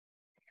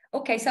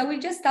Okay, so I will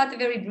just start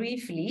very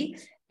briefly,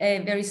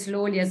 very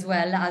slowly as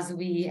well, as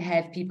we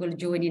have people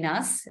joining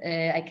us.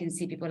 I can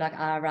see people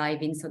are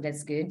arriving, so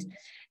that's good.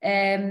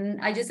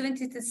 I just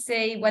wanted to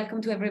say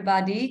welcome to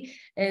everybody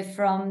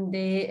from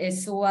the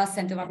SOAS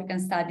Center of African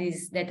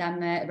Studies that I'm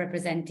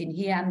representing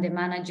here. I'm the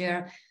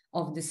manager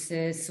of the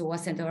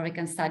SOAS Center of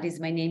African Studies.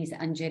 My name is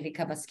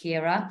Angelica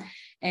Baschiera,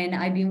 and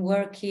I've been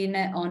working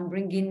on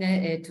bringing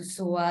to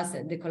SOAS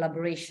the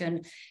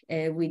collaboration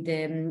with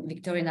the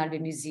Victoria and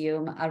Albert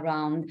Museum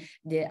around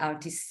the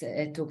artist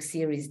talk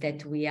series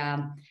that we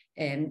are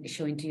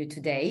showing to you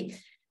today.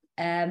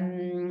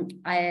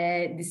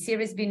 The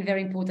series has been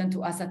very important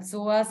to us at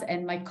SOAS,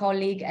 and my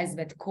colleague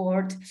Elsbeth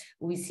Court,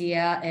 who is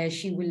here,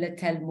 she will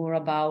tell more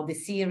about the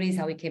series,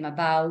 how it came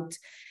about,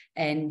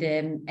 and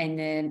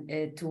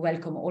to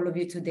welcome all of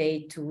you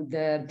today to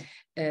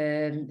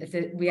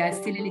we are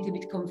still a little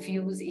bit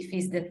confused if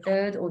it's the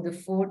third or the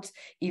fourth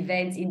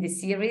event in the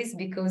series,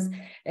 because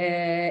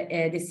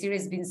the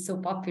series has been so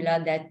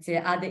popular that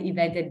other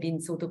events have been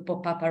sort of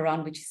pop up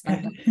around, which is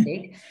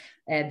fantastic,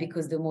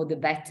 because the more the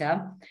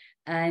better.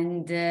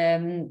 And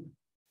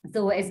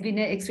so it's been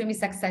extremely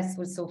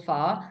successful so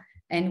far.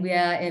 And we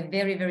are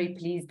very, very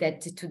pleased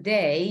that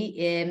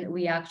today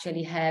we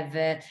actually have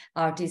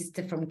artists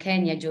from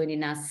Kenya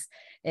joining us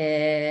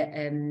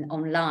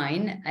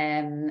online.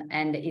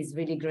 And it's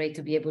really great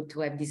to be able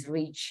to have this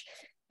reach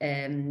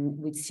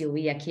with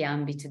Syowia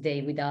Kyambi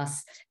today with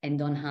us, and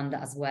Don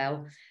Handa as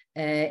well.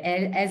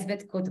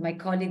 Elsbeth Cote, my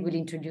colleague, will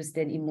introduce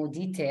them in more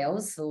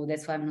details, so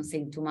that's why I'm not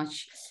saying too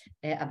much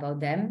about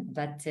them,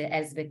 but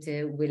Elsbeth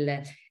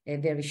will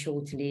very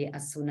shortly,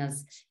 as soon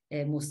as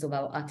most of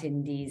our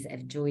attendees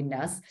have joined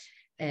us,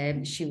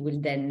 she will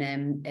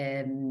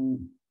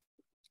then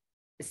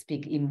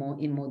speak in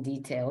more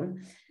detail.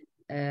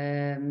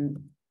 Hold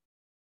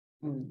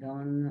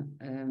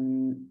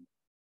on.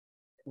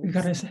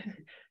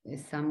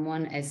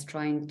 Someone is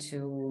trying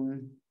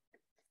to...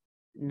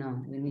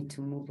 No, we need to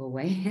move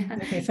away.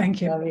 Okay,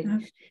 thank you. Sorry.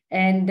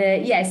 And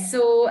yes,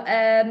 so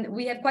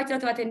we have quite a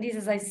lot of attendees,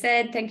 as I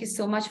said. Thank you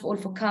so much all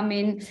for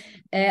coming.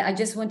 I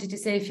just wanted to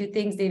say a few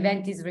things. The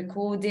event is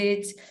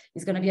recorded.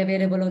 It's going to be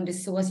available on the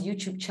SOAS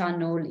YouTube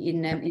channel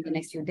in the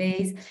next few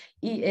days.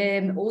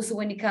 Also,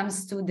 when it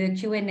comes to the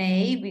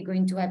Q&A, we're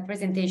going to have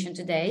presentation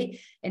today,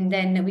 and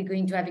then we're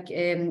going to have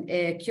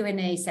a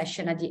Q&A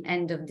session at the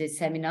end of the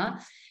seminar.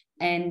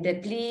 And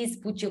please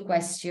put your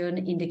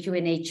question in the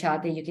Q&A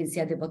chat that you can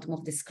see at the bottom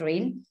of the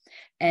screen.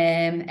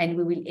 And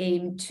we will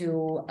aim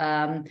to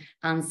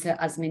answer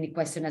as many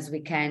questions as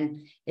we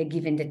can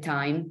given the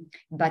time.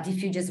 But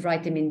if you just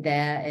write them in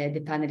there,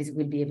 the panelists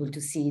will be able to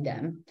see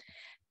them.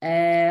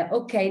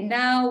 Okay,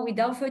 now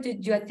without further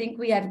ado, I think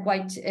we have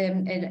quite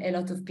a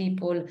lot of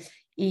people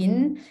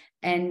in,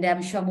 and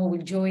I'm sure more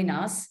will join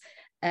us.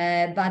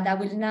 But I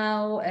will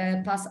now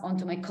pass on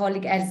to my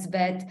colleague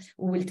Elsbeth,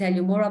 who will tell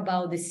you more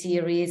about the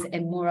series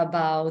and more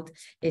about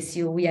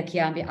Syowia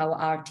Kyambi, our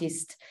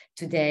artist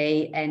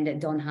today,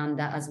 and Don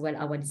Handa as well,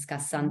 our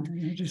discussant.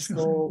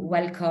 So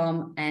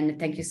welcome, and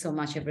thank you so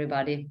much,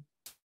 everybody.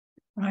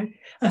 Right.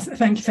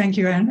 Thank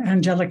you,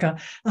 Angelica.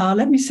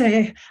 Let me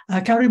say,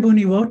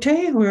 karibuni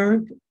wote.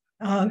 We're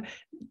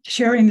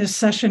sharing this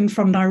session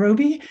from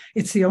Nairobi.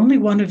 It's the only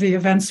one of the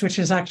events which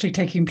is actually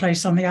taking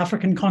place on the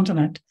African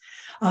continent.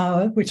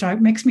 Which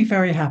makes me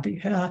very happy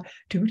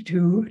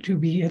to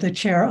be the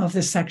chair of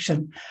this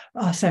session.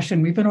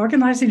 We've been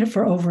organizing it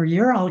for over a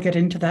year. I'll get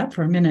into that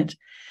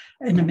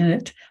in a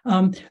minute.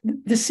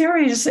 The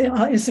series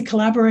is a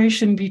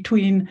collaboration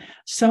between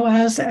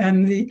SOAS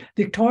and the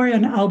Victoria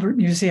and Albert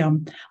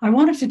Museum. I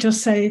wanted to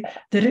just say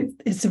that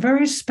it's a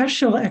very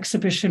special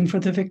exhibition for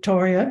the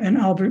Victoria and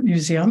Albert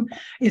Museum.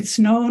 It's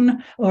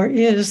known, or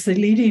is, the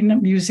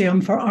leading museum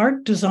for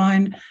art,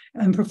 design,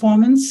 and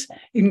performance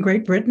in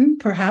Great Britain,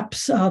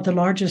 perhaps the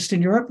largest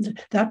in Europe,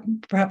 that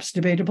perhaps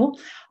debatable.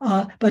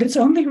 But it's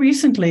only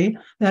recently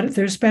that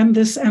there's been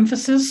this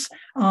emphasis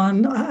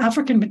on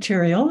African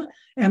material,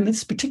 and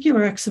this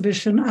particular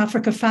exhibition,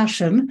 Africa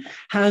Fashion,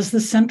 has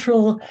the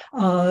central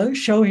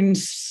showing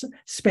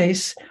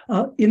space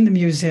in the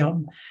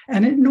museum.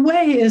 And in a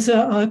way is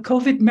a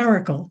COVID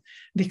miracle,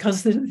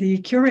 because the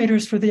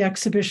curators for the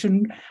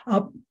exhibition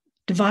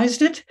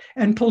devised it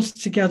and pulled it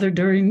together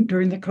during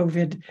the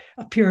COVID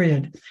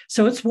period.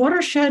 So it's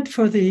watershed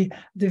for the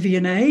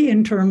V&A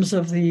in terms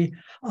of the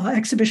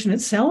exhibition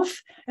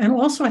itself, and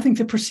also I think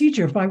the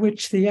procedure by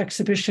which the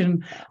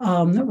exhibition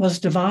was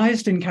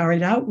devised and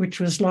carried out, which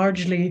was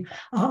largely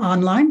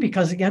online,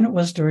 because again, it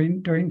was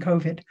during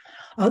COVID.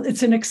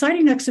 It's an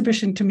exciting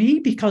exhibition to me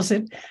because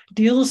it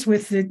deals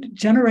with the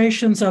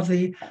generations of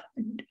the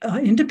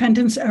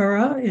independence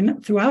era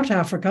throughout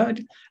Africa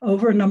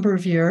over a number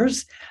of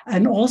years,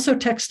 and also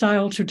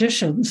textile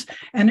traditions.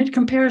 And it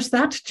compares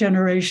that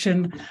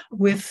generation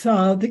with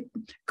the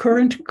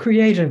current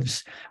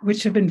creatives,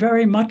 which have been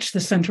very much the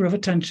center of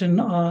attention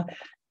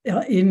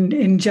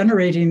in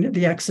generating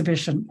the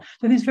exhibition.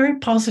 So it's a very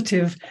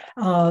positive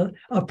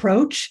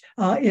approach.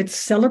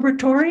 It's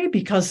celebratory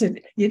because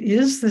it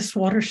is this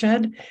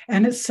watershed,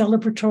 and it's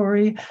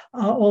celebratory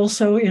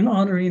also in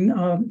honoring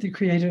the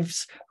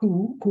creatives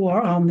who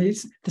are on the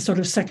sort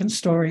of second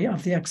story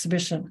of the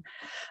exhibition.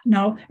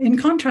 Now, in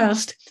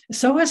contrast,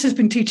 SOAS has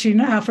been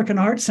teaching African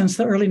art since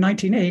the early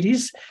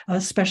 1980s,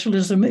 a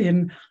specialism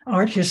in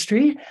art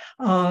history.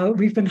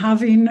 We've been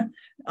having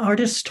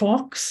artist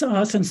talks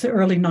since the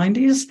early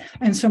 90s,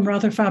 and some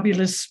rather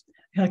fabulous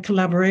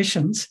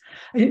collaborations.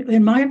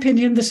 In my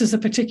opinion, this is a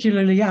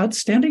particularly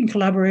outstanding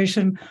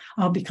collaboration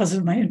because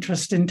of my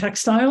interest in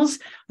textiles.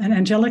 And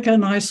Angelica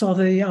and I saw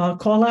the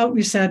call out.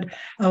 We said,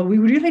 we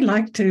would really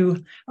like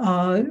to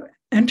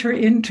enter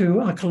into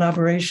a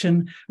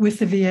collaboration with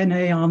the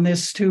V&A on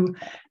this to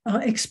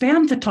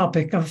expand the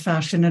topic of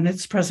fashion and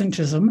its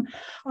presentism.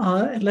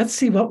 Let's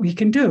see what we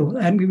can do.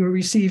 And we were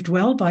received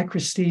well by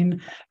Christine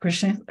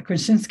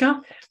Krasinska,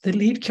 the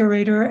lead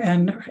curator,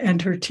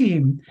 and her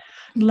team.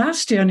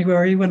 Last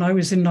January, when I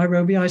was in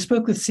Nairobi, I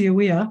spoke with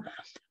Syowia.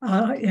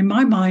 In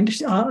my mind,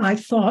 I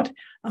thought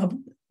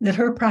that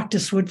her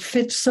practice would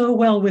fit so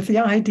well with the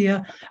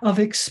idea of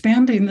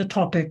expanding the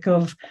topic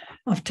of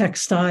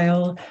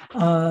textile,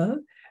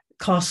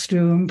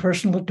 costume,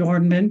 personal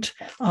adornment,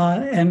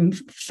 and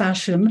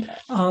fashion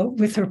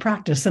with her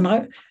practice.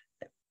 And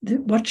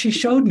what she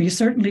showed me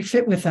certainly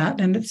fit with that.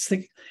 And it's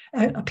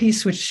a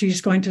piece which she's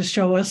going to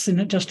show us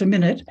in just a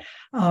minute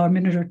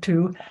or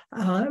two.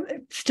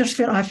 Just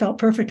fit, I felt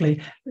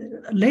perfectly.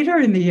 Later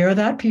in the year,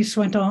 that piece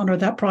went on, or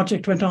that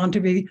project went on to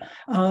be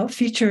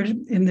featured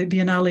in the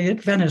Biennale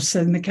at Venice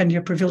in the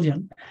Kenya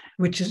Pavilion,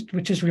 which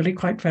is really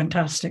quite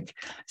fantastic.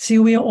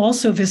 Syowia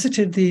also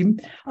visited the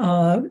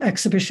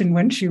exhibition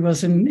when she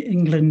was in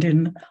England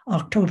in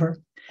October.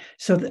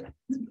 So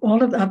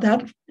all of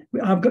that,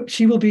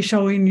 she will be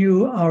showing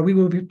you, or we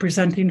will be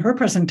presenting her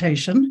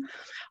presentation.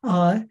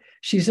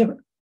 She's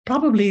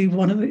probably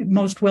one of the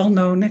most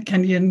well-known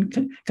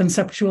Kenyan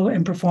conceptual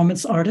and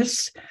performance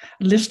artists.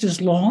 The list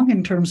is long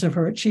in terms of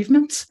her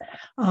achievements,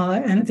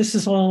 and this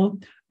is all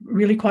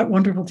really quite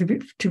wonderful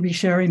to be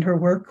sharing her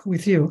work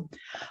with you.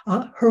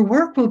 Her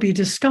work will be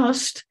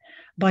discussed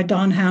by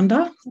Don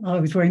Handa,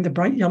 who's wearing the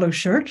bright yellow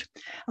shirt.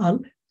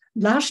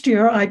 Last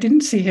year, I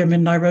didn't see him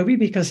in Nairobi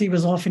because he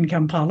was off in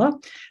Kampala.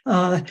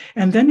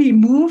 And then he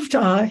moved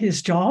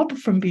his job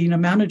from being a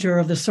manager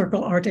of the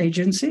Circle Art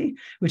Agency,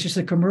 which is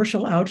a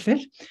commercial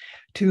outfit,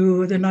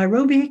 to the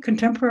Nairobi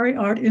Contemporary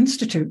Art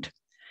Institute,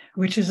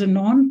 which is a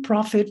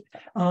nonprofit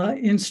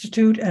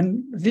institute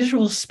and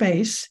visual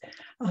space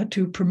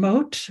to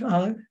promote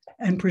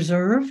and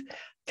preserve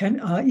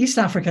East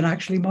African,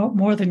 actually,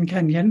 more than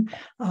Kenyan,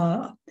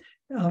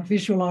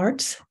 visual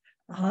arts.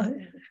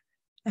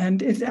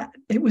 And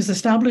it was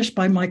established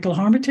by Michael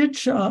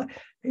Harmitage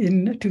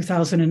in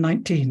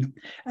 2019.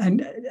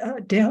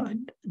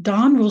 And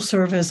Don will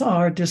serve as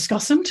our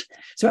discussant.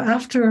 So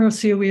after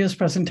Syowia's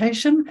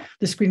presentation,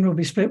 the screen will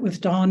be split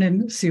with Don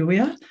and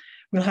Syowia.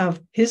 We'll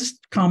have his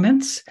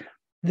comments,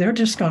 their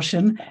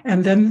discussion,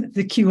 and then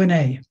the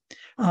Q&A.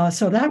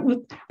 So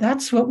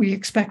that's what we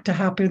expect to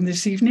happen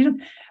this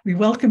evening. We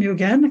welcome you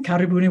again,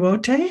 Karibuni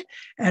wote,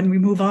 and we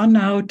move on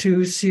now to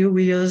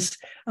Syowia's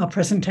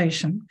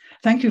presentation.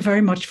 Thank you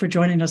very much for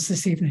joining us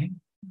this evening.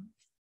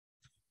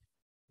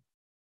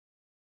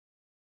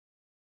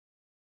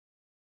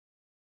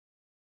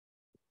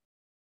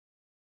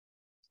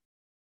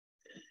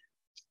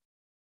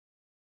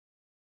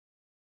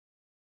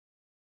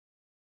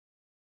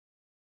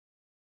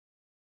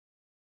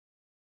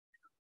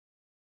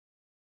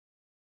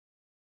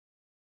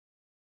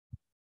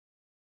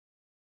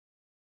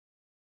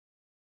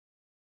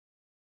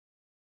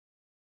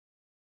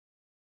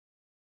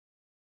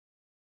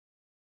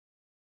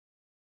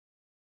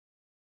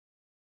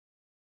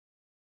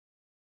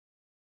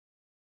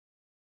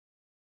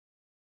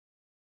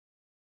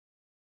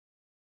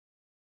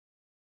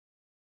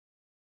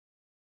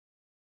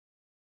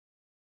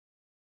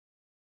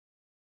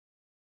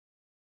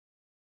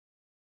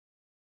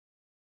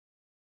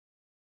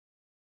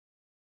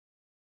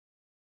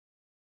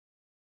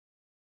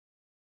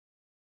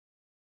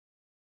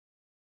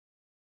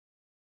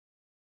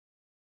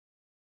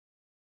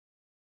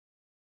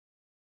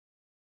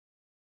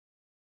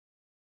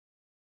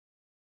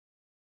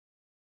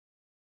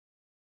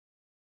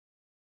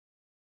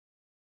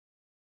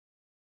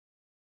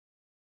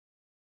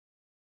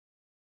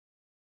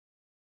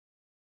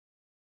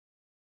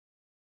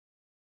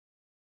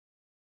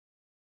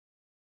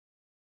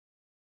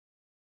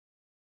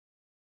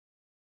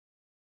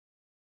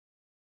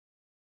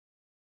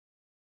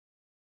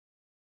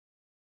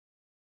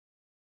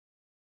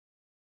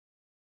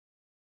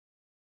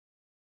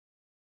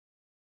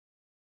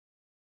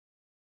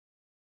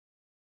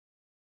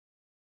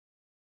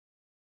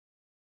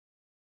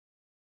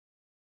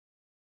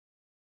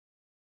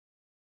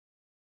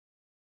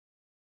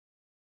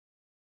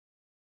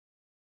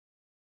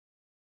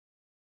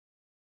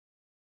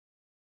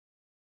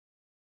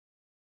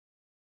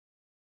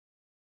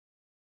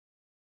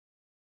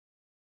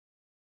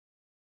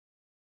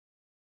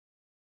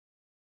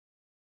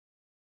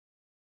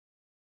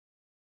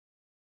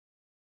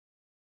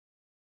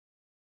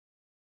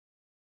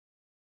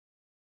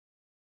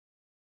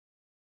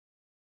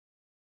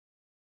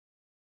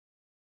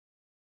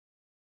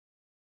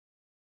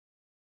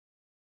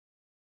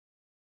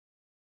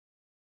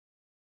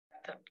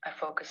 I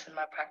focus in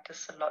my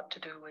practice a lot to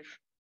do with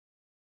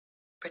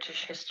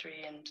British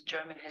history and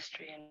German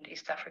history and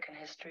East African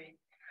history,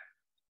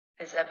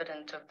 is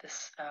evident of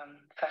this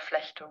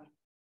Verflechtung.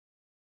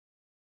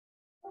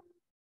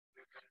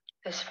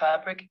 This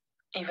fabric,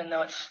 even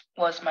though it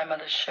was my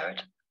mother's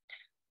shirt,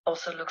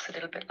 also looks a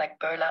little bit like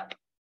burlap.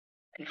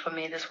 And for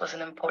me, this was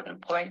an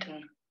important point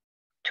in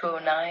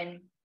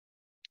 2009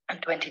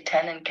 and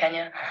 2010 in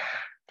Kenya.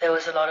 There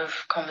was a lot of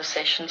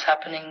conversations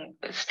happening,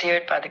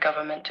 steered by the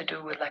government, to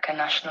do with like a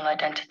national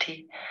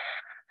identity.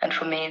 And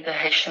for me, the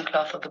Haitian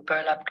cloth, or the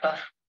burlap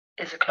cloth,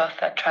 is a cloth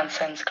that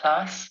transcends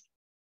class.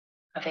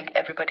 I think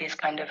everybody's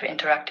kind of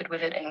interacted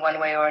with it in one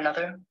way or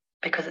another,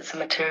 because it's a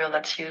material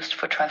that's used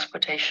for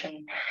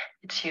transportation,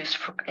 it's used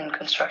in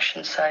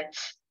construction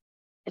sites,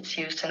 it's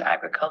used in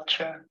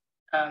agriculture.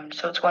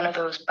 So it's one of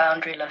those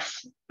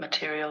boundaryless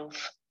materials.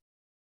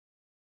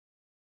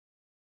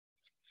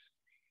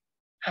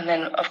 And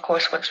then, of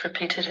course, what's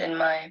repeated in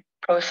my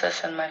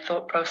process and my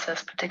thought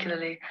process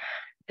particularly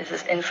is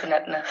this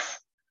infiniteness,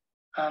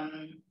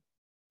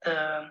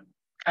 the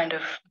kind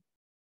of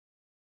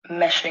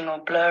meshing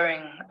or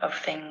blurring of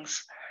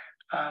things,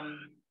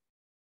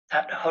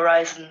 that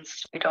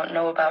horizons we don't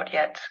know about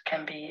yet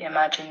can be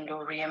imagined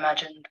or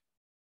reimagined.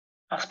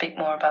 I'll speak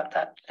more about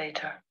that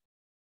later.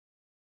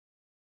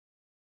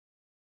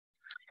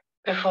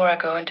 Before I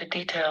go into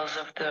details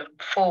of the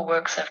 4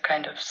 works I've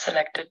kind of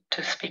selected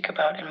to speak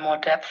about in more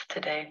depth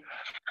today,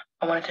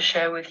 I wanted to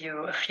share with you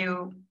a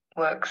few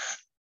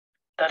works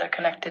that are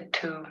connected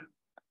to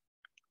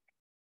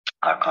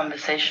our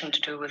conversation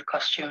to do with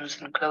costumes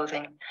and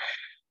clothing.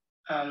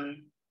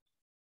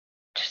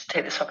 Just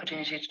take this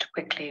opportunity to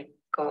quickly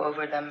go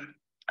over them.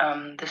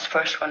 This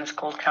first one is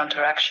called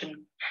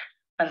Counteraction,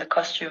 and the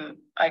costume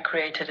I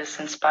created is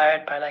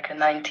inspired by like a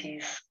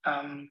 90s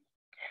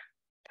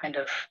kind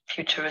of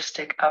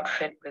futuristic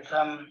outfit with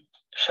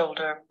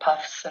shoulder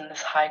puffs and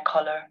this high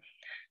collar.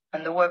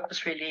 And the work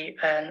was really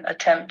an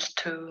attempt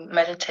to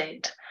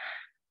meditate,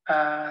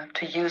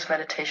 to use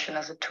meditation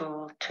as a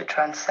tool to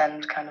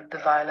transcend kind of the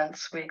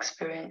violence we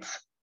experience.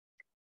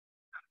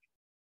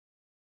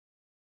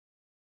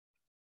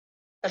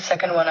 The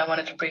second one I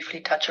wanted to briefly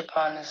touch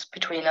upon is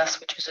Between Us,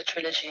 which is a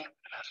trilogy.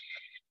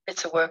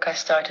 It's a work I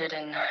started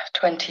in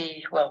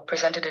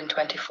presented in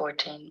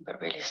 2014,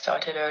 but really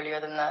started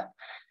earlier than that.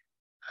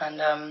 And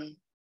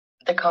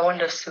the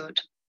Kaunda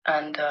suit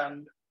and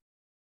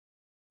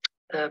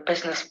the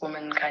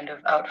businesswoman kind of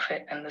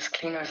outfit and this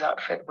cleaner's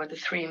outfit were the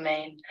 3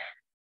 main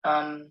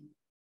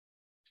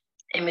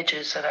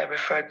images that I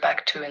referred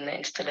back to in the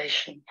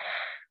installation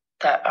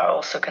that are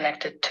also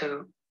connected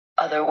to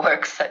other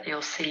works that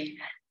you'll see.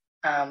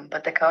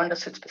 But the Kaunda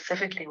suit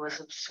specifically was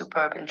of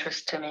superb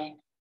interest to me.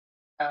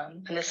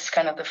 And this is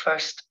kind of the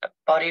first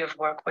body of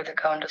work where the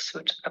Kaunda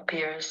suit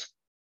appears.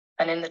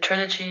 And in the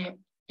trilogy,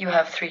 you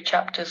have 3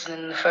 chapters. And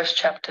in the first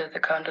chapter, the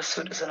Kaunda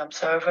suit is an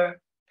observer.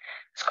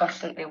 It's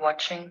constantly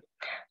watching.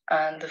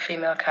 And the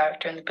female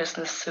character in the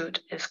business suit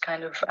is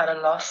kind of at a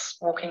loss,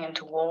 walking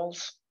into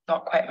walls,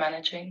 not quite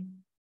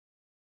managing.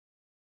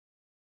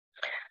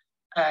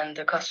 And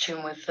the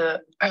costume with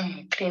the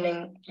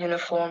cleaning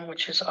uniform,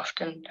 which is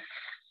often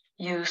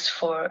used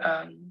for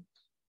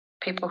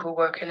people who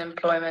work in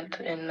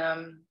employment in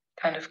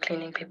kind of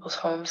cleaning people's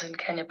homes in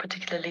Kenya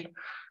particularly.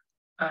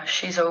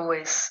 She's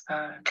always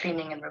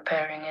cleaning and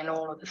repairing in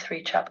all of the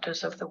 3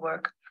 chapters of the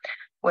work,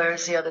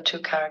 whereas the other 2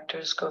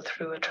 characters go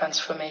through a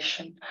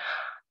transformation.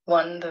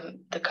 One,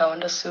 the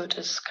Kaunda suit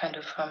is kind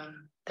of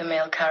the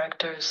male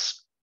character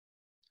is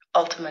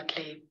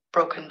ultimately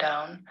broken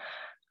down,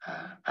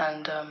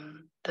 and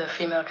the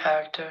female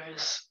character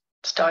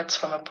starts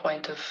from a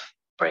point of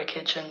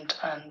breakage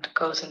and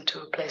goes into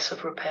a place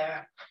of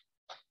repair.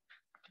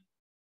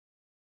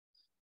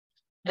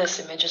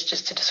 This image is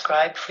just to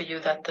describe for you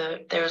that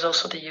there is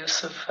also the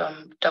use of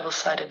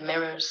double-sided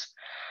mirrors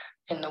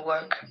in the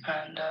work,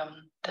 and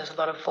there's a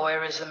lot of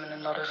voyeurism and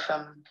a lot of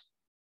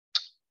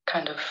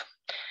kind of,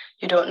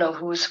 you don't know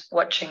who's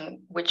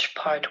watching which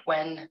part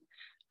when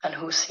and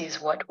who sees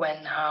what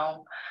when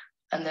how,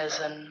 and there's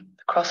a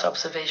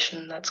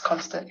cross-observation that's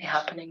constantly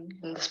happening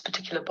in this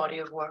particular body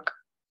of work.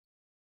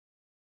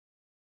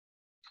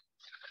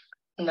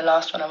 And the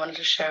last one I wanted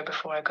to share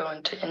before I go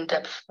into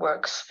in-depth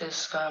works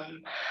is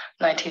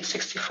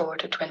 1964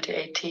 to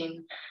 2018,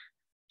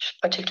 which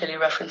particularly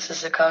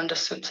references the Kaunda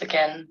suits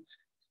again.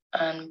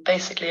 And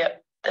basically,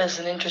 there's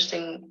an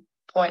interesting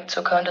point.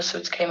 So Kaunda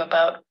suits came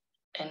about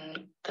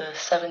in the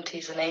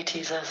 70s and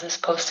 80s as this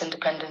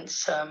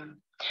post-independence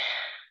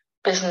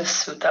business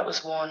suit that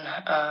was worn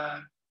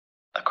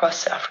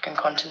across the African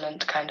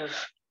continent, kind of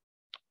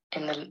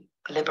in the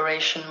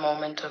liberation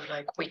moment of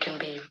like, we can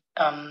be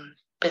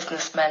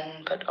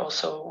businessmen, but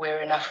also we're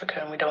in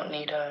Africa and we don't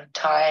need a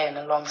tie and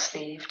a long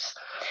sleeves.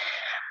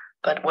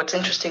 But what's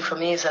interesting for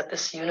me is that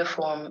this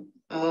uniform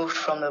moved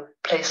from a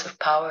place of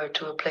power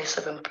to a place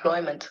of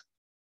employment.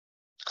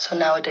 So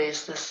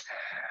nowadays this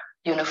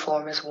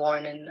uniform is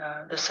worn in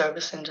the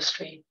service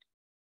industry.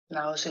 And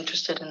I was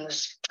interested in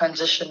this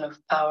transition of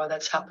power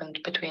that's happened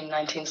between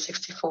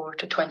 1964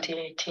 to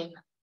 2018.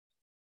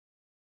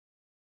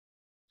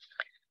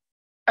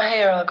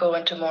 Here I'll go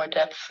into more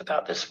depth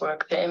about this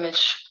work. The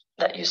image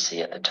that you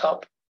see at the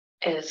top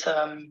is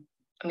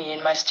me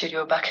in my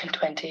studio back in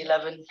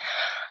 2011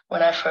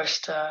 when I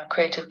first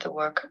created the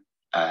work,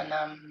 and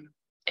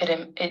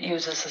it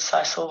uses a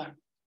sisal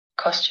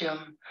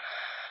costume,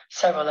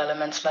 several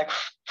elements, like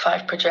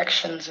 5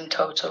 projections in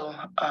total,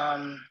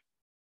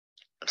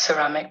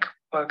 ceramic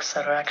works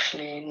that are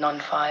actually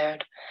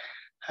non-fired,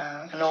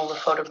 and all the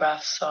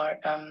photographs are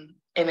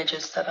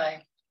images that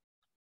I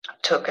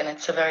took, and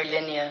it's a very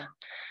linear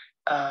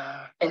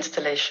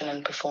installation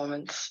and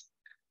performance.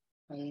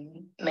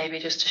 And maybe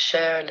just to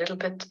share a little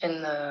bit,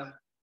 in the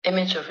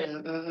image of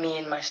me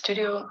in my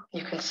studio,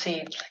 you can see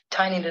like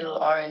tiny little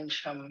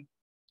orange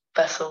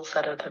vessels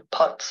that are the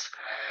pots,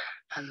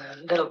 and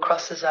the little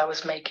crosses I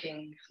was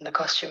making, and the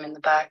costume in the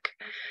back.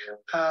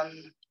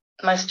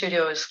 My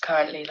studio is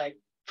currently like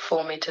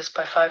 4 meters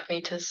by 5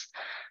 meters,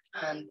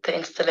 and the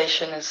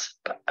installation is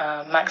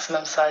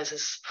maximum size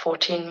is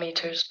 14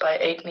 meters by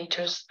 8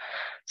 meters.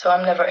 So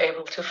I'm never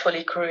able to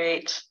fully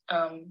create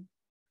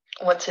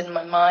what's in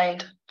my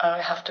mind.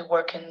 I have to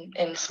work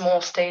in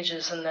small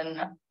stages, and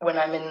then when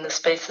I'm in the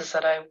spaces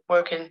that I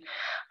work in,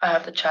 I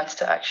have the chance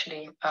to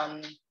actually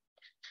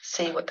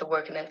see what the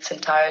work in its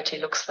entirety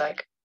looks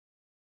like.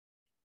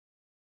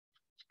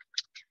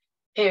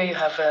 Here you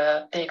have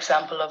the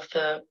example of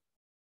the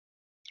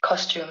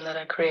costume that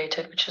I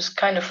created, which is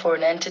kind of for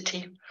an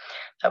entity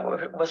that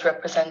was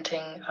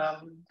representing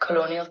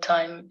colonial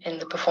time in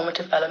the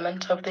performative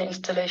element of the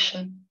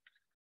installation.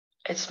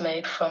 It's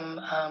made from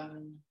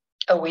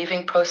a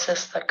weaving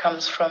process that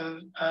comes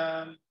from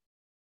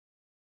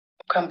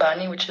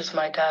Kambani, which is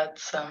my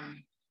dad's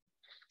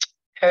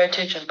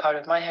heritage and part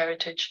of my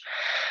heritage.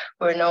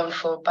 We're known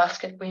for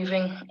basket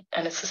weaving,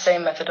 and it's the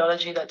same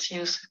methodology that's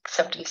used,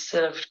 except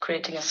instead of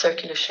creating a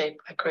circular shape,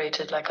 I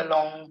created like a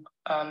long,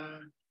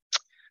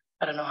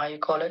 I don't know how you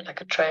call it,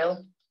 like a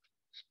trail.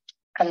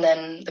 And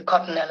then the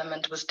cotton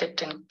element was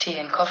dipped in tea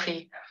and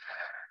coffee.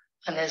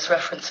 And there's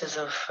references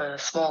of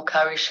small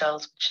cowrie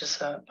shells, which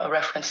is a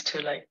reference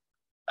to like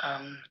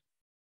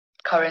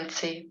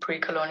currency,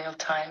 pre-colonial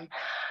time,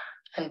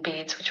 and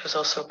beads, which was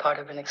also part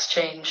of an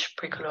exchange,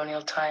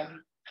 pre-colonial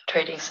time,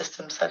 trading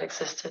systems that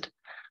existed.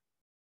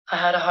 I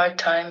had a hard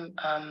time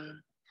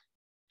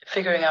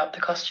figuring out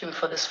the costume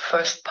for this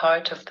first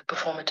part of the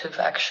performative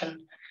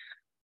action,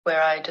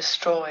 where I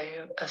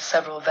destroy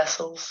several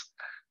vessels,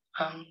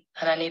 and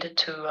I needed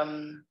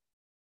to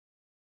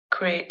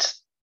create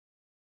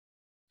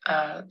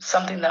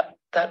something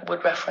that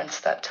would reference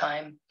that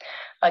time.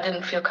 I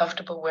didn't feel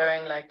comfortable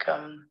wearing like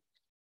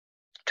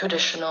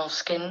traditional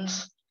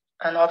skins.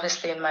 And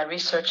obviously in my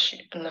research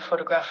in the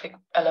photographic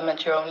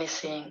element, you're only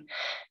seeing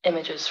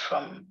images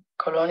from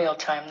colonial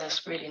time.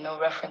 There's really no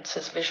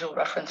references, visual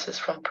references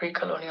from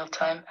pre-colonial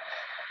time.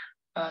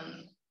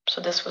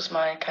 So this was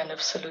my kind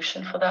of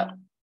solution for that.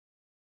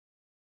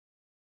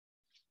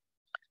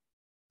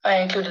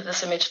 I included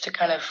this image to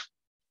kind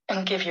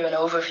of give you an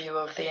overview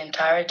of the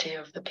entirety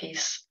of the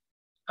piece.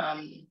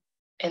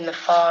 In the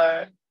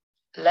far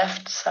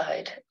left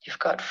side, you've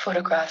got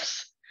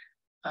photographs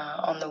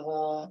on the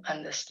wall,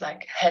 and this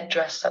like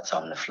headdress that's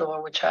on the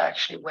floor, which I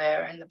actually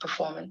wear in the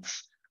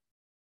performance.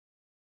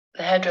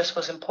 The headdress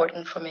was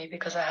important for me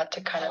because I had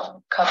to kind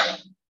of cover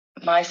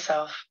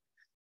myself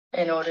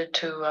in order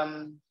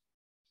to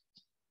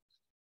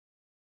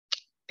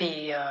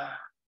be a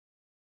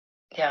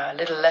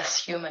little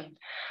less human,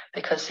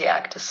 because the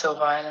act is so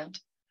violent.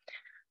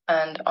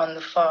 And on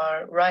the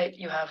far right,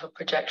 you have a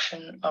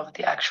projection of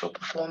the actual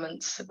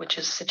performance, which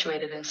is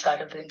situated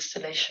inside of the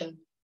installation.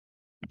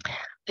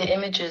 The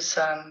images,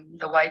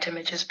 the white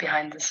images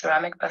behind the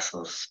ceramic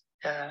vessels,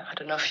 I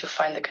don't know if you'll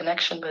find the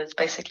connection, but it's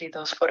basically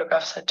those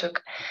photographs I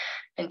took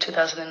in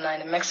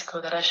 2009 in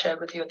Mexico that I shared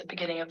with you at the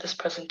beginning of this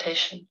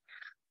presentation.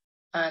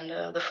 And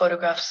the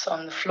photographs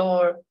on the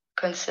floor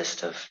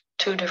consist of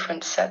 2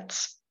 different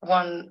sets.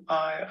 One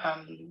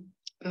are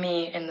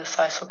me in the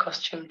sisal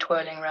costume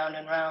twirling round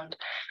and round,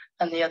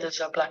 and the others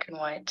are black and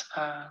white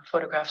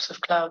photographs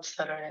of clouds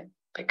that are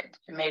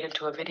made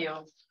into a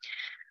video.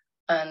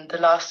 And the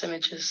last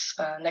images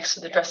next to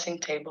the dressing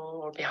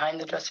table or behind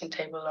the dressing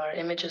table are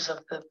images of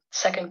the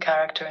second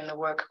character in the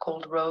work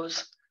called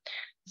Rose.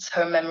 It's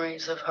her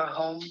memories of her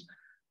home.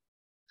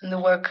 And the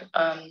work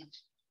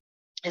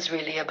is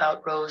really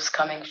about Rose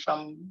coming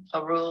from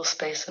a rural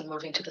space and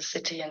moving to the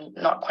city and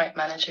not quite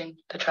managing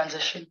the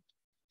transition.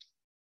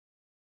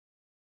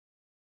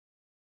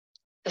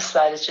 This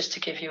slide is just to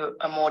give you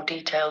a more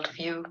detailed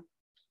view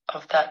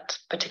of that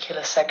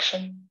particular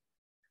section.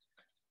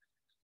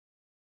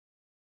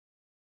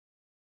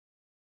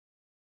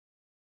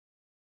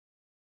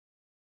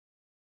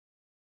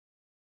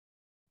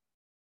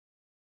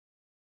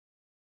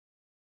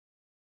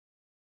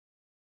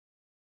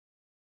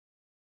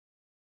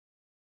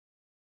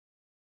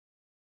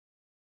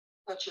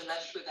 What you're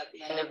left with at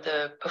the end of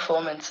the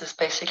performance is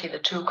basically the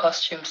 2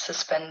 costumes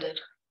suspended.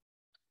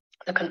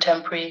 The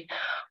contemporary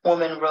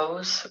woman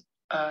Rose,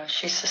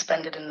 she's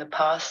suspended in the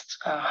past,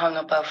 hung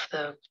above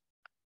the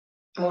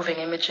moving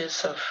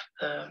images of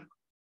the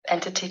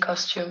entity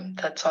costume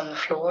that's on the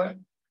floor.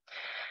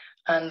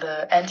 And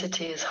the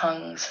entity is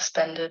hung,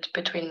 suspended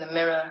between the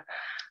mirror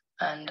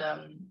and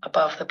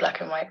above the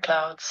black and white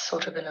clouds,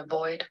 sort of in a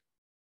void.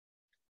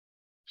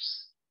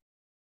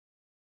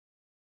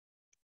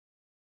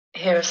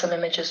 Here are some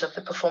images of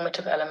the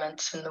performative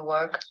elements in the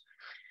work.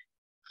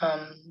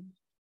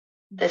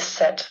 This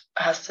set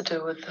has to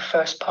do with the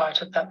first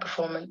part of that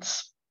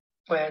performance,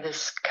 where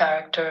this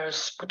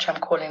characters, which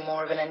I'm calling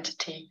more of an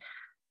entity,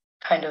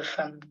 kind of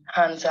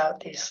hands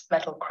out these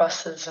metal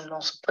crosses and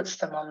also puts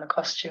them on the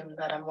costume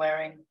that I'm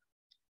wearing,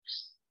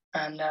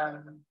 and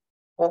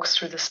walks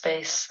through the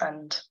space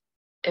and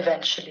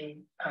eventually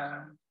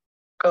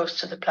goes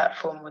to the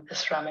platform with the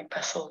ceramic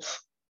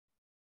vessels.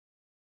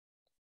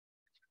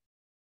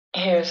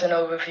 Here's an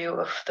overview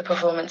of the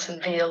performance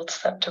in Fields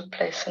that took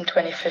place in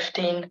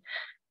 2015.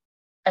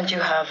 And you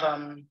have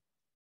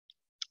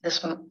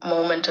this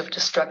moment of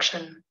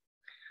destruction.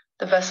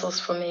 The vessels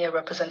for me are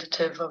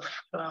representative of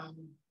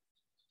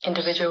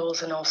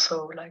individuals and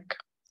also like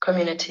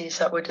communities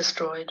that were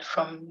destroyed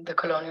from the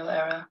colonial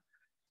era.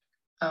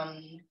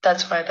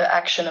 That's why the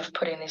action of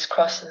putting these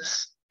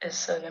crosses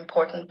is an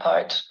important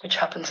part, which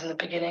happens in the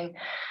beginning.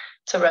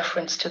 It's a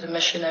reference to the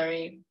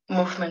missionary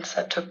movements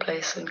that took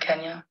place in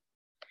Kenya.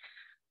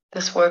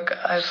 This work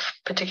I've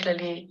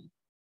particularly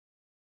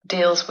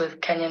deals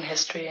with Kenyan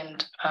history,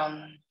 and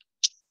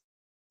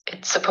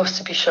it's supposed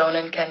to be shown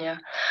in Kenya.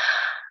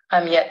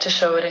 I'm yet to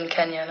show it in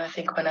Kenya, and I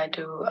think when I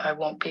do, I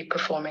won't be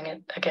performing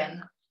it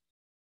again.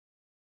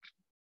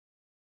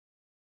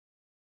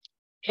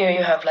 Here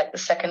you have like the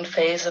second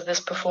phase of this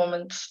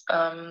performance.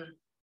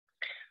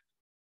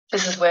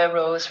 This is where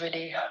Rose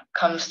really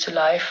comes to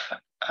life.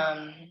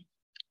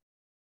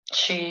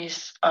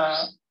 She's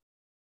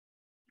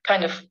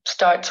kind of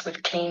starts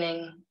with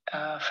cleaning.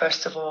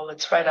 First of all,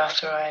 it's right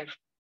after I've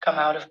come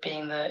out of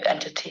being the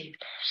entity,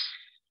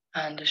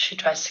 and she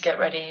tries to get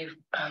ready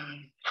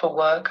for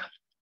work.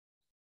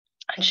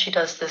 And she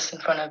does this in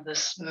front of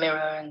this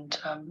mirror and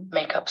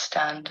makeup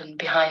stand, and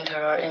behind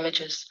her are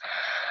images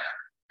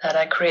that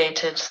I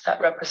created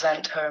that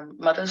represent her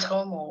mother's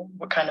home,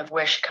 or kind of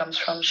where she comes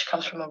from. She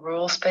comes from a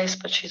rural space,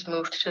 but she's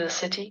moved to the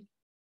city.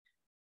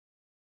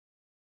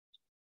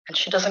 And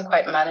she doesn't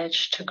quite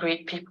manage to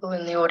greet people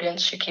in the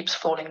audience. She keeps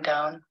falling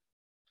down.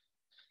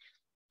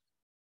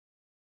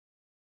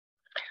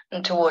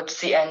 And towards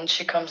the end,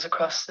 she comes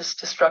across this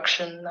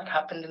destruction that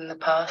happened in the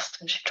past,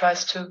 and she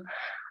tries to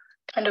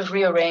kind of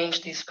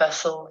rearrange these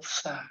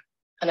vessels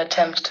and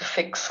attempt to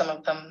fix some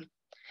of them.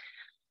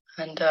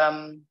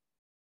 And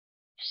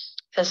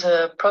there's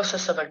a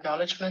process of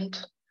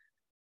acknowledgement.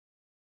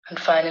 And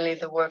finally,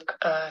 the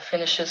work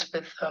finishes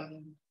with,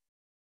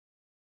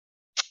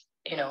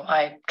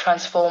 I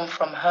transform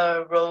from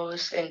her,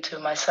 Rose, into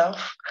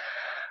myself.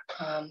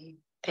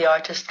 The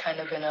artist kind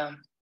of in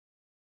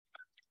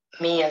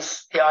me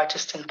as the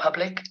artist in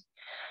public.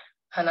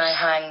 And I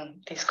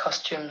hang these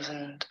costumes,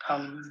 and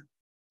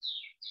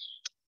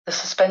the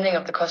suspending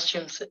of the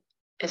costumes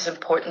is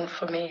important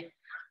for me.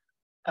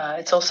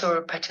 It's also a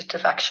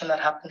repetitive action that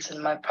happens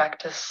in my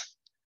practice.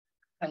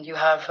 And you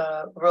have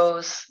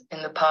Rose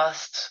in the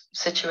past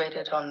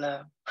situated on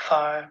the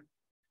far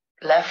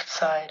left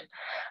side,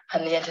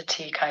 and the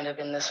entity kind of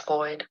in this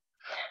void,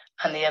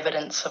 and the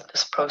evidence of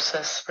this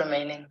process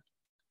remaining.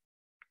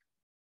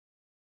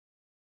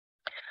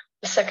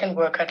 The second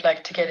work I'd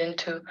like to get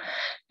into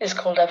is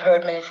called I've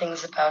Heard Many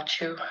Things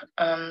About You.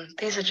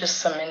 These are just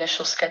some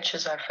initial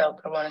sketches I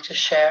felt I wanted to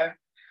share.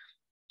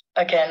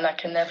 Again, I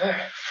can never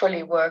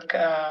fully work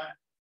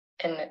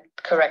in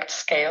correct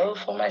scale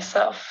for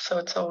myself, so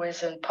it's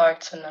always in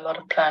parts and a lot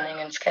of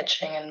planning and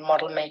sketching and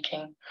model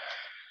making.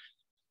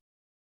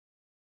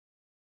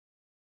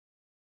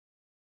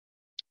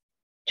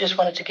 Just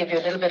wanted to give you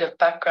a little bit of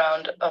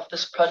background of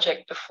this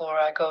project before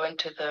I go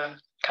into the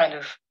kind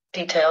of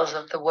details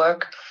of the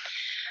work.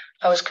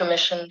 I was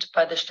commissioned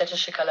by the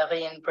Städtische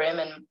Galerie in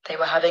Bremen. They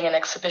were having an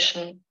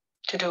exhibition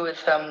to do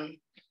with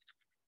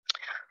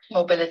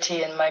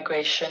mobility and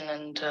migration,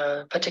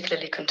 and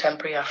particularly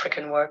contemporary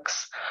African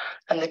works.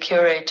 And the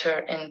curator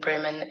in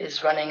Bremen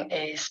is running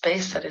a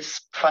space that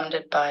is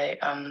funded by,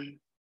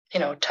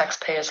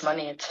 taxpayers'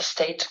 money. It's a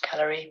state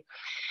gallery.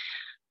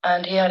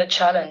 And he had a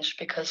challenge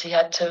because he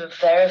had to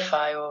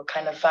verify or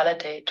kind of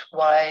validate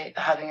why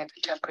having a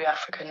contemporary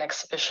African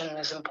exhibition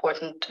is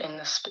important in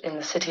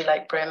the city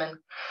like Bremen.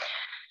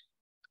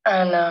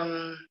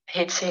 And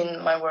he'd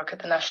seen my work at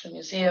the National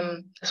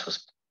Museum. This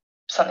was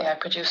something I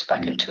produced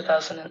back in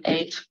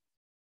 2008,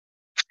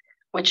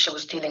 which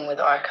was dealing with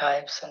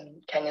archives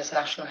and Kenya's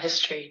national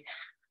history.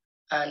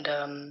 And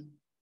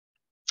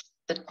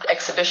the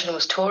exhibition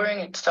was touring.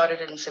 It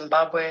started in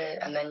Zimbabwe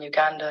and then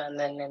Uganda and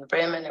then in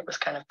Bremen. It was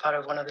kind of part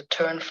of one of the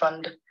Turn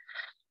Fund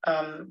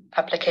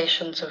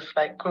applications of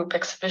like group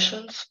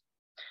exhibitions.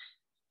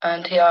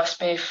 And he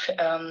asked me if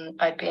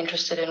I'd be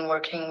interested in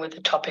working with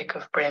the topic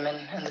of Bremen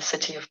and the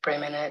city of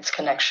Bremen and its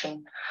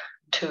connection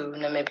to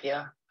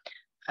Namibia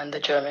and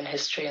the German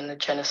history and the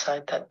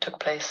genocide that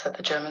took place that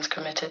the Germans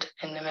committed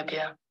in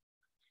Namibia.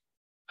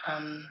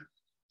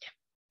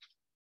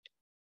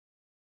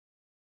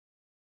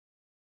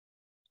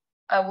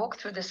 I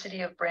walked through the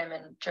city of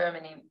Bremen,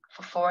 Germany,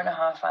 for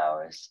 4.5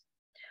 hours,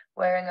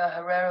 wearing a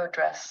Herero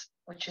dress,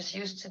 which is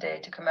used today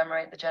to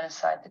commemorate the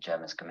genocide the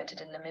Germans committed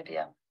in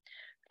Namibia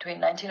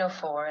between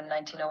 1904 and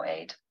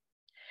 1908.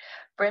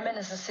 Bremen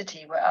is a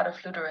city where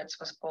Adolf Luderitz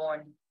was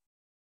born.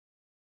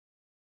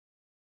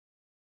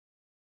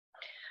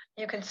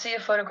 You can see a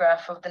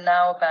photograph of the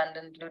now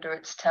abandoned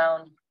Luderitz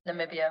town,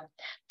 Namibia,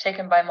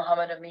 taken by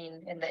Mohammed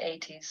Amin in the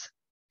 80s.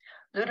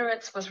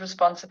 Luderitz was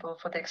responsible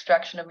for the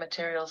extraction of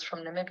materials from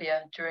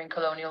Namibia during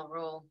colonial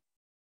rule.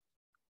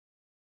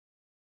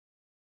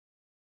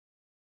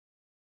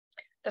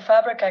 The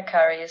fabric I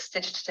carry is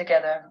stitched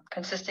together,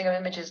 consisting of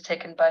images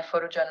taken by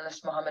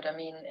photojournalist Mohammed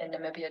Amin in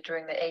Namibia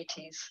during the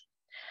 80s,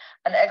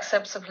 and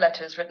excerpts of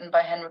letters written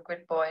by Henrik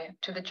Witbooi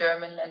to the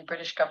German and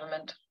British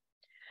government.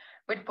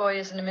 Witbooi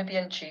is a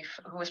Namibian chief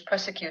who was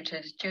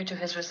persecuted due to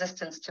his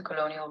resistance to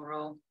colonial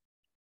rule.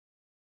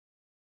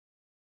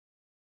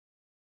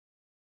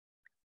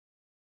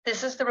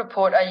 This is the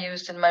report I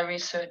used in my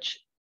research.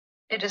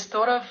 It is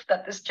thought of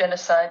that this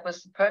genocide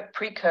was the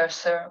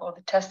precursor or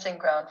the testing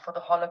ground for the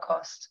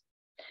Holocaust.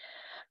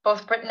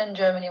 Both Britain and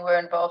Germany were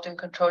involved in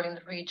controlling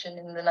the region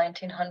in the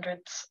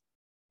 1900s.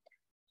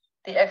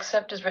 The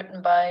excerpt is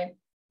written by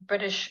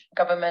British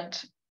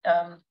government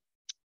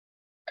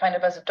kind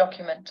of as a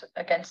document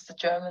against the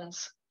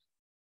Germans.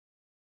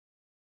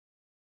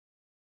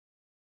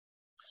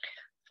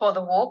 For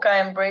the walk,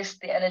 I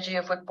embraced the energy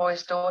of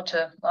Witboi's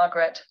daughter,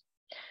 Margaret.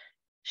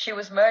 She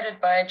was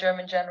murdered by a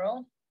German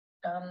general.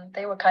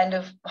 They were kind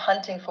of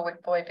hunting for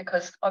Witbooi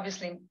because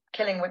obviously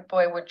killing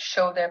Witbooi would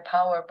show their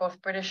power.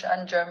 Both British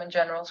and German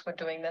generals were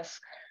doing this.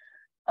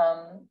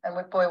 And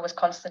Witbooi was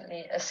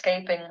constantly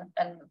escaping,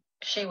 and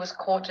she was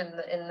caught in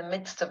the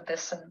midst of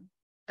this. And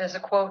there's a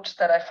quote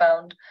that I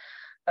found,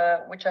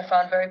 which I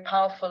found very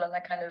powerful, and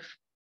I kind of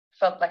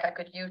felt like I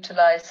could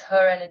utilize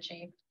her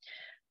energy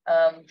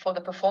for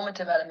the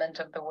performative element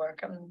of the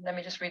work. And let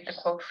me just read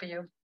the quote for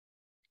you.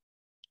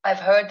 I've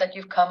heard that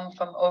you've come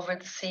from over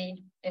the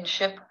sea in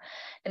ship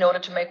in order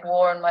to make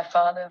war on my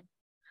father.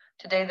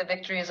 Today the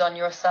victory is on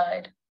your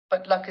side,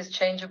 but luck is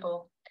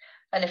changeable.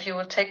 And if you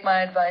will take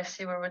my advice,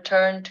 you will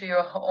return to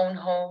your own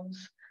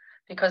homes,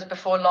 because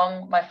before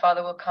long my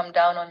father will come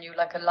down on you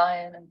like a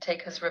lion and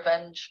take his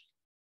revenge.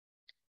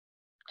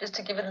 Just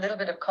to give it a little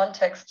bit of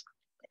context,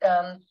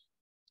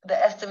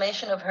 the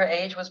estimation of her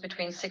age was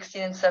between 16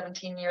 and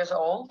 17 years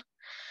old.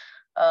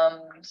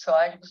 So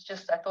I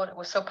thought it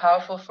was so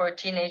powerful for a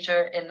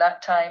teenager in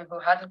that time who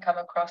hadn't come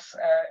across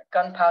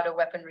gunpowder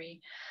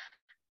weaponry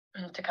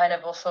to kind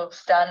of also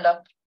stand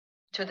up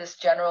to this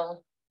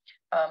general.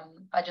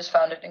 I just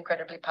found it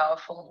incredibly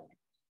powerful.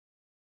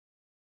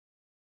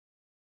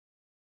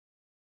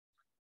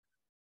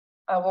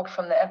 I walked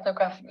from the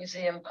Ethnographic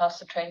Museum past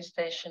the train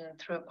station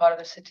through a part of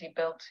the city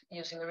built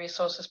using the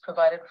resources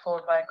provided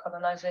for by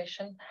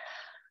colonization,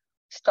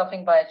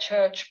 stopping by a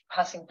church,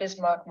 passing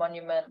Bismarck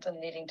Monument, and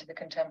leading to the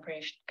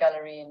contemporary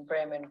gallery in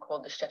Bremen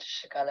called the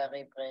Städtische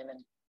Galerie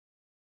Bremen.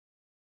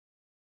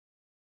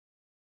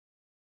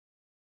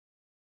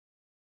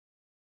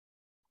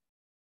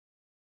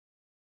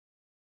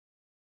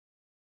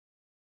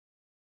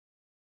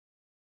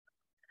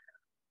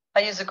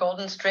 I use a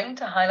golden string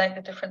to highlight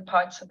the different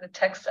parts of the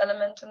text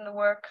element in the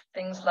work,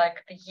 things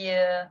like the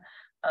year,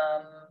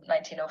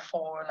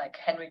 1904, like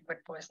Henrik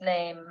Witboi's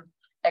name,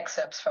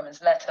 excerpts from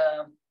his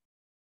letter,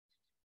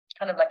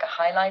 kind of like a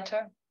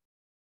highlighter.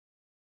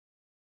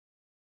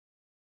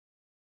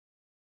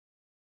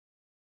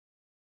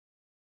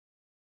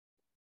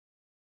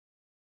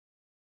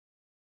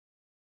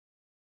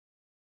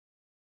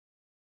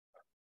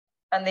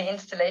 And the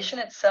installation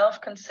itself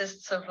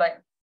consists of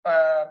like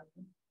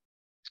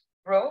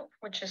rope,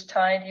 which is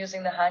tied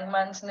using the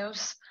hangman's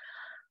noose,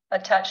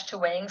 attached to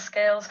weighing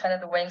scales, kind of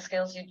the weighing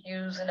scales you'd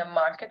use in a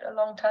market a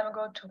long time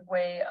ago to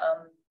weigh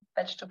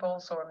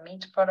vegetables or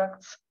meat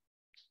products.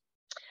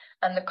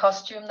 And the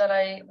costume that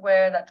I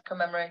wear that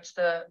commemorates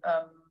the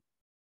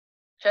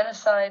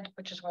genocide,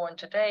 which is worn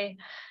today,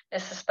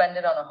 is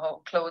suspended on a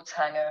clothes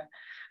hanger.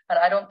 And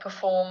I don't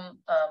perform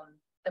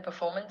the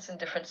performance in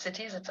different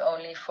cities. It's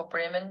only for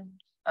Bremen.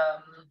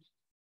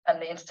 And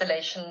the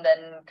installation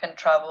then can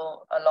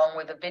travel along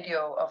with a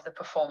video of the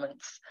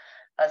performance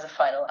as a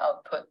final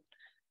output.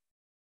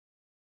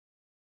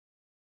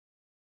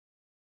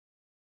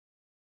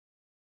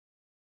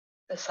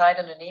 The side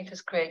underneath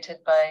is created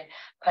by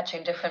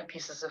patching different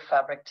pieces of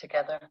fabric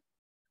together.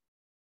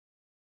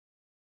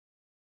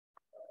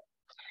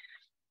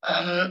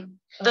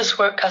 This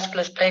work,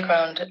 Kasperle's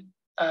Playground,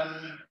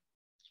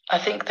 I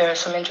think there are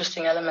some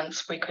interesting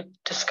elements we could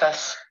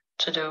discuss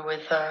to do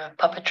with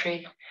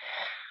puppetry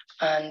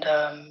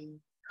and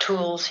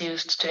tools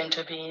used to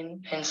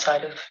intervene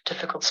inside of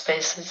difficult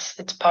spaces.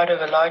 It's part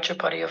of a larger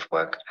body of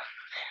work.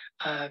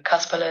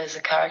 Kasperle is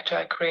a character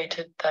I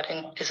created that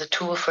is a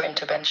tool for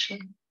intervention.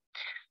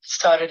 It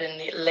started in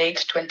the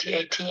late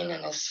 2018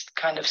 and is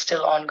kind of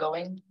still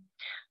ongoing.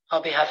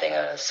 I'll be having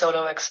a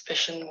solo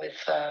exhibition with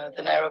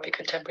the Nairobi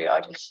Contemporary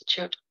Art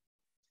Institute.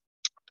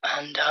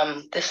 And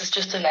this is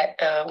just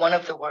one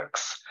of the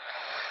works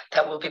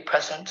that will be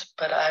present,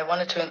 but I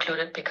wanted to include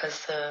it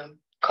because the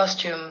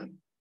costume,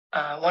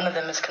 one of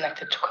them is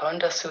connected to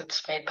conundrum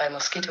suits made by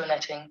mosquito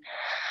netting,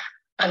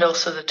 and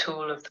also the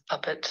tool of the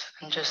puppet,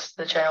 and just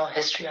the general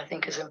history I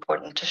think is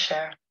important to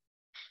share.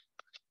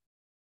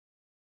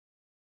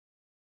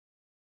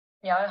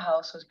 Nyayo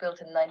House was built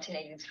in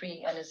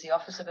 1983 and is the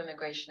Office of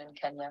Immigration in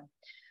Kenya.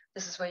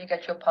 This is where you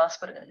get your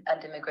passport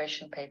and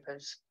immigration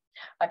papers.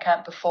 I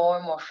can't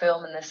perform or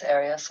film in this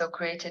area, so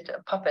created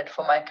a puppet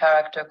for my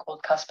character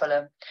called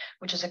Kaspala,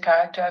 which is a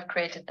character I've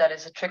created that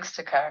is a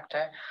trickster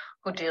character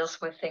who deals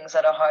with things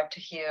that are hard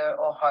to hear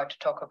or hard to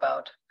talk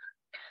about.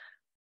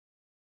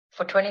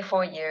 For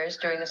 24 years,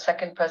 during the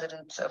second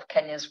president of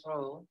Kenya's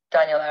rule,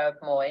 Daniel Arap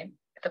Moi,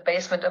 the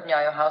basement of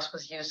Nyayo House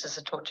was used as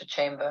a torture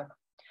chamber.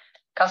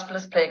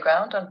 Kaspala's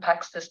playground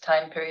unpacks this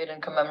time period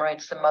and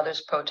commemorates the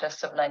mothers'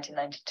 protests of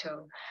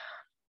 1992.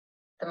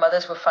 The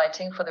mothers were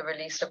fighting for the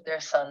release of their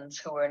sons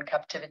who were in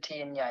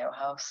captivity in Nyayo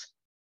House.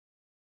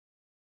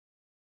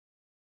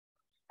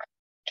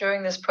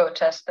 During this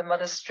protest, the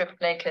mothers stripped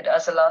naked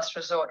as a last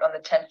resort on the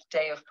 10th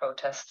day of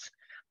protests.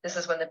 This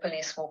is when the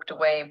police walked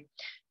away.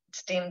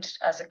 It's deemed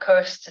as a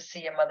curse to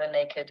see a mother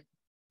naked.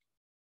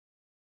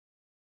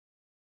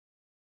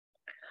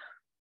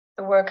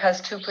 The work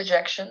has two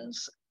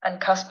projections, and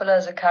Kaspala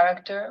as a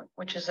character,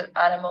 which is an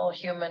animal,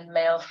 human,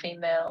 male,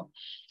 female,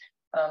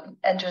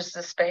 enters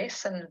the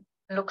space and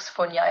looks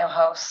for Nyayo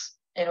House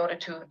in order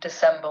to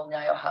dissemble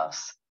Nyayo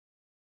House.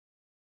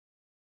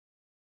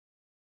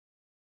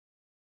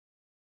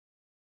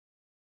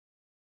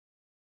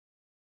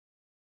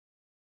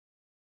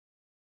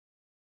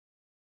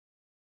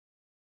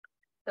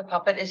 The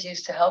puppet is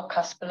used to help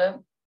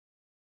Kaspala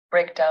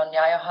break down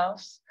Nyayo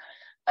House,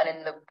 and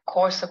in the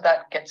course of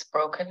that gets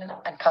broken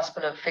and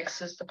Kaspala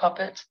fixes the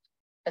puppet.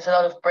 There's a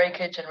lot of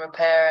breakage and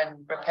repair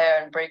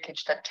and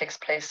breakage that takes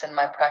place in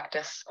my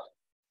practice.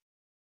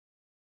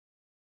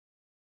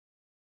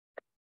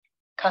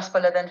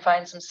 Kaspala then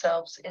finds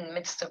themselves in the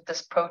midst of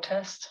this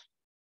protest.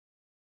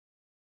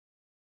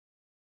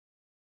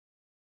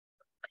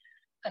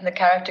 And the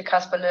character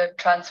Kaspala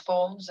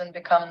transforms and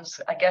becomes,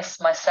 I guess,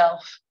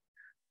 myself,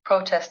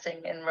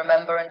 protesting in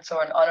remembrance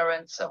or in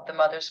honorance of the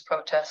mother's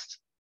protest.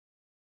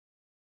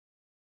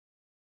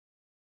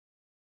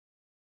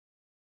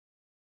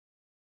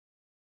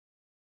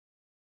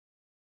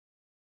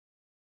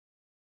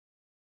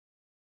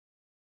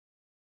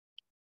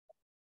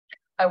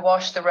 I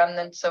wash the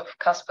remnants of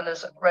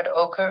Kaspala's red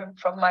ochre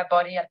from my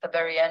body at the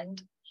very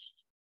end,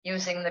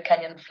 using the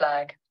Kenyan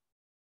flag.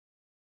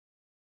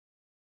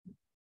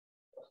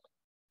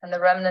 And the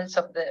remnants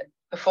of the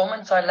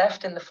performance are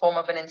left in the form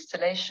of an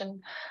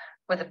installation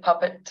with a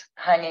puppet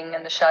hanging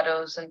in the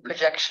shadows and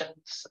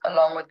projections,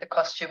 along with the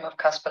costume of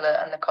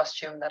Kaspala and the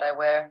costume that I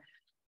wear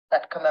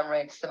that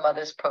commemorates the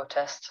mother's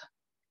protest.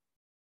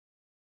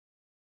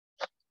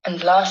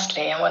 And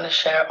lastly, I want to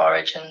share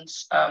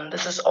origins.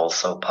 This is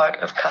also part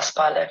of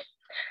Kaspala.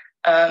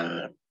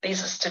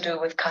 This is to do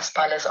with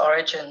Kaspala's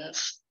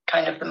origins,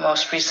 kind of the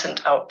most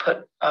recent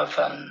output of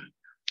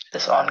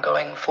this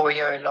ongoing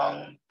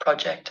 4-year-long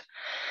project.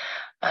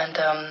 And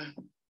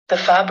the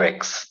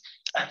fabrics,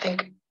 I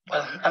think,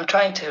 well, I'm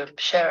trying to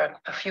share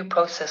a few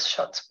process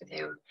shots with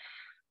you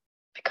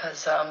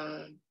because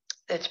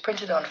it's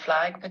printed on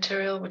flag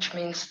material, which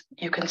means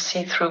you can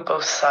see through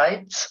both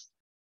sides.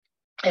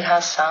 It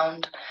has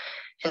sound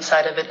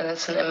inside of it, and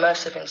it's an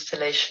immersive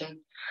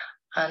installation.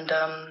 And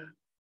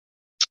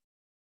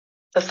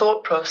the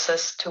thought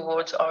process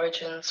towards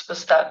origins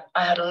was that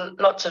I had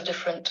lots of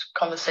different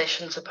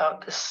conversations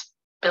about this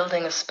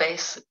building a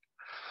space,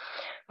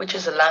 which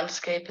is a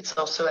landscape. It's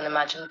also an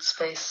imagined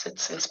space.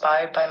 It's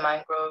inspired by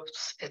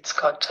mangroves. It's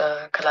got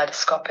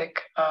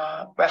kaleidoscopic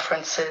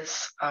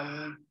references.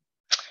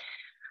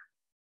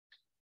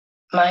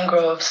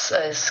 Mangroves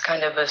is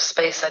kind of a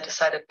space I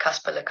decided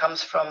Kaspala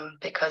comes from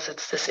because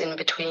it's this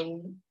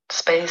in-between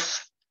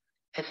space.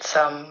 It's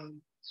a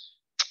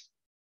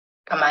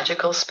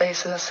magical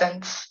space in a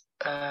sense.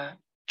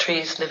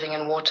 Trees living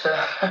in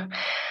water,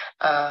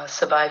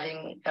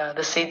 surviving.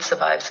 The seed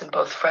survives in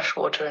both fresh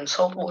water and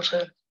salt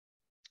water.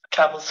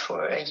 Travels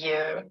for a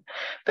year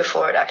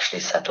before it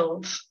actually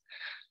settles.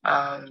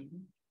 Yeah,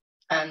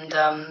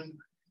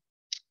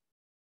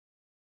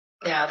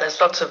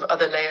 there's lots of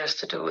other layers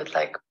to do with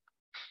like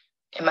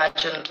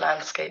imagined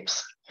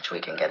landscapes, which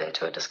we can get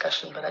into a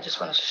discussion, but I just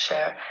wanted to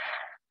share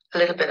a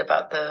little bit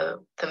about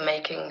the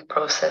making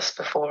process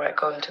before I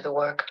go into the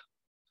work.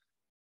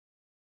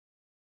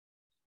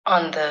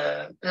 On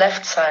the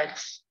left side,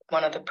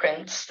 one of the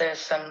prints,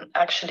 there's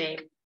actually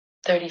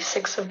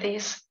 36 of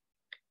these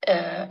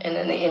in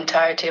the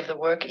entirety of the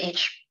work.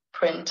 Each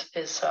print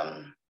is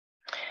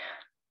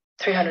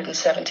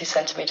 370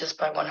 centimeters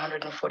by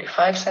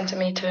 145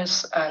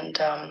 centimeters, and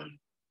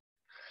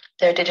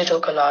they're digital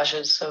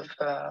collages of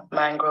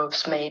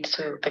mangroves made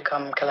to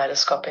become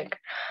kaleidoscopic.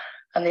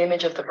 And the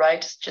image of the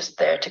right is just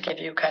there to give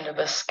you kind of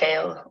a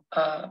scale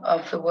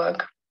of the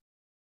work.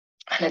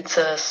 And it's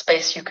a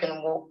space you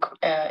can walk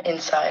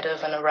inside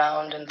of and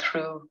around and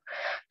through.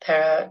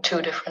 There are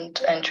 2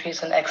 different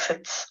entries and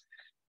exits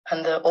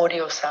and the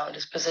audio sound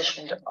is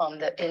positioned on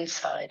the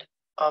inside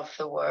of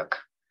the work.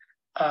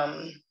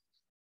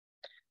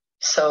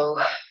 So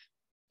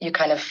you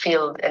kind of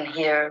feel and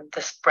hear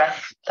this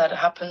breath that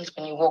happens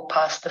when you walk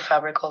past. The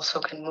fabric also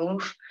can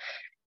move.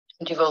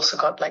 And you've also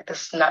got like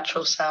this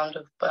natural sound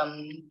of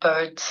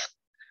birds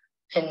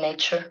in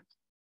nature.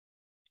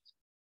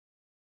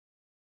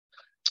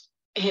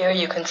 Here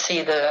you can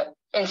see the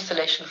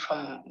installation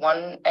from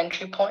one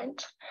entry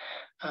point.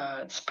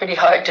 It's pretty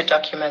hard to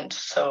document,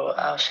 so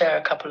I'll share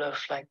a couple of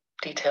like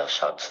detailed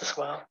shots as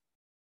well.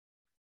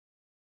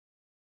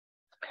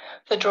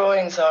 The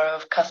drawings are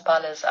of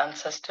Kaspale's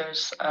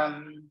ancestors.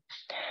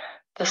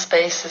 The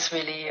space is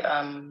really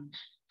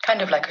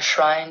kind of like a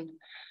shrine.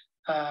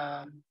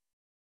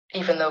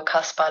 Even though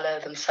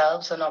Kaspale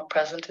themselves are not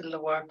present in the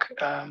work,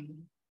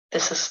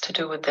 this is to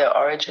do with their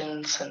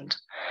origins and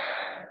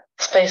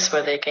space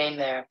where they gain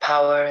their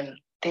power. And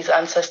these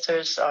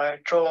ancestors are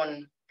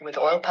drawn with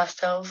oil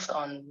pastels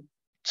on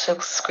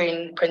silk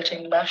screen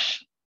printing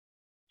mesh.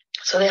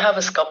 So they have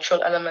a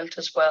sculptural element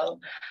as well.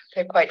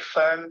 They're quite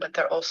firm, but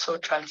they're also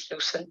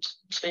translucent,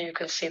 so you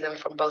can see them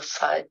from both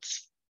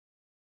sides.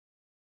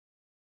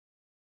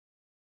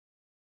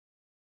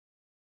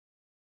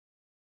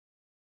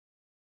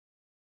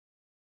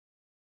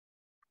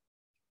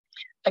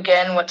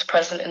 Again, what's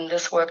present in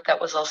this work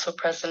that was also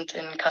present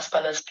in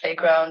Kaspale's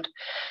playground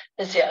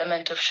is the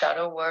element of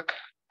shadow work.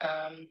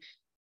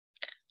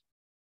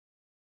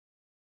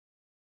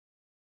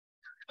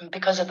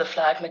 Because of the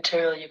flag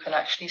material, you can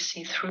actually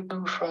see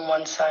through from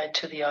one side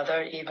to the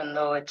other, even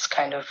though it's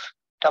kind of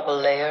double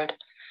layered.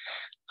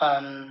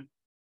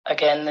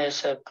 Again,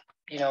 there's a,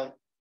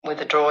 with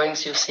the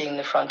drawings, you're seeing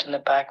the front and the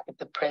back. With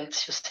the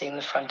prints, you're seeing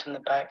the front and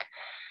the back.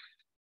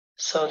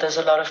 So there's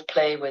a lot of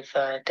play with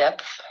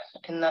depth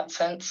in that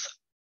sense.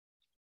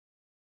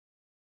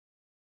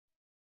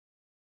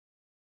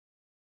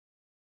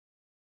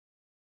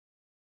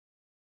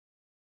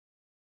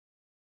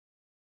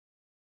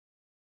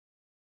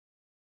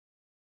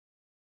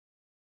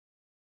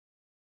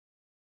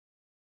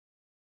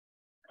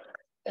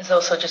 There's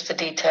also just a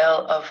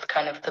detail of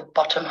kind of the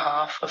bottom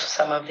half of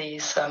some of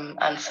these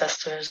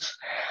ancestors.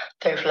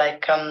 They're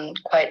like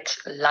quite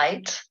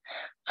light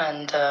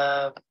and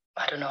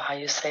I don't know how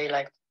you say,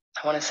 like,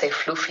 I want to say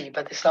floofy,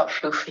 but it's not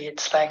floofy.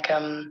 It's like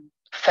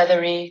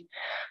feathery,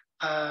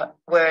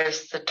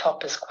 whereas the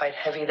top is quite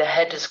heavy. The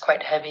head is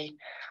quite heavy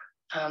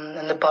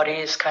and the body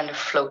is kind of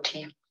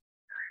floaty.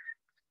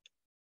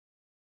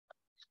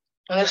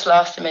 And this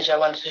last image I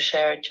wanted to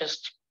share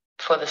just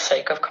for the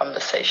sake of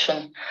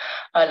conversation.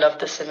 I love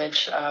this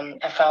image.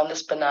 I found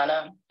this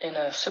banana in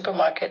a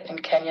supermarket in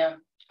Kenya.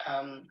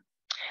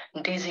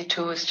 Ndizi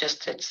too is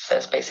just, it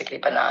says basically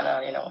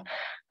banana,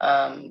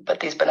 but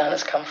these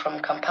bananas come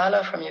from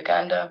Kampala, from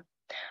Uganda.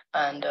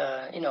 And,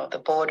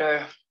 the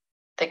border,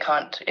 they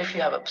can't, if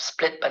you have a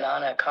split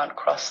banana, it can't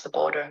cross the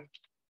border.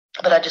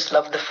 But I just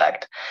love the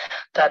fact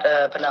that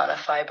a banana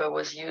fiber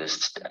was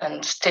used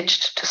and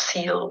stitched to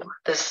seal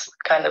this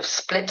kind of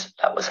split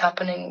that was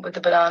happening with the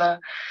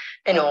banana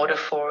in order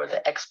for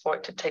the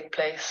export to take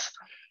place.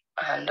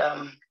 And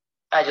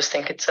I just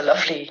think it's a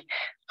lovely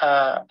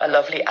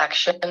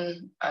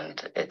action.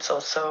 And it's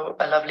also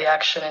a lovely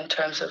action in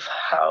terms of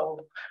how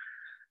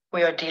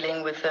we are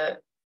dealing with the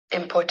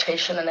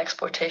importation and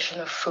exportation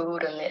of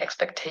food and the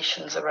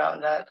expectations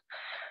around that.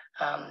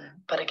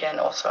 But again,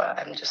 also,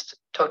 I'm just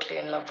totally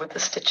in love with the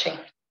stitching.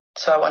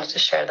 So I wanted to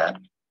share that.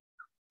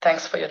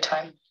 Thanks for your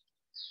time.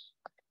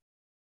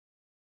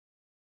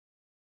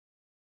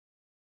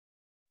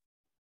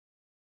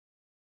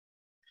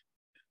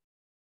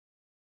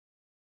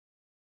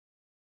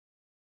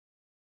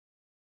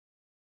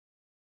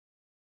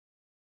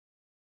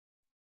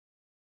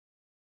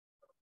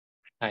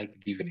 Hi,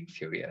 good evening,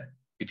 Syowia.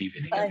 Good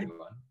evening, Hi.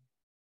 everyone.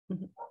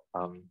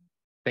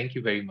 Thank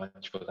you very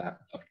much for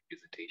that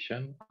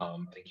presentation.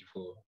 Thank you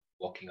for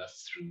walking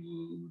us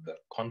through the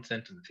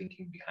content and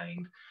thinking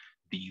behind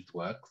these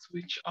works,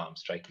 which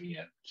strike me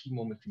as key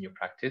moments in your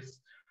practice.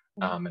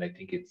 And I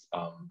think it's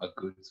a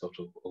good sort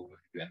of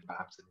overview and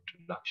perhaps an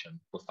introduction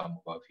for some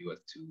of our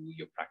viewers to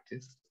your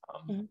practice.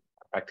 A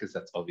practice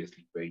that's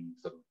obviously very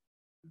sort of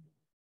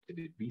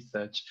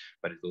research,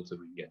 but it's also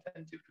really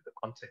attentive to the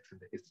context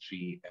and the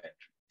history and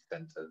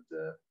centers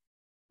the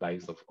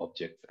lives of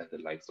objects and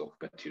the lives of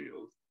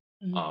materials.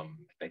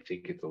 I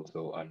think it's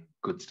also a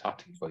good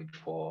starting point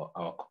for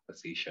our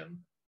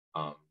conversation.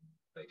 I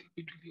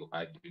think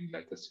I'd really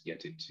like us to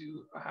get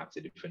into perhaps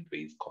the different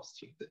ways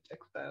costumes and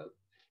textiles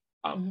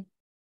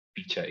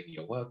feature in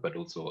your work, but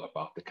also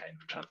about the kind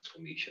of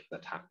transformation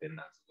that happen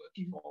as the work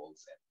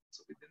evolves and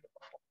also within the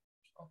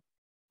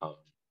performance.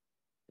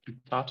 To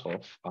start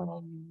off,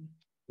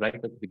 right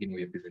at the beginning of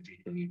your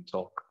presentation, you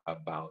talk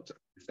about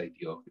this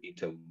idea of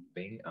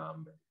interweaving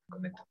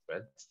connected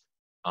threads.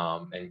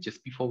 And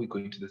just before we go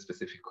into the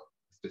specifics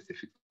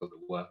of the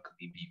work,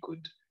 maybe you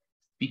could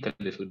speak a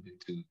little bit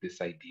to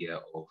this idea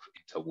of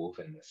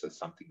interwovenness as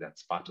something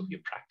that's part of your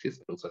practice,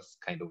 but also as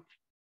kind of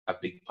a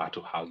big part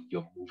of how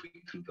you're moving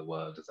through the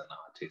world as an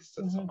artist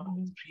and someone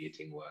who's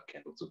creating work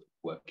and also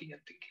working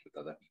and thinking with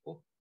other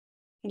people.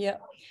 Yeah.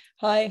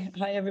 Hi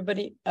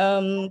everybody.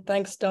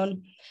 Thanks,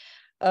 Don.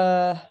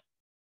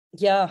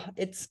 Yeah,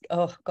 it's,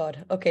 oh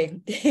God,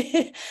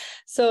 okay.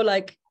 So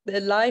like the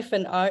life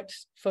and art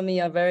for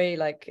me are very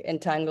like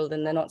entangled,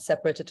 and they're not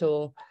separate at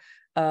all.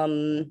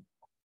 And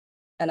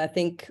I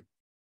think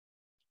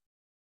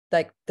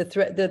like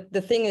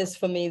the thing is,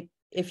 for me,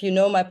 if you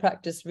know my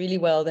practice really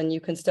well, then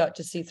you can start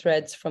to see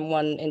threads from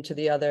one into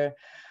the other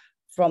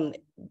from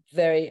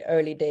very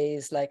early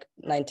days, like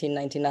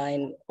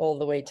 1999 all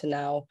the way to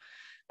now.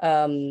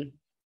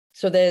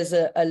 So there's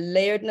a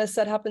layeredness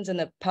that happens and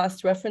a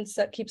past reference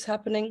that keeps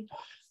happening.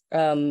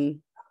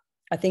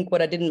 I think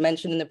what I didn't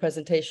mention in the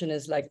presentation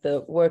is like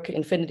the work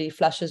Infinity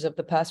Flashes of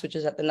the Past, which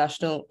is at the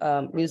National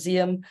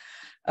Museum,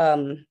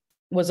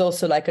 was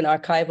also like an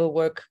archival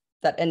work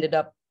that ended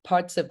up,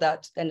 parts of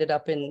that ended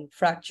up in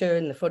Fracture,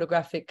 in the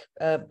photographic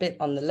bit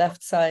on the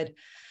left side.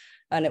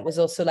 And it was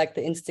also like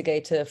the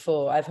instigator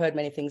for I've Heard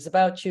Many Things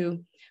About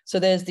You. So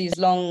there's these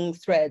long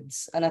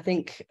threads. And I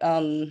think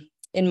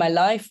in my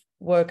life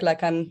work,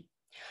 like I'm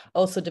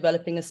also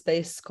developing a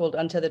space called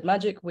Untethered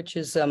Magic, which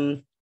is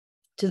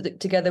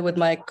together with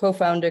my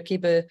co-founder,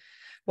 Kibe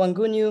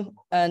Wangunyu.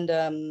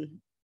 And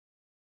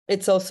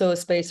it's also a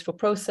space for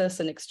process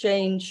and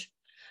exchange.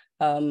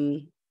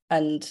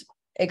 And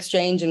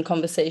exchange and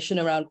conversation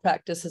around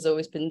practice has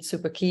always been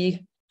super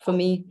key for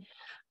me.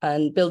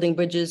 And building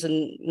bridges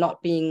and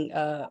not being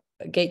a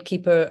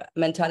gatekeeper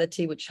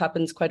mentality, which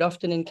happens quite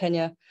often in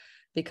Kenya,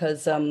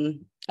 because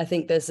I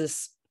think there's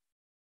this,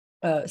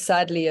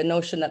 sadly, a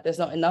notion that there's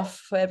not enough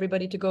for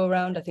everybody to go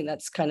around. I think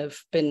that's kind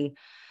of been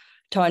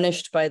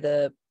tarnished by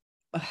the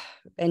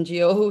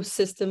NGO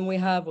system we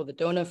have, or the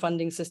donor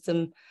funding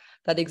system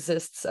that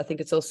exists. I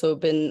think it's also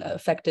been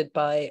affected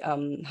by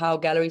how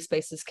gallery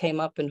spaces came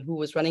up and who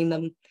was running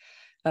them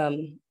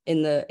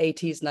in the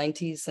 80s,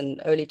 90s, and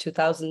early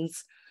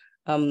 2000s.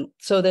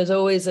 So there's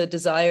always a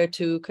desire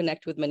to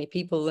connect with many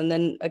people. And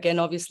then again,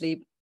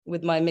 obviously,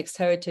 with my mixed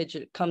heritage,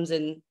 it comes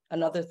in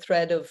another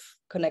thread of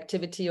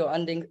connectivity or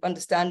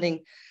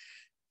understanding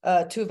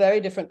two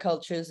very different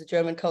cultures, the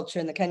German culture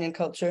and the Kenyan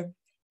culture.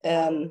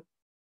 I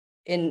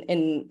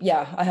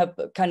have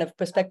kind of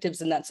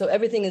perspectives in that. So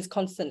everything is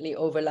constantly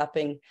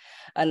overlapping.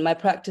 And my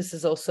practice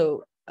is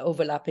also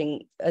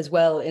overlapping as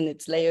well in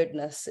its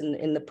layeredness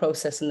in the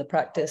process and the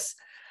practice.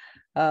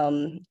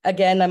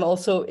 Again, I'm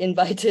also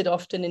invited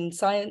often in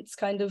science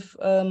kind of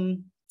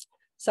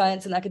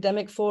science and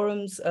academic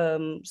forums,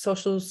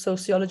 social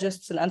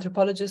sociologists and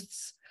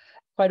anthropologists.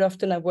 Quite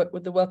often I've worked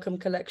with the Wellcome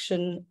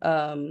Collection.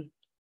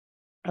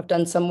 I've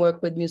done some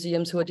work with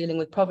museums who are dealing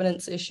with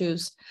provenance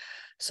issues.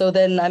 So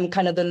then I'm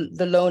kind of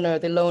the loner,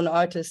 the lone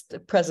artist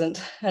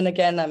present. And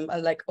again, I'm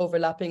like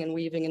overlapping and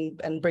weaving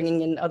and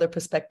bringing in other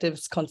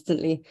perspectives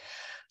constantly.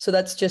 So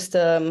that's just,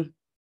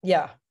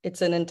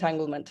 it's an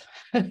entanglement.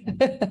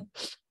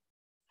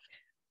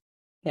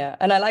 Yeah,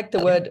 and I like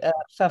the word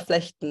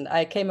verflechten.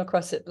 I came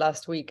across it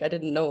last week. I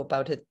didn't know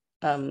about it.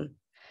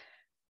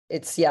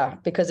 It's,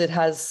 because it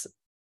has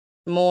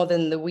more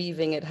than the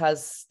weaving, it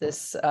has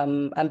this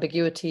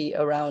ambiguity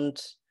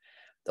around,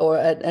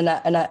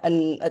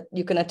 and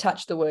you can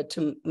attach the word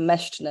to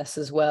meshedness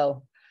as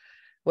well,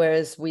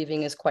 whereas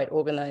weaving is quite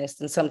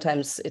organized, and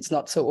sometimes it's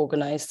not so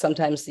organized.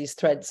 Sometimes these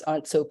threads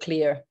aren't so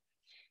clear.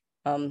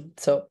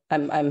 So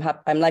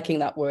I'm liking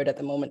that word at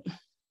the moment.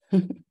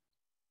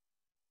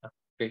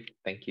 Great,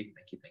 thank you.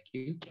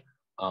 Good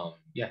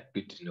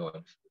to know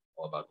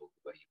more about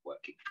where you're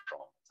working from,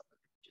 some of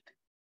the things you think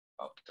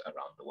about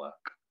around the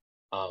work.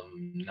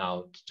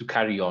 Now, to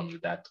carry on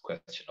with that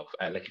question of,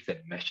 like you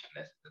said,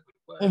 meshedness is a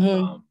good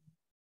word.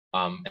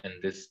 And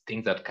there's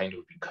things that kind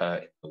of recur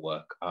in the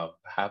work.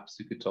 Perhaps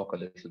we could talk a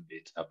little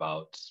bit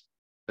about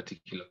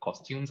particular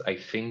costumes. I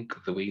think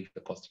the way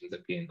the costumes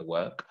appear in the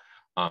work,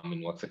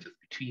 in works such as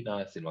Between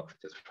Us, in works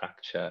such as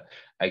Fracture,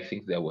 I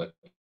think they're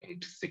working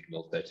to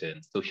signal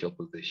certain social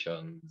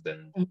positions,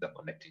 and they're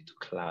connecting to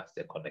class,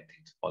 they're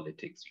connecting to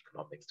politics,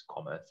 economics, to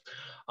commerce.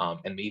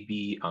 And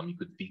maybe you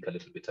could speak a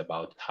little bit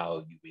about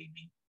how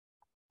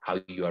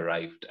you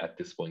arrived at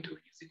this point of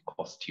using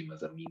costume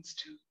as a means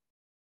to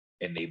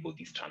enable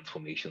these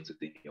transformations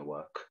within your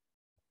work.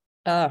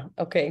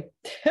 Okay.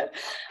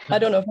 I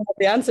don't know if I have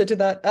the answer to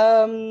that.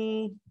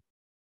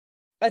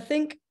 I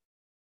think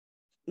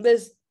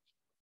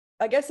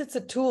I guess it's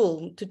a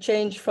tool to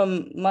change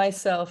from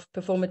myself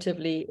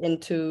performatively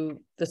into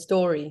the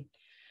story,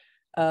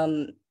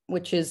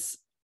 which is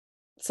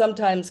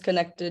sometimes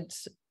connected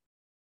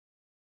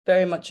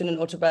very much in an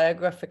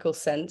autobiographical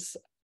sense.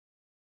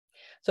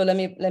 So let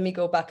me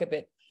go back a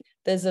bit.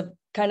 There's a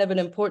kind of an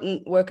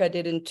important work I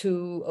did in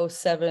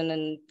 2007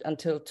 and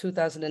until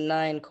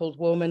 2009 called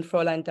Woman,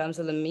 Fräulein,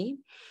 Damsel and Me,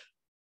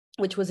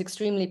 which was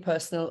extremely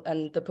personal,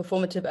 and the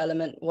performative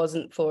element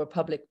wasn't for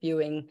public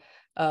viewing,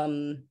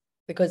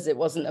 because it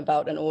wasn't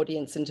about an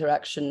audience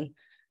interaction,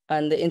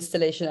 and the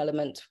installation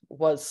element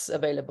was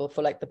available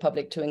for like the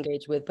public to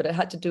engage with, but it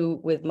had to do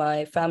with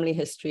my family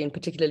history, and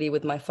particularly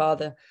with my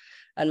father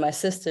and my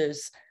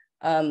sisters.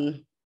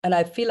 And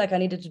I feel like I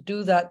needed to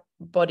do that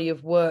body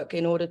of work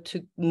in order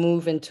to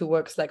move into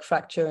works like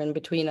Fracture and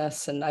Between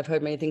Us. And I've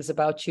heard many things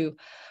about you,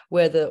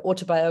 where the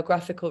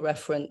autobiographical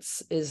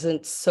reference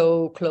isn't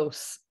so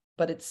close,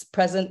 but it's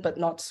present, but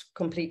not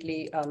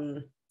completely,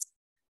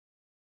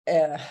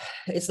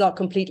 it's not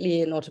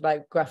completely an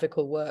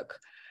autobiographical work.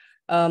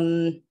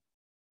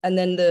 And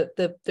then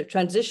the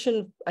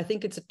transition, I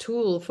think it's a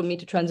tool for me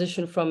to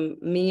transition from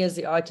me as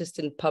the artist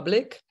in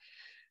public,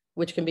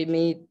 which can be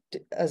me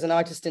as an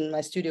artist in my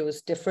studio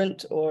is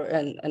different, or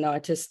an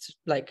artist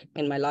like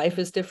in my life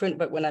is different.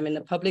 But when I'm in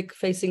a public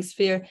facing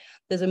sphere,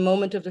 there's a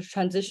moment of the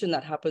transition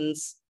that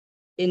happens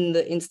in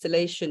the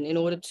installation in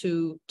order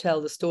to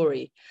tell the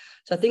story.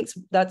 So I think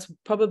that's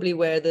probably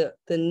where the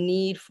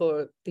need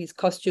for these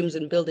costumes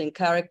and building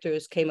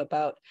characters came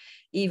about,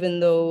 even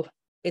though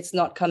it's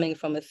not coming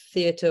from a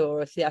theater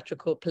or a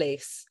theatrical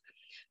place.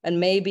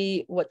 And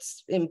maybe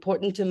what's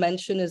important to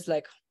mention is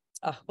like,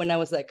 when I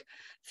was like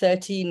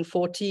 13,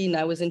 14,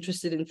 I was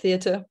interested in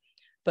theater,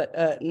 but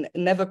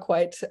never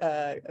quite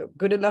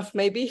good enough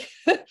maybe.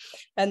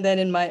 And then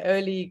in my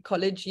early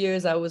college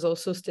years, I was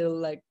also still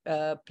like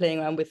playing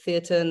around with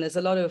theater. And there's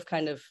a lot of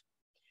kind of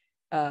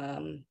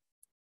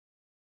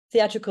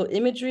theatrical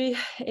imagery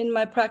in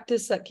my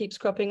practice that keeps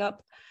cropping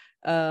up.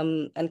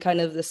 And kind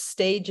of the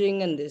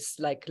staging and this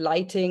like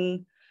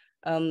lighting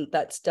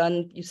that's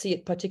done. You see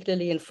it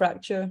particularly in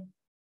Fracture,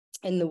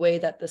 in the way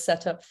that the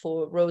setup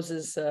for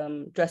Rose's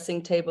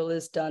dressing table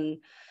is done.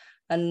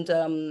 And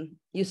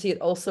you see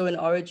it also in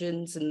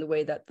Origins, in the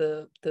way that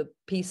the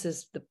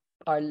pieces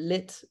are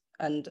lit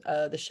and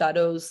the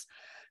shadows.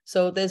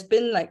 So there's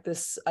been like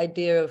this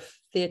idea of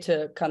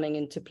theater coming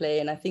into play.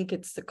 And I think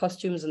it's the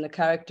costumes and the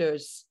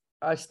characters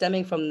are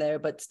stemming from there,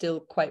 but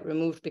still quite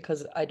removed,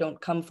 because I don't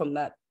come from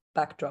that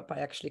backdrop.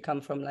 I actually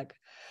come from like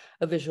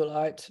a visual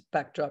art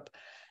backdrop,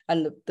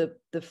 and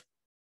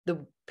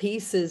the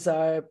pieces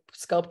are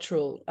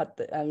sculptural.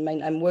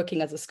 I'm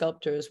working as a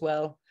sculptor as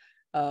well,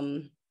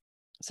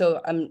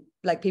 so I'm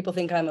like, people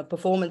think I'm a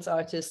performance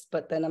artist,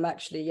 but then I'm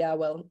actually,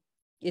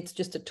 it's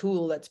just a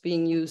tool that's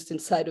being used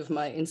inside of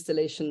my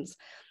installations,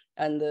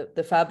 and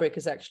the fabric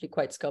is actually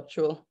quite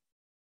sculptural.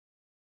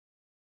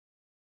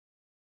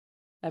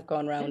 I've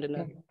gone around in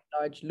a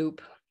large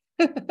loop.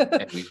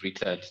 And we've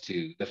returned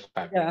to the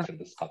fabrics and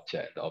the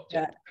sculpture and the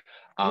object.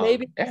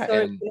 Maybe,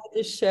 sorry, can I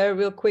just share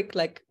real quick,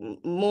 like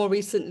more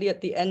recently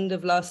at the end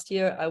of last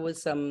year, I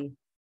was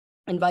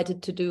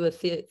invited to do a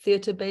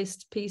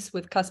theater-based piece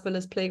with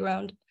Kasperle's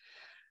Playground.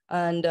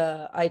 And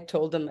I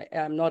told them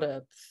I'm not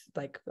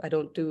I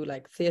don't do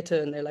like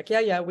theater. And they're like,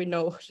 yeah, we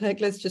know, like,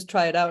 let's just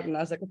try it out. And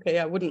I was like, okay,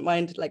 I wouldn't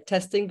mind like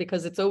testing,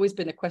 because it's always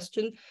been a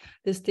question,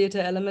 this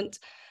theater element.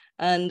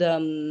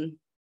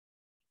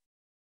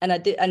 And I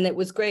did, and it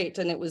was great.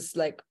 And it was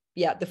like,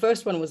 the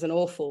first one was an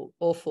awful,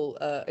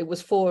 it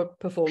was 4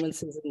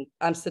 performances in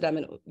Amsterdam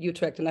and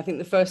Utrecht. And I think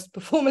the first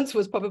performance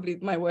was probably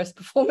my worst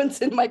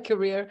performance in my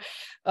career,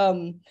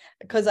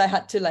 because I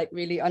had to like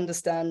really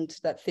understand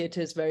that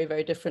theater is very,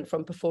 very different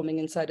from performing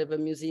inside of a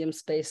museum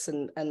space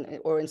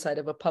or inside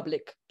of a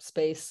public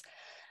space.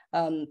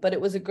 But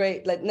it was a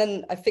great, like,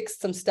 then I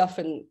fixed some stuff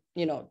and,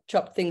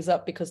 chopped things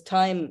up, because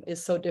time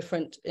is so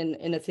different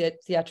in a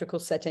theatrical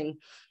setting.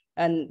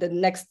 And the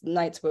next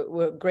nights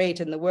were great,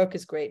 and the work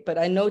is great. But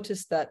I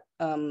noticed that,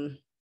 I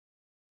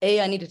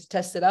needed to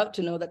test it out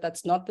to know that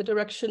that's not the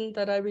direction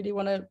that I really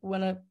want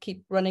to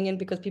keep running in,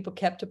 because people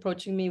kept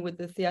approaching me with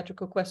the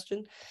theatrical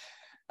question.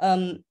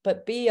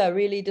 But B, I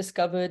really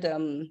discovered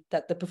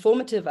that the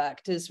performative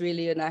act is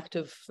really an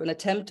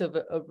attempt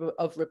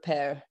of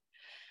repair.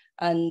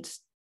 And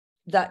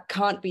that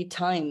can't be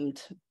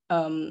timed.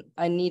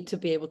 I need to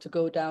be able to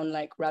go down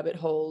like rabbit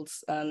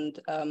holes, and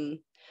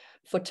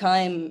for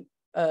time,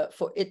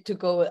 for it to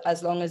go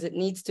as long as it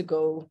needs to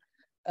go,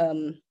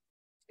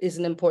 is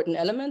an important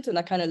element. And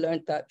I kind of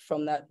learned that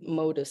from that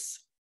modus.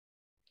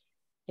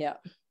 Yeah.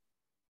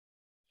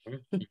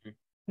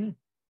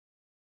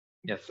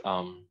 Yes.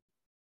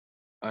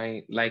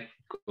 I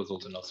was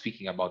also now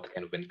speaking about the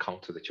kind of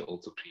encounter that you're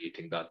also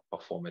creating, that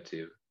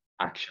performative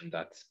action,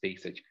 that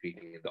space that you're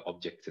creating, the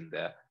objects in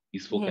there.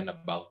 You've spoken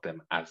about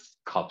them as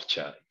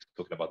sculpture. You've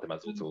spoken about them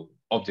as also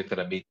objects that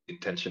are made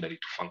intentionally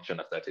to function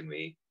a certain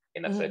way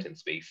in a certain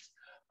space.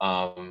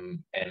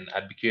 And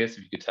I'd be curious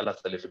if you could tell us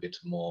a little bit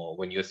more.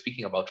 When you were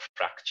speaking about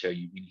Fracture,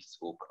 you really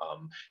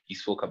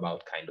spoke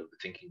about kind of the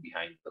thinking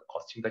behind the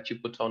costume that you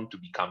put on to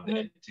become the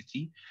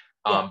entity.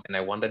 And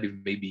I wondered if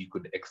maybe you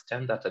could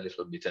extend that a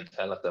little bit and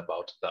tell us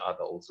about the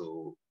other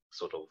also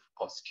sort of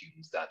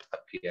costumes that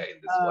appear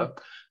in this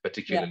work.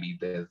 Particularly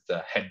there's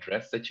the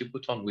headdress that you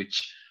put on,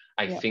 which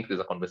I think there's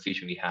a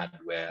conversation we had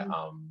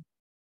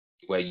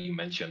where you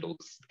mentioned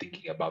also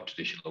thinking about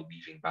traditional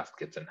weaving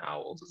baskets and how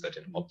also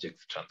certain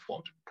objects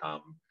transform to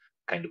become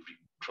kind of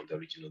from the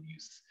original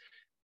use.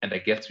 And I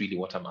guess really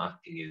what I'm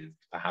asking is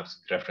perhaps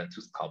with reference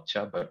to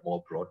sculpture, but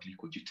more broadly,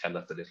 could you tell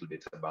us a little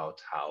bit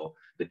about how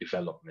the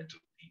development of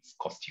these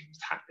costumes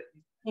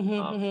happens?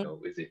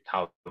 Is it,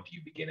 how do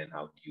you begin and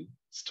how do you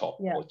stop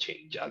or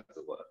change as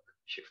the work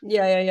shift?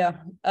 Yeah.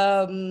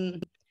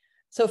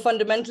 So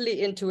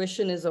fundamentally,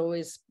 intuition is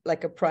always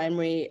like a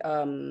primary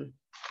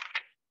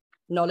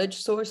knowledge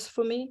source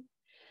for me.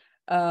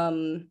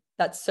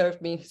 That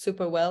served me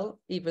super well,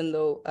 even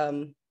though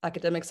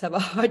academics have a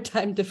hard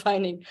time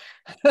defining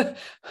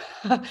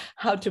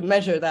how to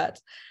measure that.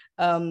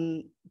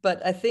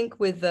 But I think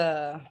with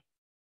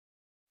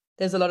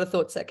there's a lot of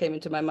thoughts that came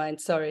into my mind.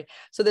 Sorry.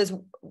 So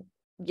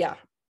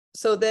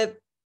So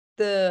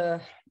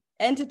the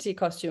entity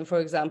costume, for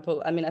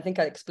example. I mean, I think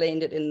I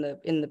explained it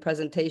in the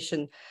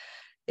presentation.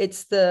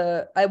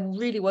 I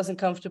really wasn't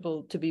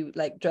comfortable to be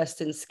like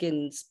dressed in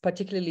skins,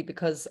 particularly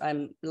because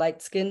I'm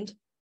light-skinned.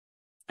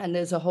 And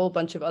there's a whole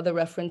bunch of other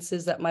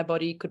references that my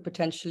body could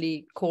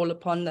potentially call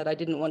upon that I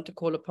didn't want to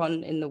call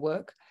upon in the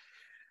work.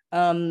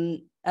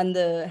 And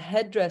the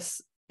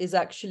headdress is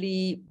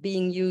actually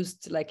being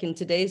used like in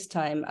today's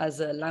time as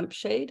a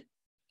lampshade,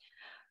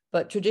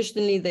 but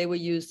traditionally they were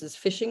used as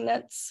fishing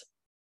nets.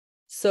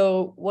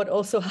 So what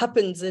also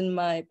happens in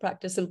my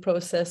practice and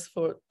process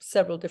for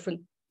several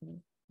different,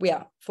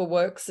 for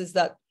works is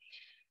that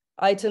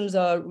items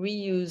are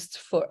reused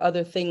for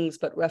other things,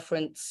 but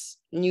reference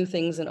new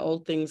things and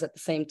old things at the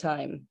same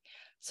time.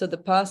 So the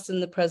past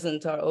and the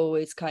present are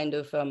always kind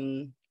of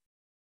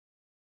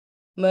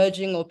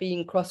merging or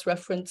being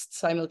cross-referenced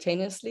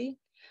simultaneously.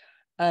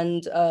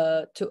 And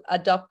to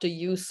adopt a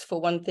use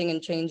for one thing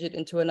and change it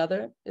into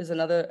another is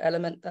another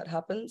element that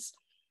happens.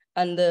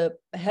 And the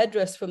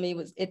headdress for me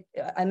was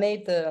I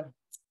made the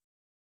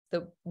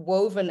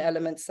woven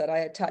elements that I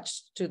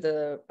attached to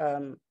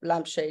the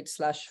lampshade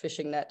 /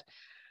 fishing net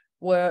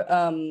were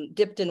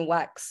dipped in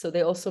wax. So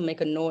they also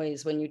make a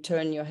noise when you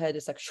turn your head.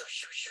 It's like shoo,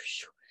 shoo, shoo,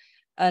 shoo.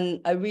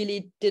 And I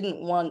really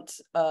didn't want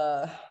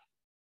to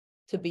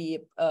be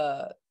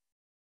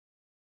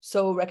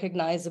so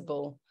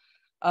recognizable.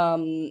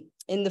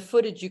 In the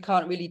footage, you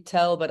can't really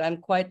tell, but I'm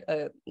quite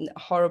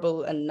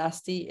horrible and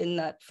nasty in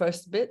that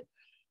first bit.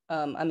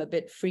 I'm a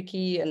bit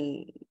freaky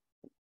and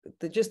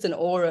just an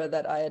aura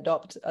that I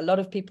adopt. A lot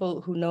of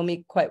people who know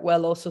me quite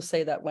well also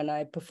say that when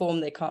I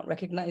perform, they can't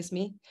recognize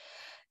me.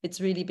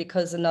 It's really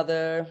because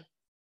another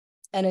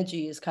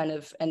energy is kind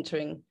of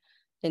entering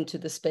into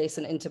the space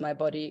and into my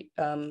body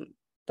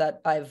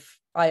that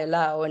I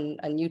allow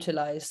and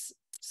utilize.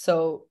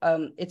 So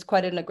it's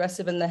quite an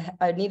aggressive, and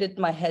I needed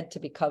my head to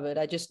be covered.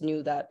 I just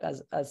knew that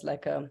as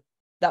like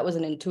that was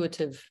an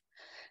intuitive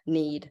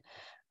need,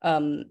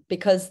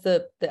 because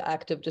the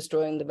act of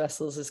destroying the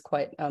vessels is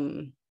quite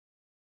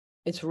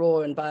it's raw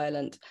and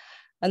violent.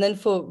 And then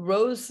for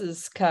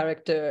Rose's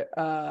character,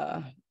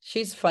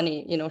 she's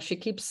funny, she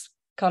keeps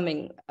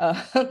coming.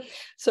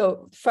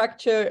 So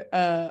Fracture,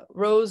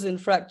 Rose in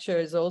Fracture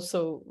is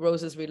also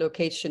Rose's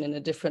relocation in a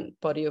different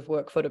body of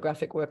work,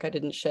 photographic work I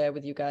didn't share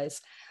with you guys.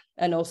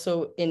 And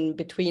also in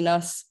Between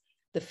Us,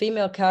 the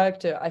female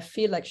character, I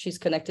feel like she's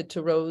connected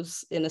to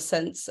Rose in a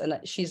sense, and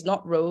she's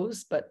not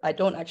Rose, but I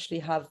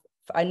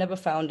never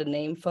found a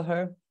name for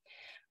her.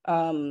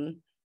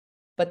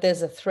 But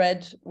there's a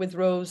thread with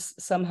Rose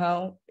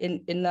somehow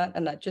in that,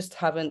 and I just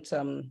haven't,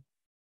 I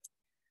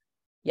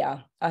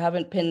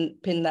haven't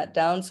pinned that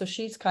down. So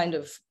she's kind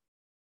of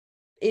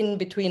in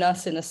Between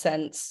Us in a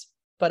sense,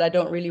 but I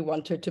don't really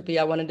want her to be.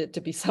 I wanted it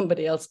to be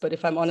somebody else, but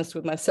if I'm honest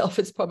with myself,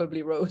 it's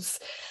probably Rose.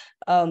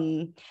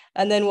 And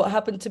then what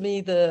happened to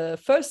me the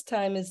first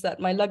time is that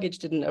my luggage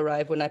didn't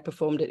arrive when I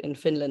performed it in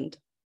Finland.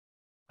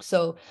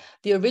 So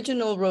the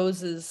original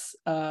Rose's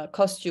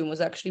costume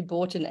was actually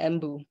bought in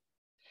Embu.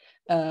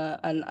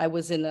 And I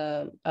was in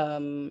a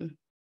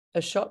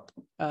shop,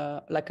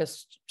 like a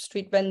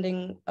street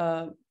vending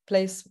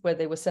place where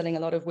they were selling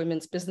a lot of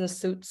women's business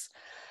suits.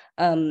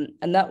 And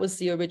that was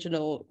the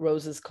original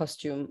Rose's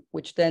costume,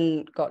 which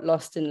then got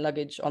lost in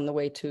luggage on the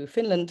way to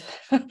Finland.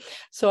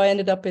 So I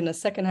ended up in a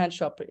secondhand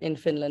shop in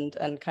Finland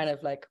and kind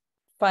of like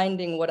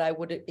finding what I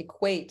would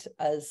equate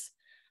as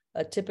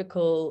a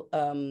typical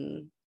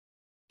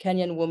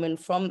Kenyan woman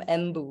from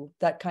Embu,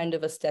 that kind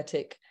of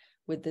aesthetic,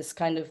 with this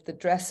kind of, the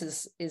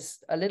dress is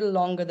a little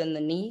longer than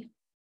the knee.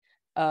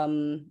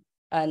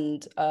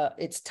 And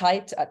it's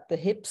tight at the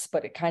hips,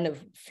 but it kind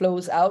of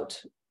flows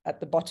out at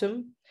the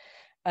bottom.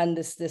 And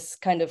this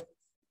kind of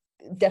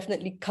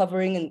definitely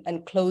covering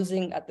and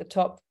closing at the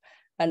top,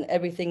 and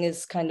everything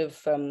is kind of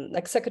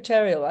like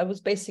secretarial. I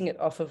was basing it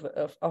off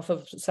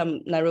of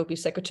some Nairobi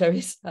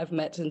secretaries I've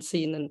met and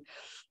seen, and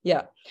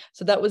yeah,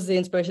 so that was the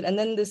inspiration. And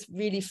then this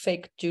really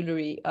fake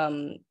jewelry,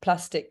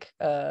 plastic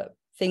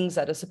things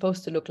that are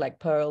supposed to look like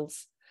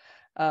pearls.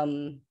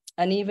 And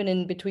even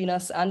in Between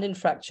Us and in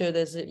Fracture,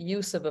 there's a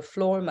use of a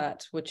floor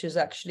mat, which is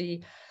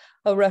actually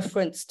a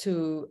reference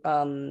to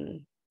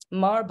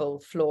marble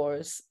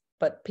floors,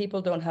 but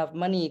people don't have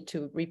money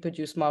to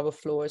reproduce marble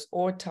floors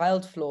or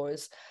tiled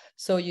floors.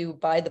 So you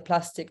buy the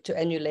plastic to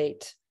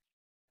emulate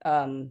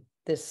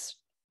this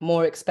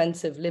more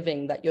expensive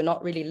living that you're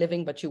not really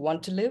living, but you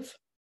want to live.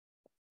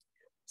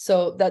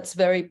 So that's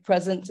very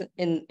present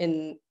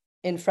in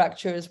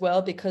Fracture as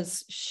well,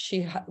 because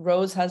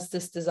Rose has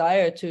this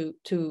desire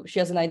she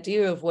has an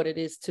idea of what it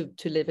is to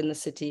live in the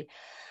city,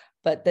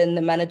 but then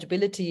the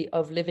manageability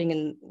of living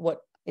in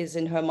what is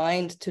in her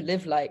mind to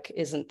live like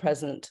isn't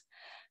present,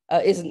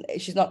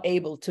 she's not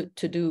able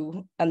to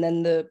do. And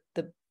then the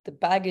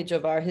baggage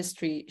of our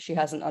history she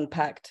hasn't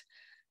unpacked.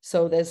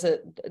 So there's a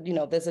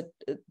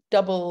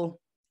double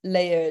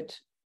layered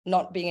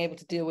not being able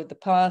to deal with the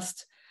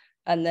past,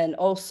 and then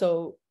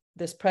also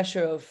this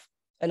pressure of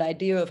an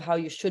idea of how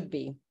you should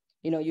be.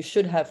 You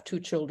should have 2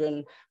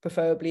 children,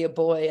 preferably a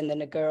boy and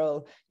then a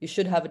girl. You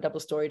should have a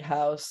double-storied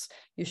house.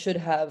 You should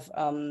have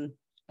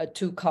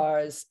 2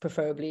 cars,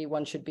 preferably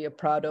one should be a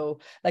Prado.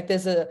 Like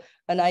there's an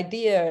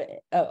idea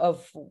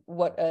of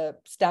what a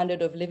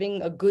standard of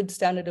living, a good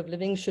standard of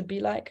living should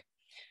be like.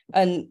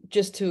 And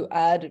just to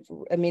add,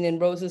 I mean, in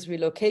Rose's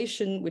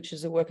Relocation, which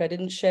is a work I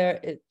didn't share,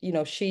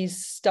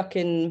 she's stuck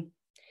in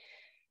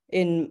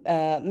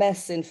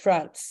Metz in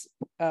France.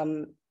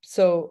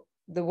 So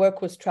the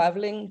work was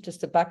traveling,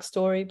 just a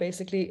backstory,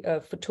 basically,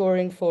 for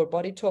touring for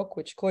Body Talk,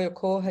 which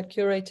Koyoko had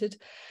curated.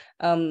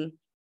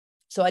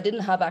 So I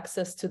didn't have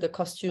access to the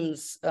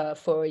costumes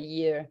for a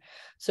year.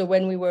 So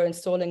when we were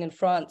installing in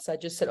France, I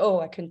just said,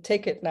 I can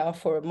take it now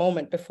for a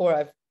moment before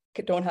I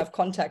don't have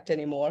contact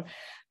anymore.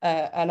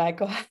 And I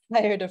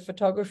hired a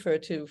photographer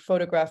to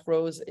photograph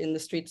Rose in the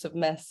streets of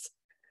Metz.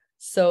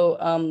 So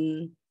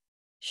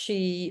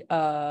she's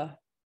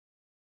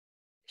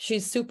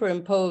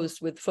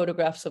superimposed with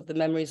photographs of the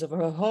memories of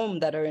her home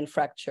that are in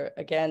fracture.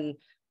 Again,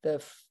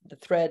 the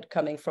thread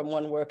coming from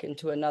one work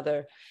into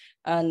another.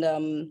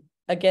 And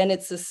again,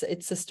 it's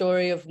a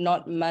story of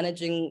not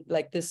managing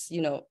like this,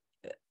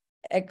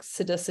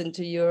 exodus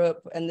into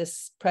Europe and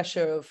this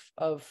pressure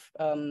of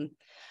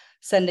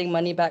sending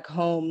money back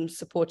home,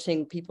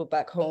 supporting people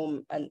back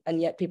home,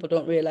 and yet people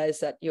don't realize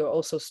that you're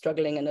also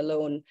struggling and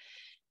alone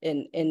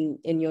in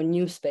your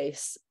new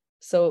space.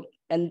 So,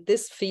 and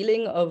this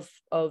feeling of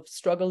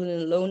struggle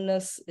and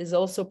aloneness is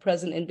also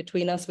present in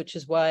between us, which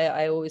is why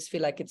I always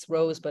feel like it's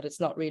Rose, but it's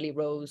not really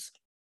Rose.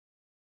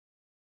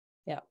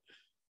 Yeah.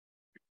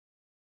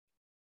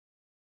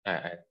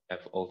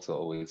 I've also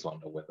always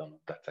wondered whether or not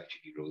that's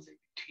actually Rose in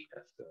between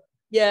us. So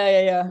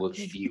yeah. We'll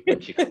see when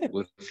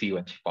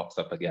she pops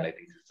up again. I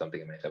think it's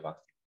something I might have asked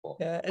before.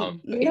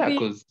 Yeah,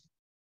 because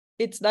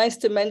it's nice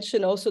to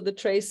mention also the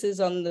traces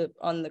on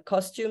the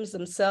costumes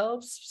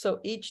themselves. So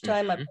each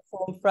time I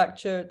perform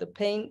fracture, the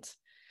paint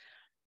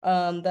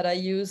that I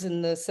use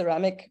in the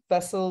ceramic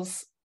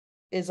vessels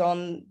is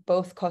on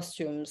both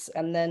costumes,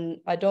 and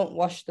then I don't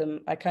wash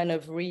them. I kind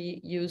of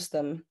reuse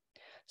them.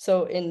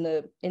 So in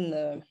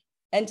the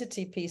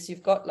entity piece,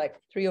 you've got like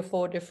 3 or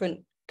 4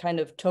 different kind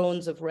of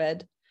tones of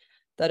red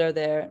that are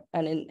there,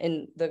 and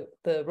in the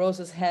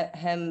Rose's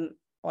hem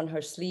on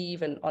her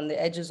sleeve and on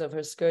the edges of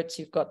her skirts,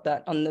 you've got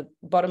that. On the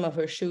bottom of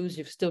her shoes,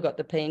 you've still got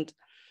the paint.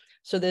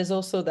 So there's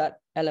also that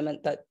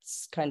element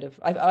that's kind of,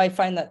 I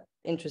find that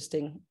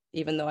interesting,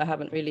 even though I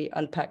haven't really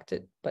unpacked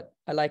it, but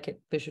I like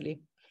it visually.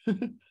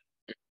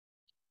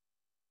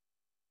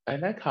 I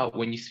like how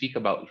when you speak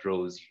about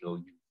Rose,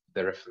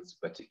 the reference to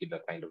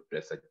particular kind of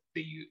dress, like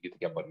you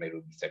think about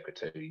Nairobi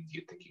secretaries,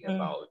 you're thinking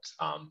about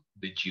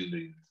the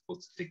jewelry that's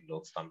supposed to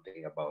signal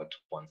something about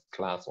one's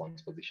class,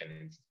 one's position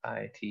in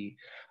society.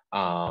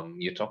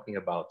 You're talking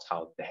about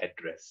how the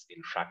headdress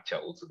in fracture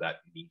also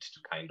that needs to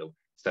kind of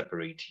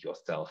separate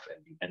yourself,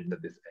 and you enter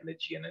this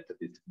energy and enter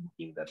this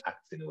being that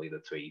acts in a way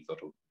that's very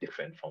sort of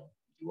different from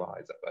who you are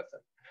as a person.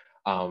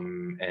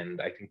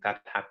 And I think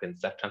that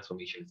happens, that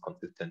transformation is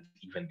consistent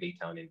even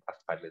later on in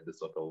Casperle, the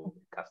sort of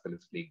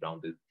Casperle's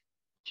playground is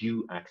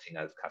you acting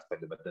as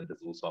Casperle, but then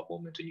there's also a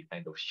moment when you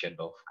kind of shed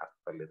off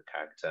Casperle, the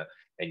character,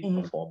 and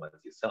you perform as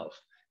yourself.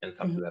 And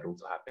something that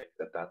also happens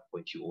at that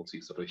point, you're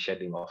sort of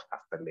shedding off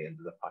Casperle, and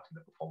there's a part in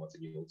the performance,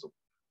 and you're also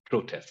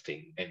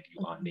protesting, and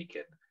you are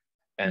naked.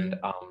 And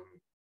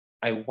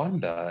I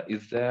wonder,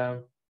 is there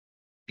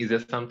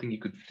something you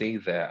could say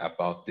there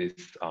about this,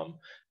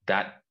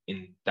 that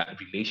in that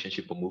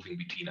relationship of moving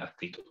between a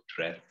state of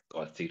dress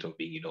or a state of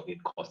being, in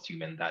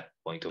costume and that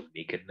point of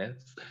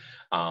nakedness,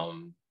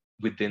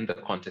 within the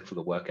context of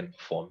the work and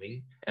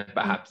performing, and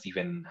perhaps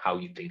even how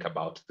you think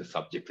about the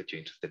subject that you're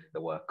interested in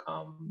the work.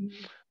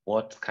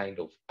 What kind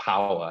of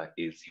power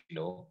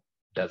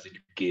does it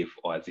give,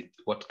 or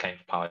what kind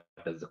of power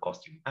does the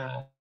costume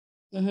add?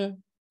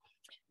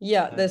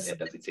 Yeah, and does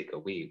it take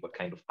away? What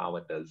kind of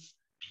power does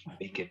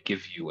make it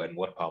give you, and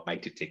what power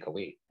might it take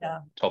away? Yeah,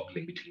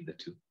 toggling between the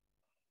two.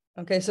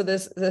 Okay, so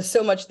there's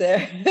so much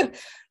there.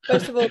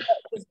 First of all,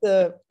 that was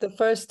the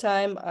first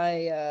time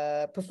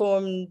I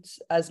performed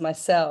as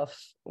myself.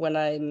 When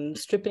I'm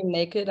stripping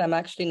naked, I'm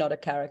actually not a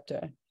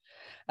character.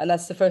 And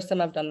that's the first time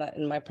I've done that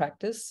in my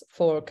practice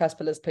for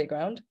Casperle's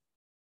Playground.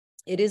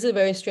 It is a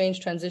very strange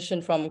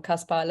transition from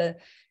Casperle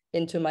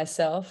into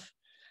myself.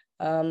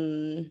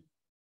 Yeah,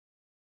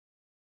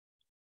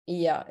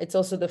 it's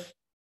also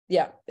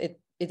it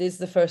is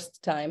the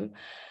first time.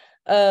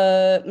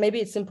 Maybe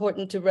it's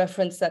important to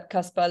reference that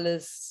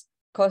Casperle's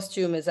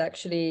costume is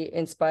actually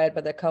inspired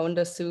by the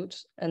Kaunda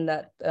suit, and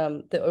that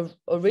the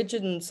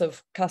origins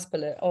of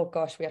Casperle, oh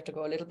gosh, we have to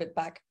go a little bit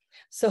back.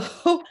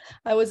 So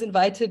I was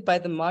invited by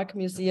the Mark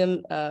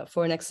Museum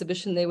for an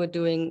exhibition they were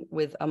doing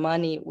with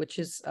Amani, which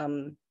is,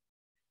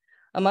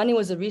 Amani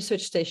was a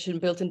research station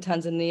built in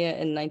Tanzania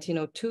in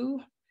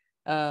 1902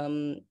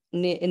 in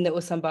the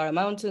Usambara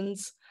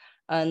Mountains.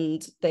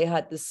 And they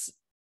had this,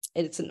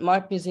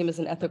 Mark Museum is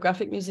an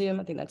ethnographic museum.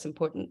 I think that's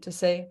important to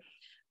say.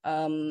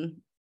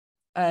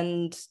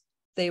 And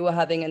they were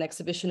having an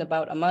exhibition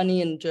about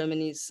Amani and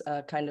Germany's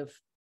kind of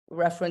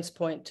reference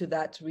point to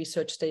that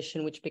research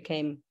station, which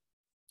became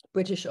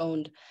British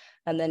owned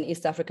and then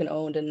East African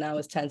owned and now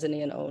is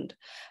Tanzanian owned.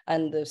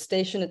 And the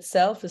station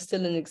itself is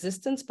still in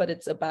existence, but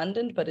it's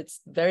abandoned, but it's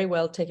very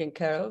well taken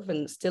care of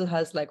and still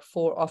has like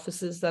 4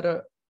 offices that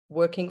are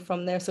working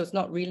from there. So it's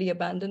not really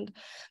abandoned,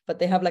 but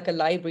they have like a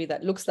library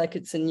that looks like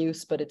it's in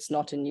use, but it's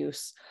not in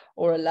use,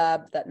 or a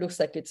lab that looks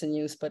like it's in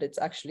use, but it's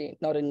actually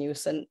not in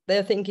use. And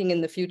they're thinking in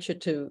the future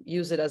to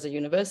use it as a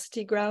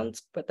university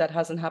grounds, but that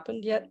hasn't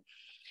happened yet.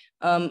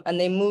 And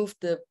they moved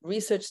the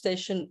research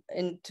station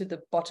into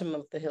the bottom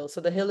of the hill.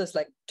 So the hill is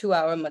like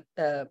 2-hour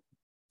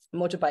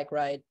motorbike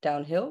ride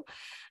downhill.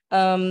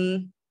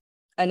 And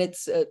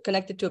it's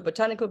connected to a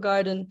botanical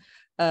garden.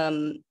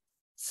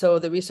 So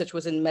the research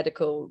was in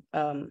medical,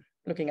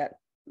 looking at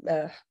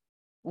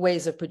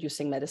ways of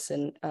producing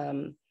medicine.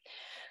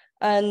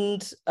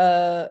 And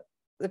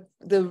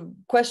the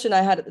question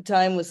I had at the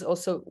time was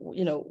also,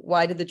 you know,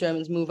 why did the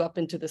Germans move up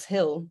into this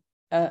hill?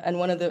 And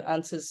one of the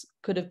answers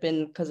could have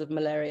been because of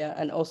malaria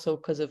and also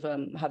because of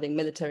having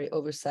military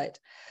oversight.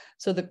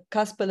 So the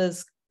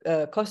Kaspala's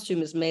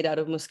costume is made out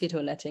of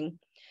mosquito netting.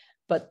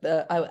 But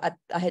I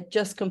had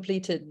just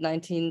completed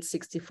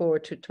 1964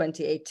 to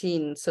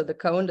 2018. So the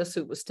Kaunda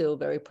suit was still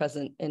very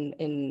present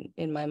in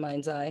my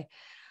mind's eye.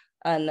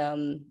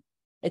 And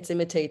it's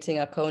imitating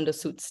a Kaunda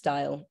suit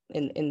style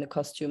in the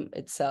costume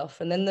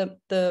itself. And then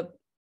the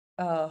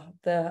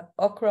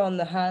ochre on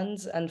the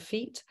hands and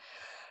feet.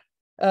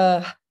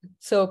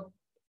 So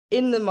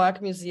in the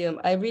Mark Museum,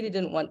 I really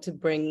didn't want to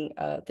bring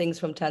things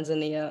from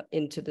Tanzania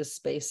into this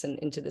space and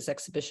into this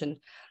exhibition.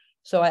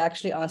 So I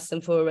actually asked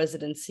them for a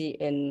residency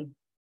in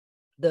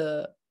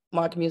the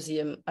Mark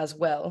Museum as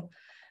well,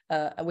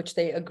 which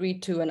they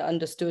agreed to and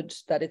understood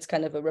that it's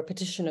kind of a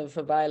repetition of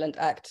a violent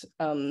act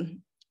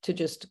to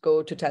just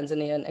go to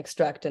Tanzania and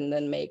extract and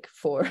then make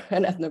for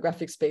an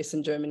ethnographic space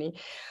in Germany.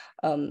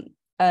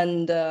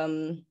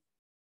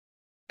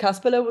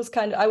 Kaspala was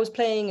I was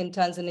playing in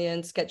Tanzania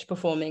and sketch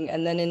performing.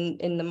 And then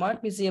in the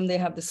Mark Museum, they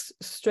have this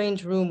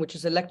strange room, which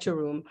is a lecture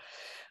room,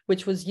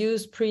 which was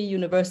used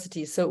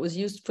pre-university. So it was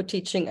used for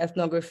teaching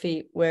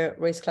ethnography, where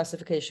race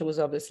classification was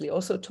obviously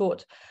also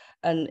taught.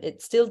 And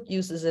it still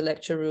uses a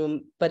lecture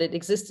room, but it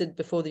existed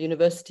before the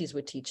universities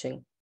were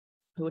teaching.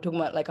 We were talking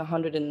about like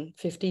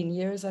 115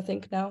 years, I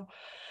think now.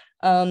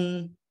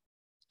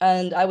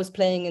 And I was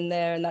playing in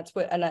there, and that's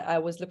where, and I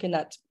was looking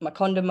at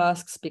Makonde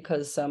masks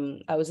because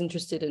I was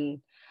interested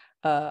in,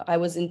 I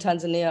was in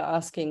Tanzania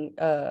asking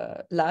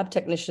lab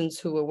technicians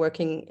who were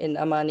working in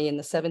Amani in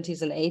the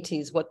 70s and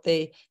 80s what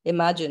they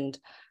imagined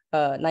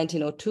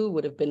 1902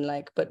 would have been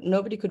like, but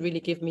nobody could really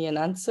give me an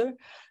answer.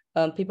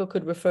 People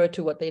could refer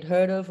to what they'd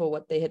heard of or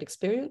what they had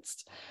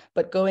experienced,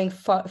 but going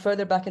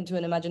further back into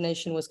an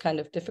imagination was kind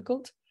of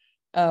difficult.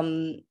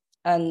 And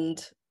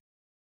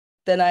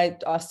then I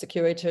asked the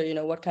curator, you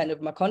know, what kind of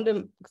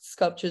Makonde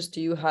sculptures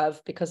do you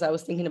have? Because I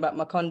was thinking about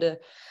Makonde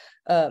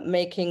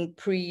making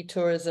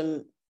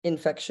pre-tourism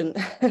infection,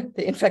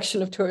 the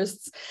infection of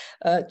tourists,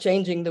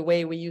 changing the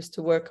way we used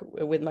to work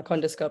with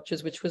Makonde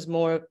sculptures, which was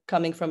more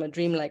coming from a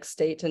dreamlike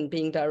state and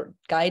being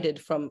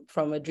guided from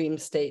a dream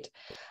state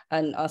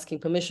and asking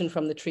permission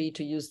from the tree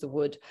to use the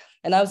wood.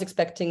 And I was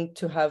expecting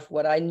to have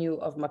what I knew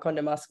of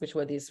Makonde masks, which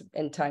were these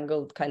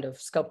entangled kind of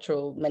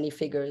sculptural many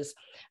figures.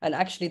 And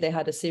actually they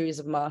had a series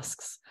of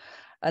masks.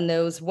 And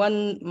there was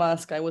one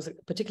mask I was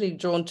particularly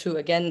drawn to,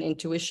 again,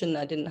 intuition.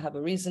 I didn't have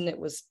a reason. It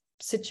was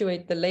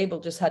situate, the label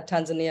just had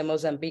Tanzania,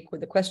 Mozambique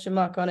with a question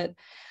mark on it.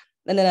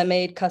 And then I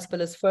made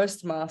Kaspala's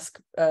first mask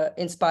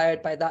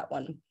inspired by that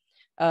one.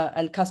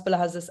 And Kaspala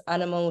has this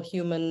animal,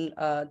 human,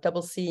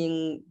 double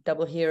seeing,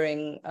 double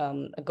hearing,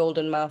 a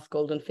golden mouth,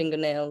 golden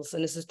fingernails.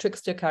 And this is a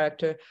trickster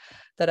character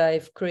that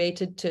I've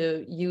created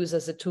to use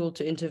as a tool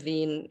to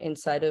intervene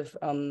inside of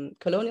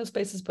colonial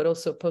spaces, but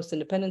also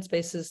post-independent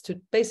spaces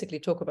to basically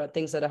talk about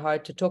things that are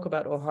hard to talk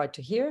about or hard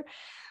to hear.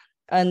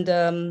 And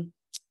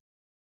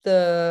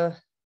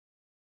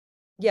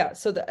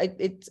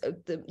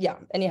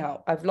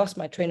anyhow, I've lost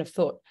my train of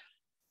thought.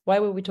 Why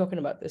were we talking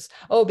about this?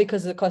 Oh,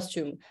 because the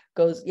costume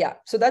goes,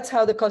 so that's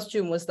how the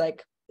costume was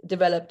like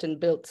developed and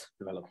built.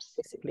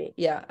 Basically,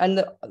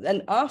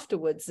 and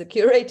afterwards, the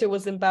curator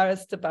was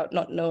embarrassed about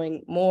not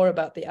knowing more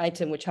about the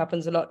item, which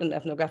happens a lot in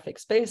ethnographic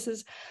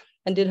spaces,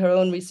 and did her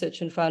own research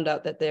and found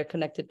out that they're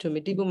connected to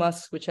Medibu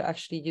masks, which are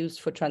actually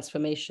used for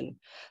transformation.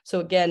 So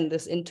again,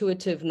 this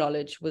intuitive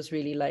knowledge was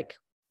really like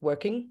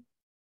working.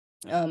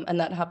 And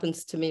that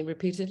happens to me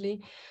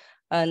repeatedly.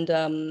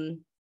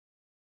 And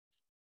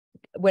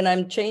when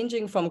I'm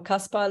changing from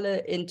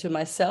Kaspala into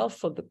myself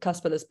for the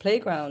Kaspala's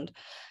playground,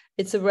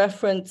 it's a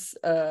reference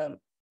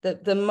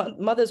the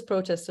mothers'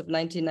 protest of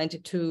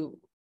 1992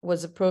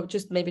 was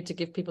just maybe to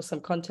give people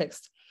some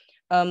context.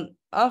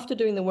 After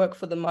doing the work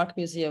for the Mark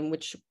Museum,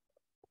 which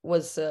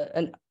was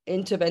an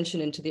intervention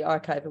into the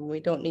archive, and we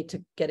don't need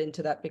to get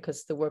into that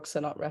because the works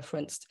are not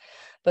referenced.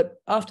 But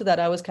after that,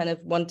 I was kind of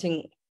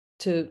wanting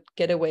to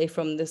get away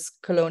from this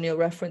colonial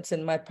reference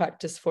in my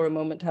practice for a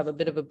moment, have a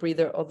bit of a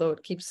breather, although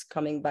it keeps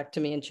coming back to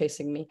me and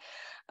chasing me.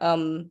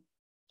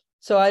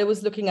 So I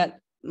was looking at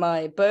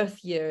my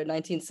birth year,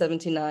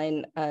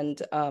 1979,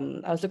 and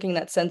I was looking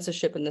at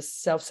censorship and the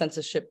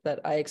self-censorship that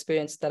I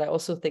experienced, that I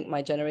also think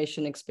my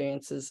generation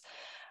experiences.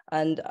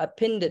 And I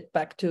pinned it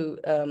back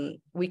to,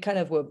 we kind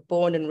of were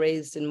born and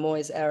raised in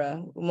Moi's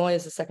era. Moi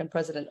is the second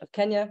president of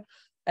Kenya,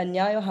 and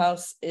Nyayo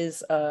House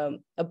is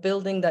a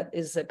building that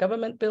is a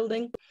government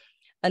building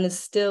and is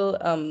still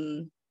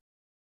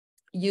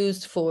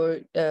used for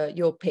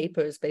your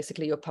papers,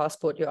 basically your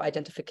passport, your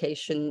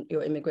identification,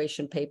 your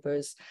immigration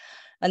papers.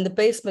 And the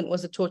basement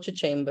was a torture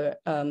chamber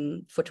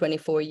for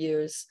 24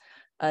 years.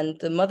 And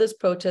the mothers'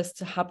 protests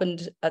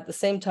happened at the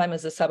same time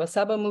as the Saba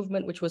Saba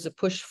movement, which was a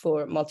push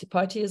for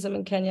multipartyism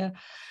in Kenya.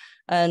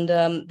 And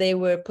they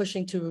were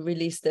pushing to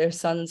release their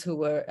sons who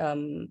were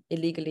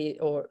illegally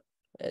or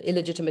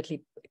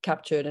illegitimately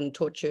captured and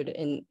tortured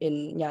in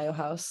Nyayo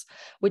House,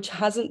 which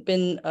hasn't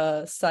been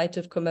a site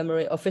of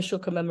official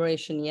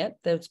commemoration yet.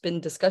 There's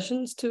been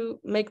discussions to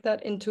make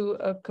that into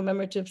a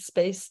commemorative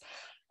space,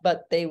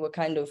 but they were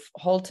kind of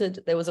halted.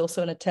 There was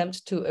also an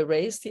attempt to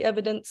erase the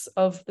evidence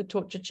of the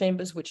torture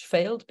chambers, which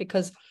failed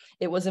because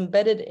it was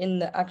embedded in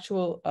the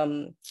actual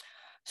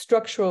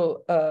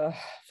structural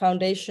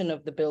foundation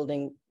of the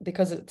building,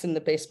 because it's in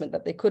the basement,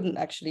 that they couldn't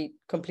actually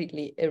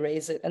completely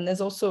erase it. And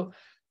there's also,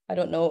 I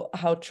don't know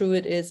how true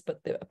it is,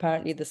 but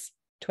apparently this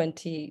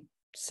 22nd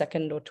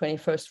or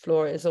 21st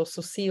floor is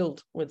also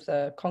sealed with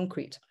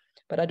concrete,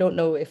 but I don't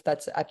know if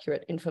that's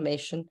accurate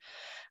information.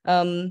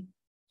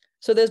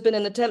 So there's been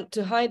an attempt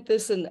to hide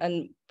this,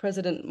 and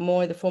President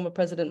Moi, the former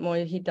President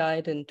Moi, he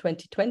died in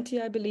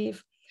 2020, I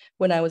believe.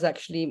 When I was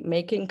actually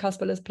making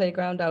Kaspala's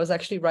Playground, I was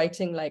actually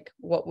writing like,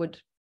 what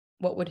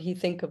would he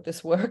think of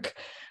this work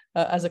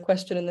as a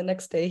question, and the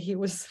next day he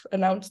was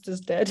announced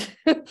as dead.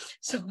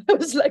 So I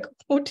was like,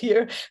 oh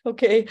dear,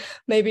 okay,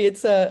 maybe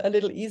it's a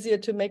little easier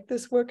to make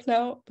this work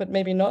now, but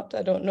maybe not,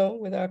 I don't know,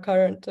 with our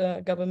current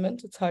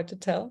government, it's hard to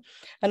tell.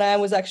 And I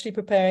was actually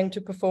preparing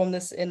to perform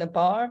this in a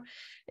bar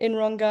in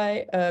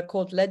Rongai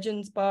called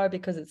Legends Bar,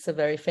 because it's a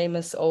very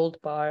famous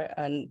old bar,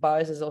 and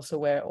bars is also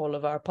where all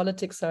of our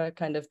politics are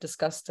kind of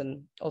discussed,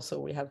 and also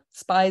we have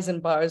spies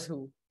in bars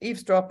who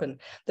eavesdrop,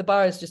 and the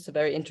bar is just a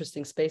very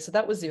interesting space. So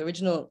that was the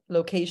original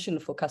location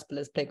for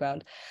Kaspala's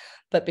Playground,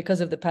 but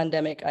because of the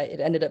pandemic, it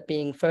ended up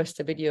being first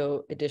a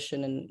video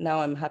edition, and now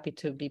I'm happy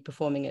to be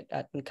performing it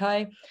at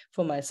Nkai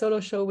for my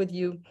solo show with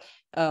you.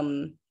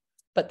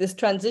 But this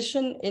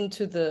transition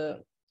into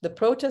the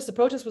protest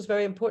was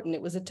very important.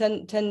 It was a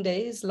 10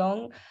 days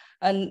long,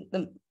 and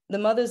the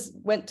mothers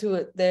went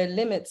to their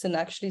limits and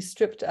actually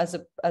stripped as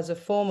a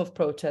form of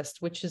protest,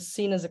 which is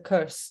seen as a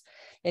curse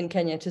in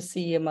Kenya to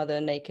see a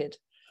mother naked.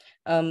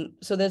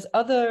 So there's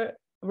other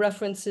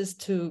references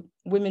to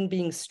women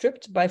being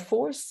stripped by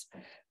force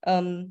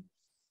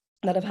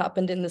that have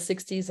happened in the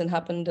 60s and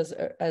happened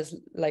as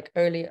like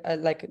early,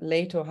 like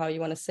late, or how you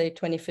want to say,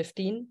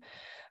 2015.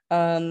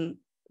 And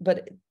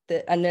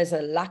there's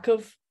a lack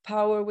of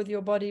power with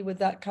your body with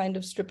that kind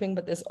of stripping,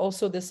 but there's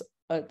also this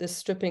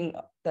stripping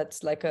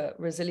that's like a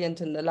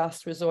resilient in the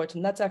last resort,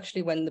 and that's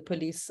actually when the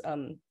police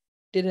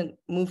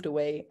moved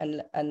away,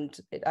 and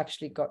it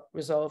actually got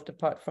resolved,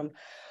 apart from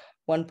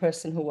one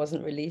person who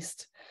wasn't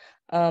released.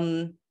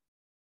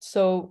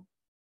 So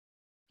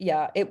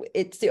yeah,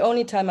 it's the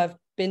only time I've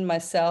been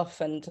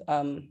myself, and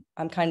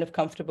I'm kind of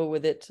comfortable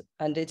with it.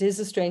 And it is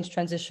a strange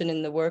transition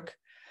in the work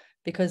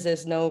because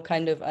there's no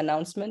kind of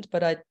announcement,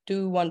 but I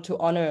do want to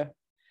honor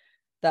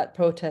that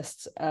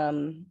protest.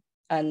 And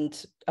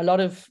a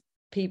lot of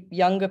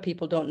younger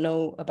people don't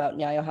know about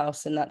Nyayo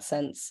House in that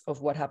sense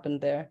of what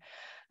happened there.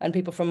 And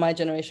people from my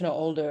generation or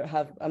older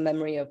have a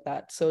memory of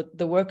that. So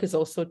the work is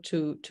also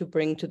to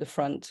bring to the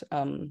front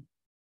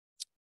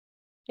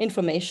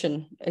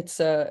information. It's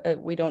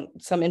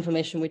some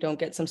information we don't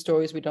get, some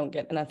stories we don't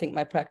get. And I think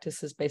my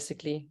practice is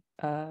basically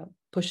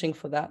pushing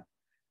for that.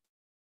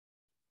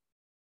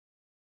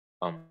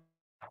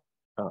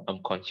 I'm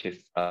conscious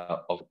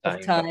of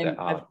time.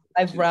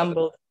 I've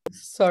rambled.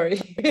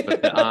 Sorry.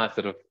 But there are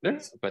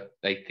but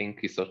I think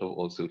it's sort of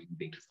also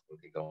leading to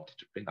something I wanted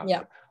to bring up.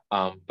 Yeah.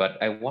 But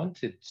I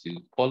wanted to,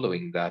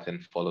 following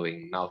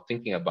now,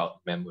 thinking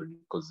about memory,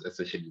 because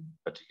especially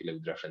particularly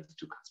with reference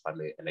to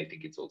Kaspale, and I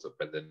think it's also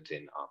present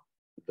in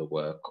the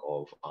work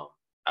of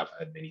I've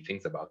heard many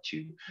things about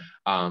you.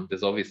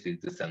 There's obviously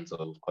the sense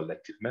of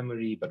collective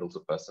memory, but also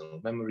personal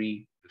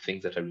memory, the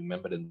things that are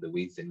remembered and the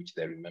ways in which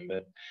they're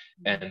remembered.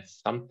 And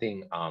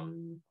something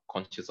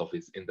conscious of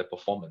is in the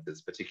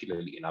performances,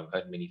 particularly, and I've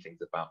heard many things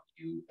about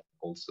you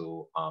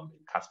also in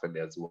Casper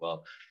as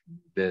well.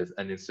 There's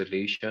an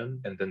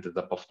installation, and then there's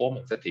a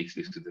performance that takes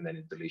place within an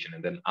installation,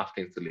 and then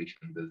after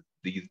installation, there's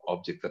these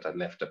objects that are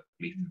left a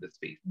place in the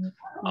space.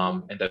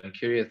 And I'm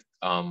curious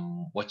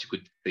what you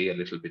could say a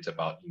little bit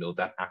about, you know,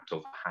 that act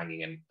of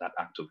hanging and that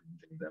act of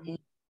leaving them.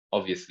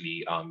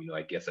 Obviously, you know,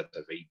 I guess at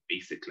a very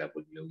basic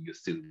level, you know, you're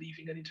still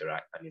leaving an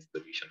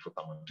installation for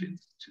someone to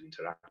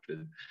interact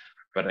with.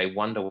 But I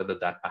wonder whether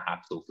that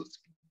perhaps also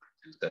speaks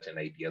to certain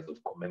ideas of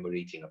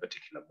commemorating a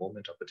particular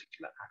moment, a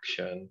particular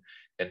action,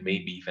 and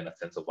maybe even a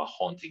sense of a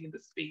haunting in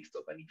the space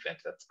of an event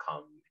that's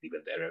come,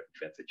 even there are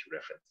events that you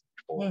referenced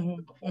before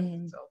the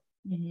performance itself.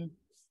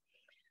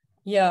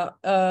 Yeah.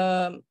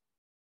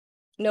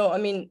 No, I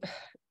mean,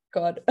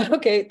 God,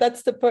 okay,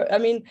 that's I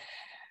mean,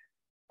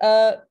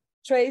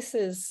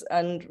 traces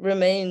and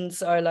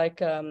remains are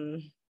like, I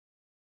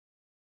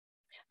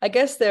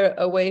guess they're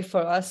a way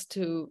for us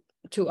to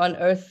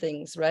unearth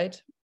things,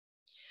 right?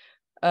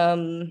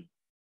 And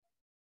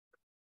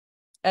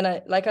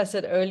like I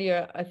said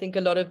earlier, I think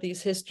a lot of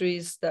these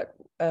histories that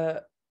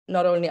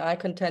not only I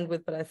contend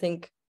with, but I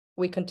think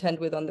we contend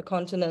with on the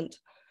continent,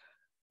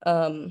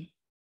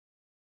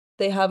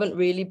 they haven't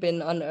really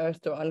been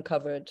unearthed or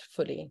uncovered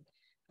fully.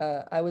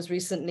 I was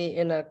recently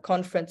in a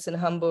conference in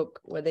Hamburg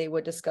where they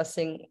were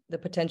discussing the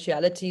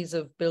potentialities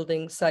of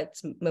building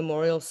sites,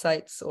 memorial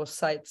sites,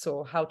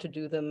 or how to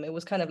do them. It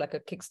was kind of like a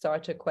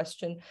Kickstarter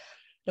question.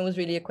 It was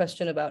really a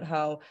question about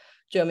how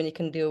Germany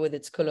can deal with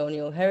its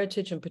colonial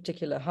heritage, in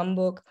particular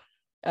Hamburg.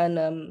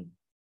 And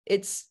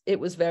it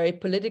was very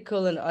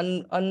political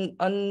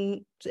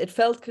and it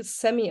felt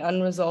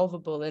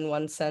semi-unresolvable in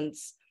one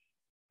sense,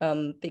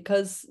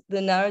 because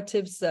the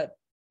narratives that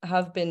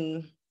have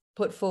been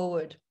put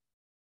forward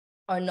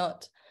are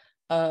not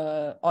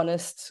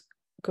honest,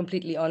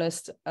 completely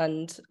honest.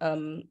 And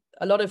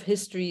a lot of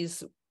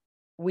histories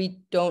we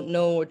don't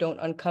know or don't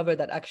uncover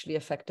that actually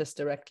affect us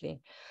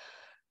directly.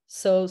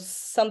 So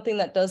something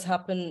that does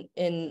happen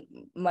in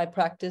my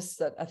practice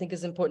that I think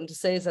is important to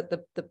say is that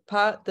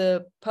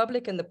the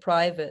public and the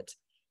private,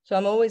 so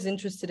I'm always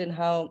interested in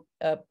how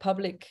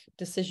public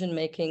decision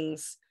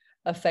makings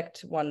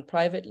affect one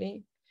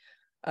privately.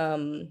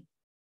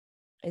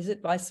 Is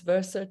it vice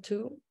versa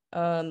too?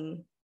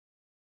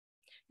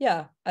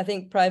 Yeah, I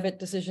think private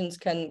decisions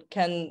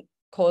can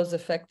cause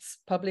effects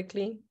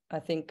publicly. I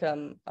think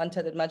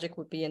untethered magic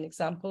would be an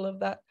example of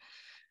that.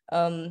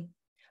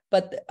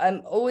 But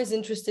I'm always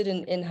interested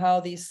in how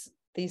these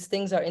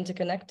things are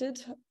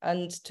interconnected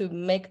and to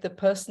make the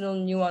personal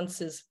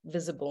nuances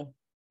visible.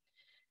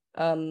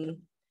 And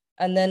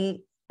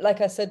then, like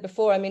I said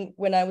before, I mean,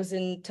 when I was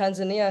in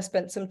Tanzania, I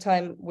spent some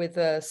time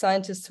with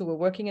scientists who were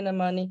working in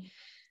Amani.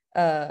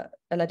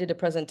 And I did a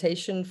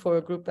presentation for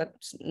a group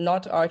that's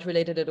not art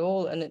related at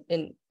all. And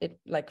it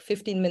like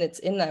 15 minutes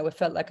in, I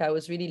felt like I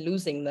was really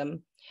losing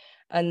them.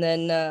 And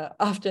then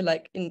after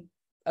like in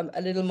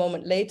a little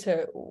moment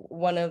later,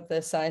 one of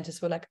the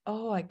scientists were like,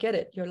 "Oh, I get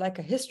it. You're like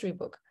a history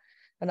book."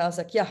 And I was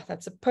like, "Yeah,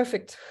 that's a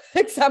perfect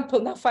example.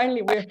 Now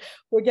finally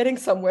we're getting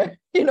somewhere,"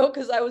 you know,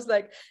 because I was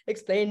like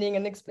explaining,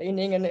 and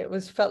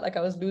it felt like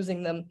I was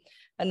losing them.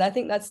 And I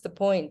think that's the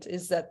point,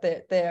 is that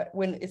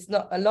when it's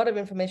not, a lot of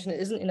information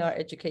isn't in our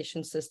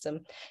education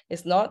system.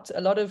 It's not,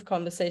 a lot of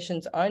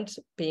conversations aren't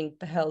being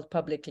held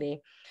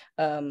publicly.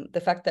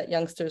 The fact that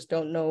youngsters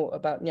don't know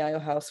about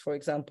Nyayo House, for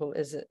example,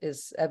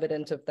 is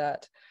evident of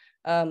that.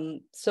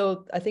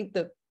 So I think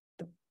the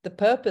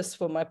purpose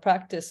for my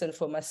practice and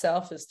for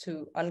myself is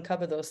to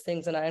uncover those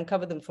things, and I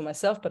uncover them for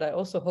myself, but I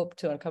also hope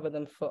to uncover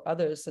them for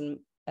others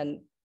and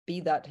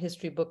be that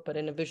history book, but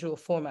in a visual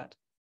format.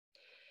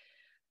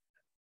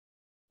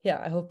 Yeah,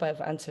 I hope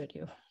I've answered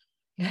you.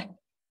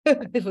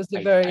 It was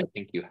a very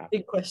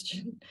big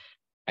question.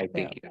 I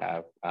think you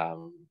have.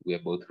 We're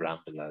both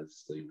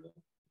ramblers, so you know.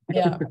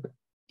 Yeah.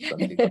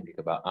 Something to think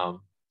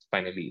about.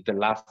 Finally, the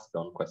last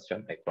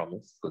question, I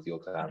promise, because you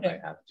also have,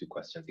 okay. I have 2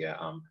 questions here.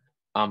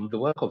 The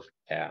work of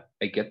hair,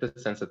 I get the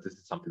sense that this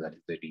is something that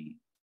is very,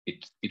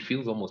 it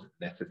feels almost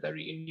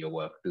necessary in your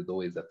work. There's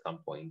always at some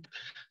point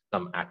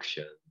some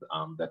actions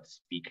that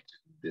speak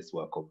to this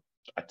work of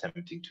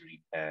attempting to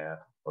repair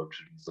or to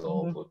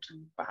resolve or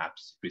to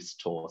perhaps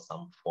restore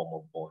some form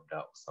of order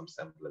or some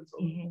semblance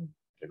of you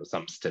know,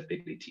 some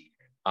stability.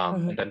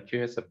 And I'm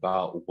curious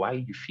about why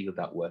you feel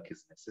that work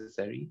is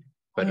necessary,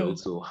 but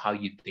also how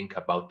you think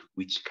about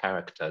which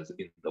characters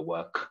in the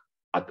work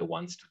are the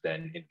ones to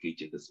then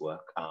engage in this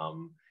work.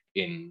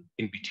 In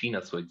between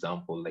us, for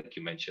example, like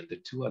you mentioned, the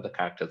 2 other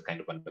characters kind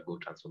of undergo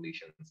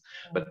transformations,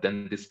 but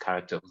then this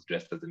character who's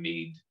dressed as a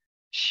maid,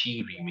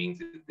 she remains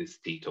in this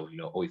state of, you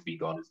know, always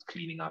being on,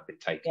 cleaning up and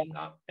tightening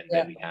up. And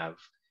then we have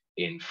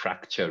in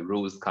Fracture,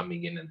 Rose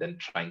coming in and then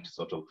trying to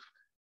sort of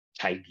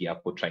tidy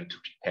up or trying to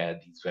repair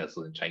these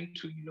vessels and trying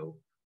to, you know,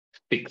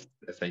 fix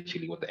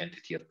essentially what the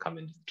entity has come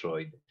and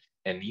destroyed.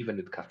 And even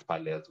with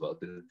Kaspale as well,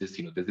 there's this,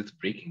 you know, there's this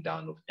breaking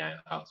down of Nyayo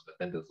House, but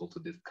then there's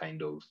also this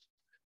kind of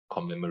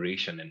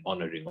commemoration and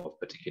honoring of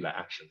particular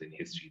actions in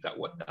history that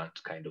were done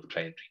to kind of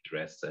try and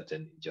redress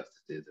certain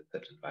injustices and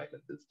certain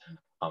violences.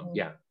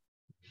 Yeah,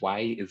 why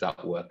is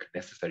that work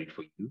necessary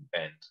for you,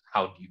 and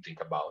how do you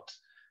think about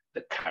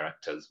the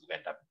characters who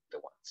end up being the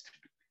ones to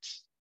do it?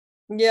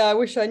 Yeah, I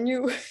wish I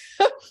knew.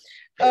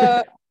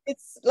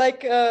 It's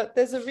like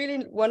there's a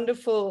really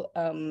wonderful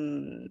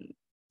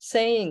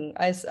saying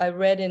I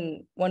read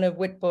in one of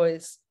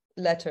Whitboy's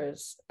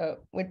letters.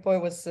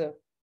 Whitboy was,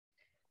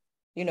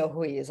 you know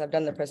who he is. I've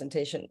done the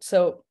presentation.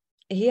 So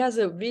he has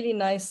a really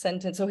nice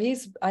sentence. So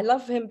I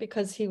love him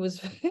because he was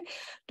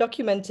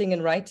documenting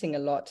and writing a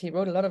lot. He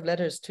wrote a lot of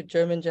letters to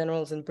German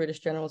generals and British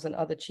generals and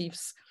other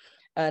chiefs.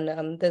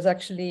 And there's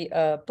actually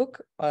a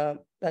book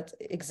that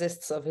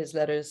exists of his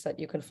letters that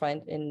you can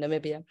find in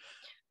Namibia.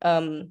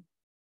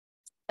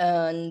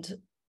 And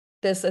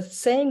there's a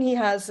saying he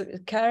has,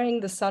 carrying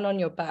the sun on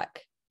your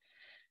back.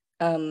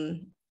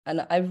 And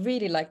I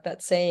really like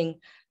that saying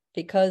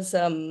because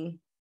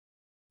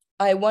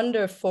I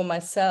wonder for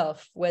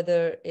myself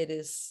whether it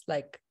is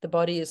like the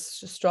body is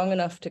strong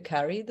enough to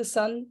carry the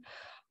sun,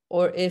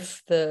 or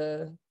if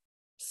the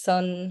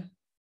sun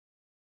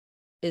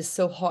is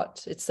so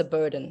hot, it's a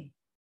burden.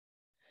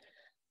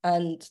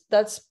 And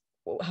that's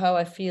how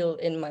I feel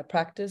in my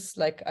practice.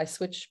 Like I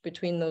switch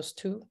between those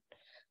two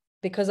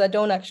because I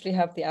don't actually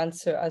have the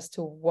answer as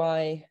to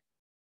why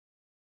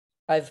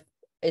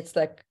it's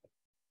like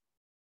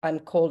I'm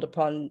called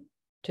upon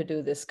to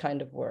do this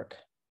kind of work.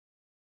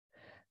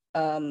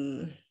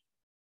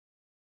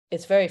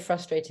 It's very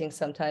frustrating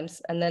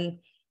sometimes. And then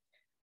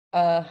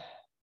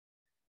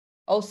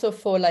also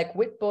for like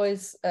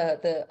Whitboy's,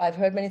 I've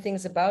heard many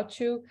things about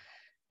you.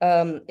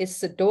 It's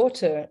the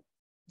daughter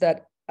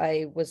that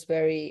I was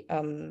very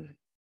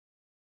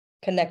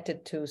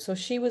connected to. So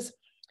Whitboy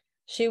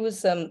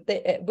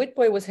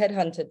was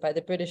headhunted by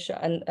the British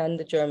and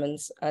the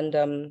Germans. And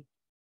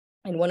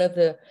one of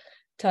the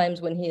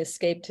times when he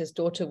escaped, his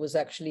daughter was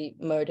actually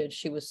murdered.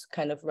 She was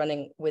kind of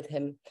running with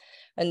him.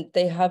 And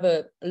they have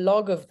a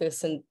log of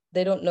this, and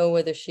they don't know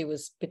whether she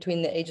was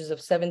between the ages of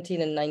 17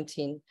 and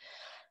 19.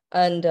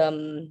 And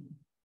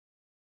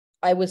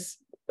I was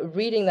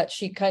reading that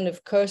she kind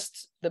of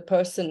cursed the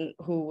person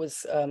who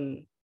was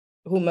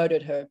who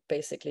murdered her,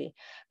 basically,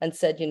 and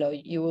said, you know,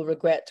 you will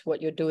regret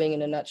what you're doing,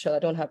 in a nutshell. I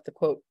don't have the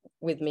quote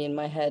with me in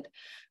my head.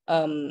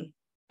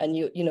 And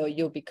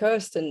you'll be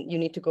cursed, and you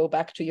need to go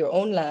back to your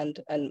own land,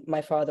 and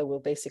my father will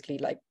basically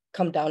like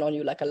come down on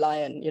you like a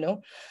lion, you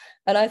know.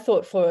 And I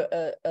thought for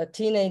a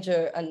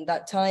teenager and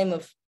that time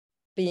of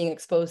being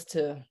exposed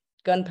to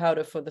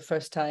gunpowder for the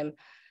first time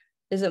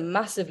is a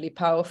massively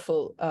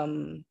powerful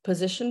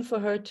position for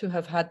her to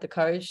have had the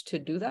courage to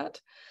do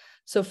that.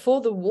 So for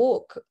the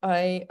walk,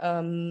 I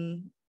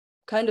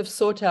kind of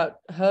sought out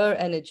her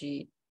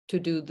energy to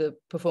do the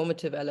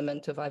performative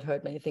element of I've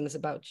heard many things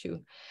about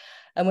you.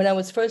 And when I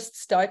was first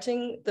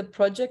starting the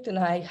project and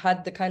I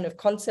had the kind of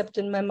concept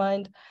in my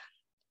mind,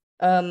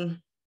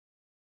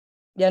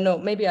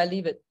 maybe I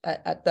leave it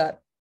at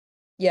that.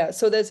 Yeah,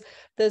 so there's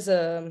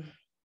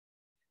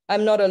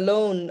I'm not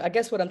alone. I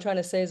guess what I'm trying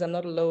to say is I'm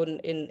not alone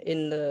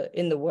in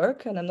the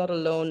work, and I'm not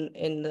alone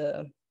in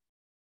the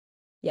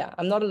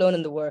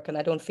work, and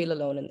I don't feel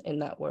alone in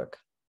that work.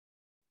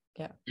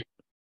 Yeah.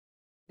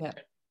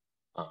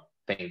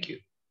 Thank you.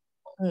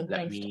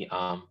 Let me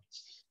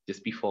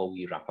just before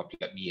we wrap up,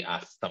 let me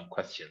ask some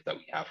questions that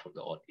we have from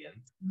the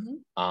audience.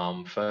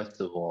 Mm-hmm.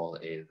 First of all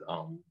is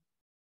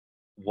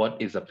what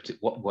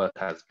work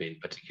has been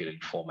particularly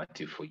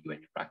formative for you in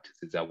your practice?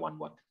 Is there one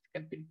work that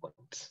you can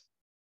pinpoint?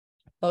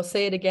 I'll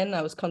say it again.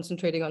 I was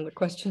concentrating on the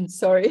question.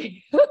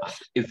 Sorry.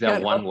 Is there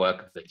one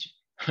work that you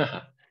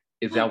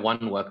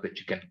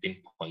can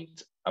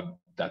pinpoint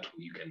that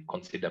you can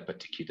consider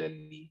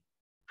particularly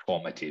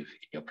formative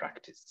in your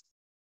practice?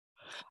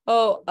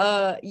 Oh,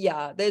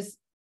 yeah. There's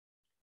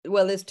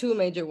two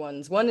major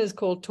ones. One is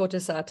called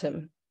Tortoise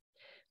Atom,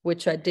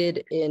 which I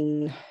did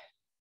in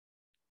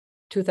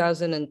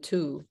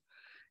 2002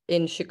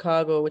 in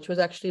Chicago, which was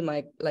actually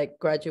my like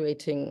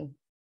graduating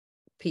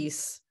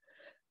piece.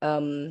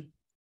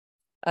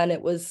 And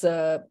it was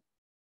a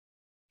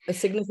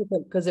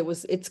significant because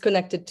it's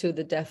connected to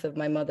the death of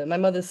my mother. My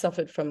mother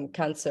suffered from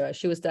cancer.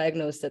 She was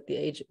diagnosed at the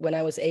age when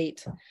I was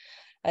 8,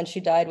 and she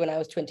died when I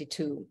was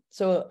 22.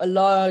 So a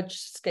large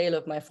scale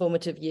of my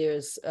formative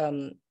years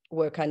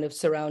were kind of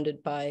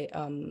surrounded by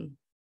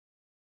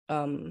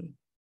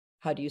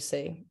how do you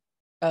say,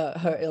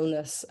 her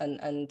illness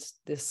and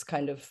this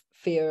kind of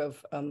fear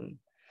of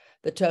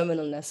the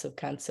terminalness of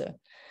cancer.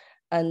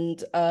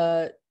 And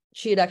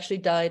she had actually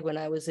died when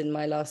I was in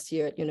my last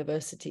year at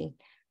university.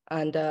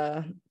 And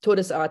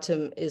Tortoise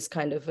Atom is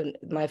kind of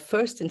my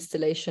first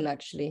installation,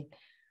 actually,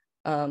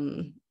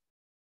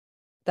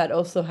 that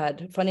also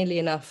had, funnily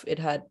enough, it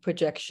had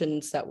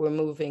projections that were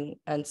moving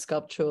and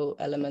sculptural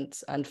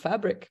elements and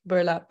fabric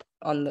burlap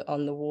on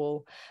the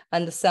wall,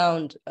 and the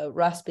sound,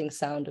 rasping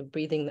sound of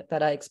breathing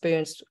that I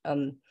experienced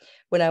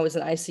when I was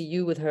in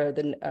ICU with her.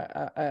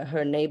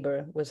 Her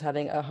neighbor was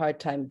having a hard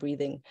time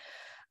breathing.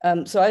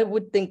 So I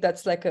would think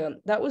that's like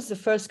that was the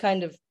first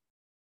kind of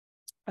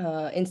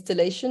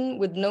installation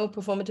with no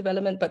performative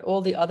element, but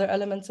all the other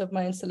elements of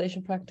my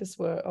installation practice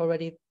were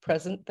already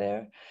present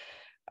there.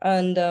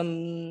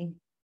 And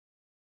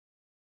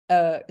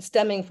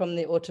stemming from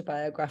the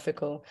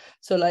autobiographical.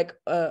 So like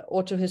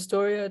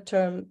autohistoria,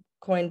 term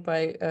coined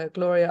by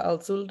Gloria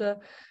Alzulda,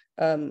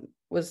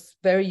 was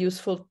very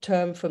useful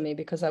term for me,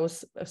 because I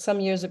was some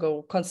years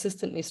ago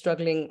consistently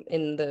struggling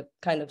in the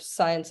kind of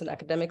science and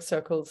academic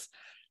circles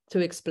to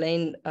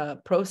explain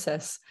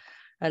process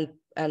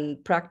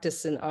and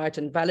practice in art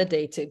and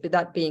validate it, but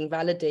that being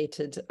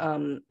validated.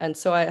 And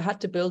so I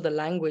had to build a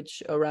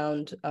language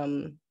around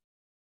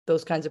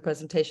those kinds of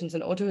presentations.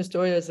 And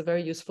autohistoria is a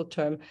very useful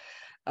term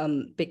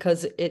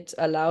because it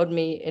allowed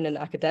me in an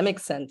academic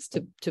sense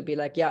to be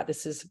like, yeah,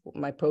 this is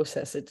my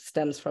process. It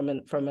stems from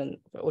an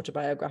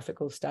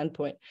autobiographical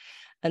standpoint.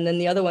 And then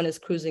the other one is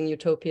Cruising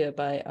Utopia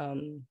by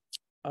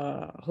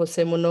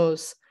Jose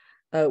Munoz,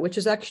 which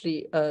is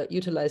actually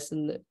utilized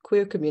in the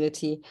queer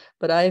community,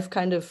 but I've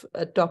kind of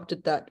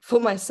adopted that for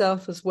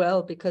myself as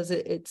well, because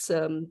it's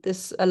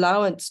this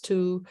allowance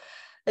to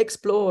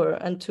explore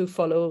and to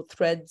follow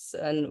threads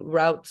and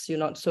routes you're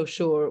not so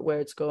sure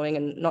where it's going,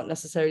 and not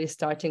necessarily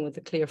starting with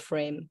a clear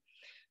frame.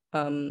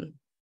 And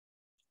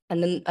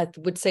then I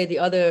would say the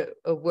other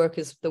work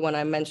is the one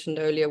I mentioned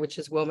earlier, which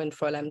is Woman,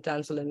 Fräulein,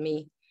 Damsel and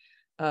Me.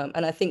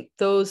 And I think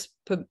those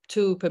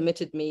two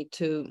permitted me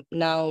to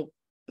now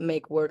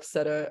make works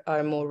that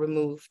are more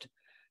removed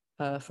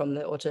from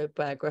the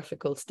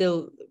autobiographical,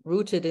 still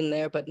rooted in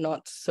there, but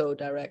not so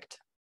direct.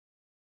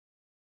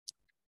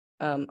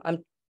 I'm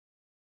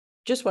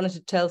just wanted to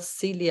tell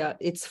Celia,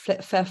 it's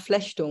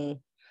Verflechtung.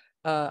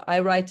 I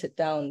write it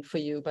down for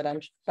you, but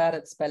I'm bad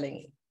at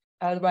spelling.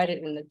 I'll write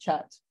it in the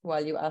chat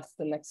while you ask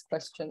the next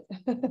question.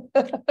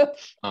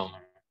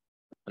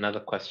 Another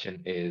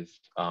question is,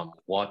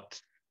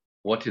 what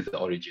is the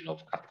origin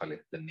of Kasperle,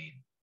 the name?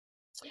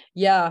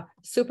 Yeah,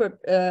 super.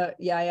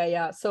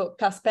 Yeah. So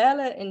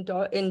Kasperle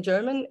in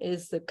German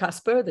is the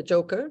Casper, the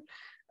Joker.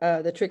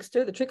 The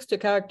trickster. The trickster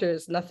character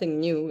is nothing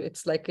new.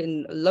 It's like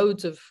in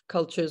loads of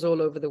cultures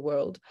all over the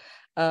world.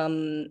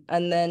 And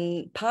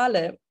then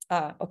Pale.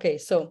 Okay.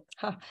 So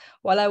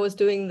while I was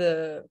doing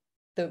the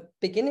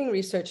beginning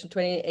research in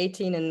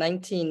 2018 and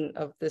 19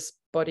 of this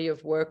body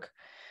of work,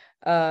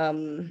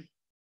 I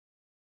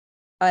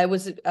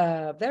was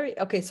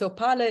So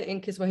Pale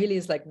in Kiswahili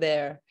is like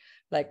there,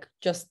 like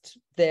just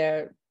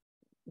there,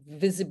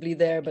 visibly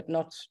there, but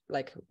not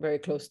like very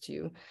close to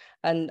you.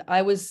 And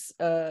I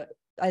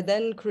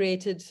then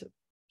created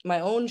my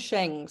own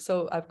Sheng.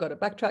 So I've got a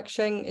backtrack.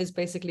 Sheng is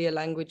basically a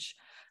language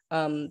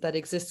that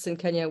exists in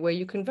Kenya, where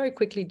you can very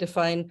quickly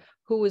define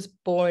who was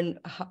born,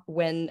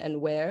 when,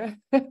 and where,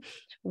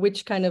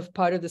 which kind of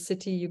part of the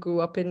city you grew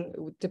up in.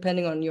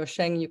 Depending on your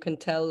Sheng, you can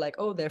tell like,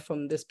 oh, they're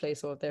from this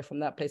place, or they're from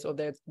that place, or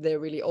they're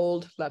really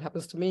old. That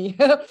happens to me,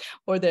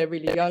 or they're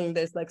really young.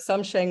 There's like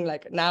some Sheng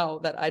like now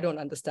that I don't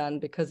understand,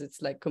 because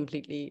it's like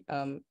completely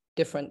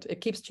different.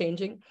 It keeps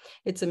changing.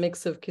 It's a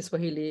mix of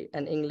Kiswahili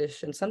and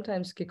English, and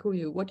sometimes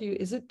Kikuyu.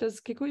 Does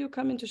Kikuyu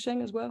come into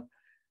Sheng as well?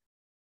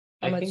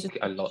 I think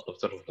a lot of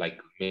sort of like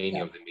many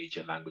of the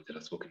major languages that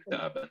are spoken in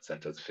the urban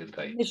centers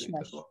filter into it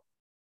as well.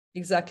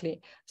 Exactly.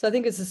 So I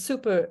think it's a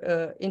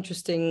super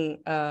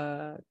interesting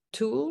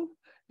tool.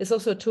 It's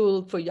also a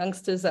tool for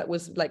youngsters that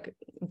was like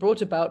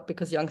brought about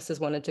because youngsters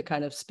wanted to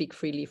kind of speak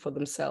freely for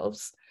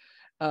themselves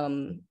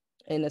in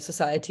a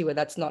society where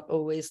that's not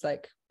always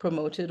like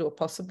promoted or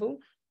possible.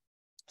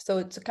 So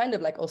it's a kind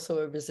of like also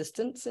a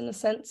resistance in a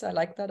sense. I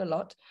like that a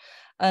lot.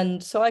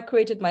 And so I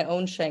created my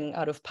own Sheng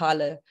out of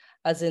Pale,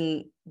 as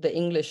in the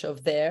English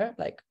of there,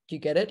 like, do you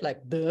get it? Like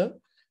the.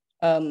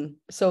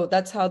 So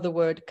that's how the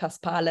word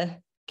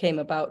Kaspale came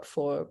about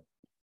for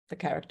the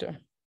character.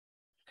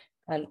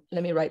 And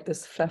let me write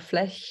this,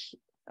 Verflech.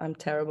 I'm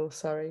terrible,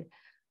 sorry.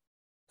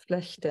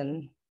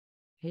 Flechten.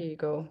 Here you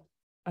go.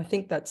 I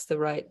think that's the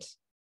right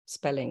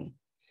spelling.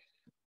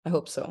 I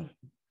hope so.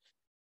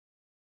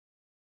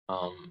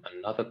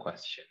 Another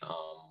question.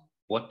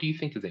 What do you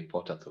think is the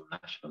importance of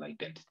national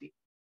identity,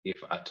 if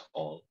at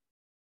all?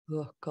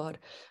 Oh God.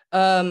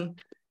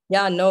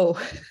 Yeah, no.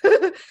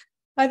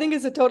 I think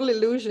it's a total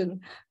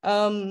illusion.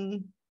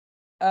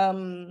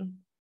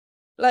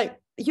 Like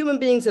human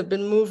beings have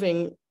been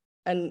moving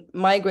and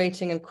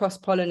migrating and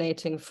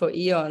cross-pollinating for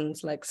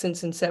eons, like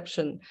since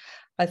inception.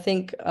 I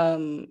think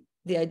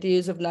the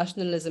ideas of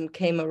nationalism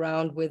came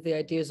around with the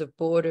ideas of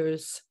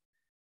borders.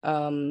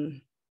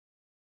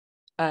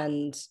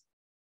 And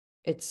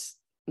it's,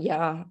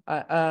 yeah,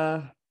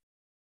 I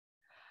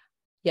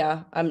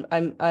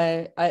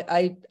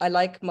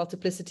like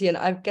multiplicity. And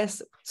I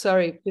guess,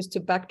 sorry, just to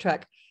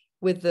backtrack,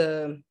 with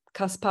the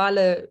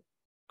Kaspale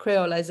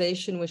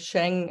creolization with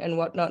Sheng and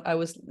whatnot, I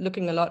was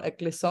looking a lot at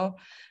Glissant,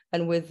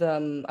 and with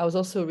I was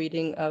also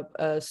reading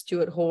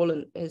Stuart Hall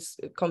and his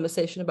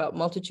conversation about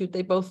multitude.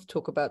 They both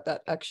talk about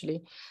that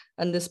actually,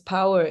 and this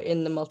power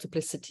in the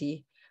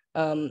multiplicity,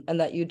 and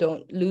that you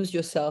don't lose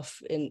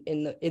yourself in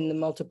the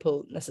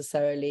multiple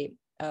necessarily.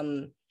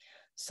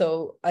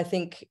 So I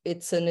think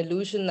it's an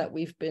illusion that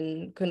we've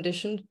been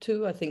conditioned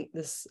to. I think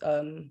this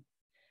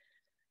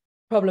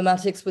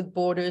problematics with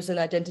borders and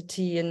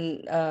identity,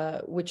 and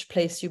which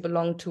place you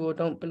belong to or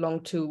don't belong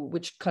to,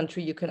 which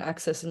country you can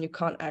access and you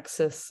can't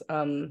access,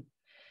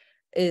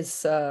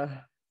 is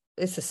a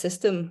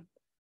system.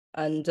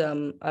 And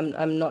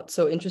I'm not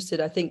so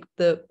interested. I think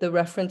the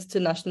reference to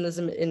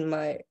nationalism in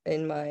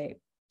my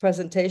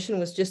presentation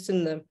was just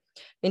in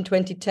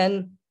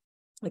 2010,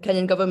 the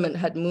Kenyan government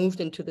had moved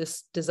into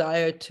this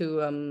desire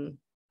to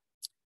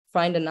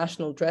find a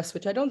national dress,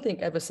 which I don't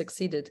think ever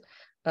succeeded.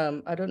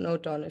 I don't know,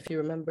 Don, if you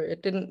remember,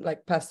 it didn't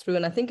like pass through.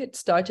 And I think it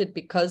started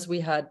because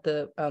we had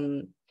the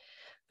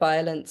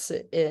violence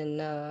in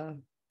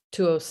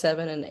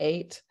 2007 and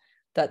 2008,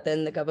 that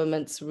then the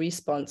government's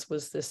response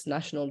was this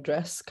national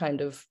dress kind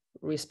of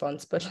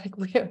response. But like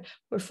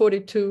we're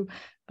 42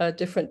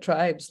 different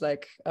tribes.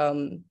 Like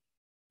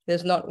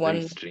there's not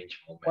one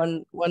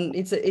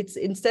it's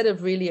instead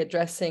of really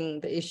addressing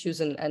the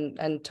issues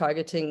and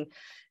targeting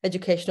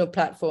educational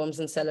platforms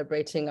and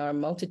celebrating our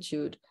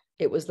multitude,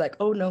 it was like,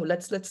 oh no,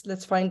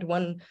 let's find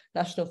one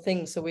national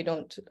thing so we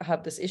don't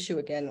have this issue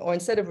again. Or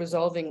instead of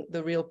resolving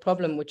the real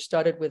problem, which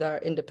started with our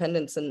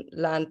independence and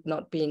land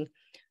not being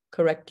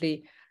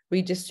correctly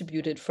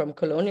redistributed from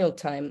colonial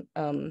time,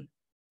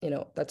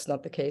 that's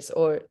not the case.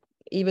 Or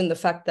even the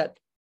fact that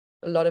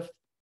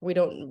we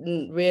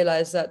don't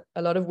realize that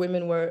a lot of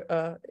women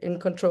were in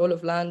control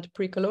of land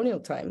pre-colonial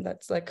time.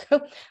 That's like,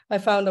 I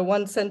found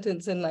one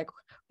sentence in like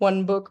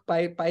one book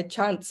by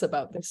chance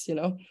about this,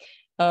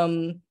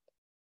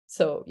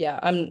 So yeah,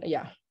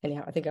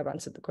 anyhow, I think I've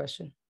answered the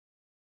question.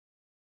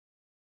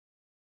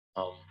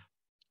 I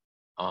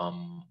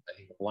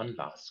think one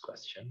last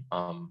question.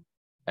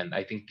 And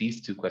I think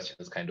these two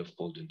questions kind of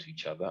fold into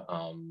each other.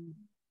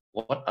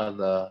 What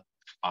other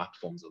art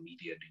forms or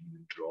media do you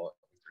draw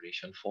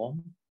inspiration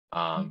from?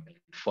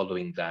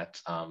 Following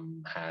that,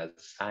 has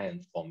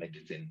science or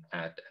medicine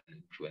had an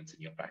influence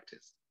in your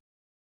practice?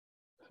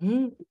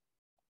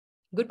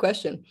 Good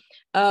question.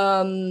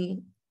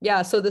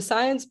 Yeah, so the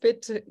science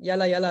bit,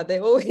 yalla, they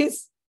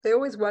always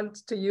want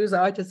to use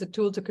art as a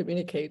tool to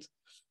communicate,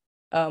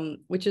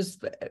 which is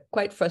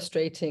quite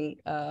frustrating.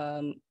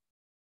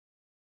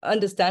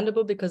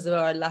 Understandable because of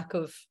our lack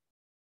of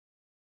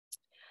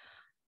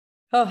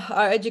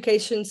our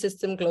education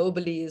system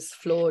globally is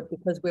flawed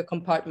because we're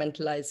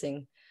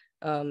compartmentalizing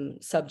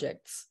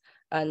subjects.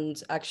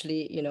 And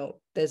actually,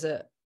 there's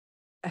a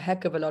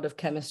heck of a lot of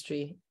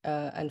chemistry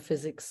and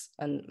physics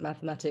and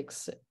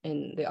mathematics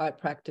in the art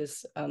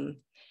practice.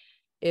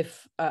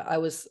 If I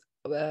was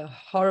a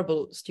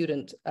horrible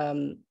student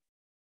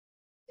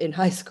in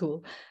high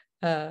school,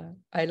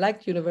 I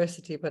liked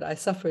university, but I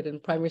suffered in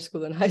primary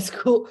school and high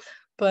school.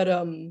 But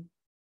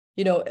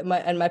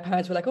my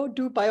parents were like, oh,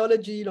 do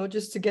biology,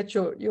 just to get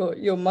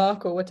your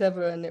mark or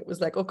whatever. And it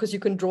was like, oh, because you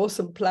can draw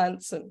some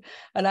plants. And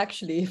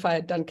actually, if I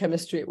had done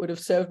chemistry, it would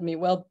have served me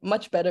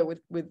much better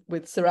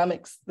with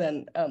ceramics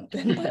than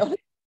biology,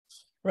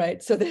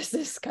 right? So there's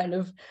this kind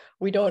of,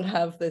 we don't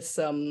have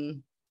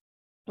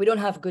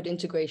good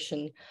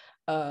integration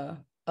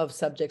of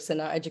subjects,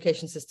 and our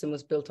education system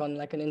was built on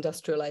like an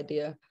industrial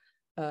idea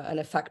and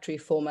a factory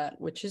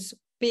format, which is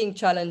being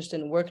challenged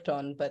and worked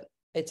on, but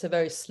it's a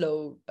very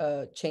slow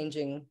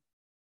changing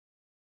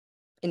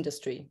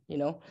industry,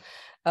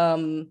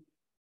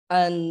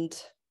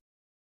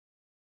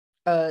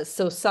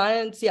 so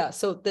science, yeah.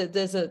 So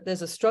there's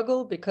a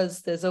struggle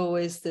because there's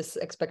always this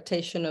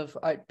expectation of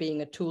art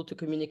being a tool to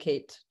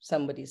communicate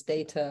somebody's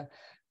data,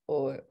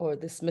 or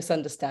this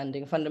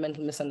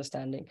fundamental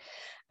misunderstanding.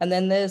 And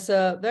then there's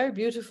very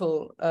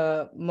beautiful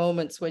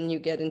moments when you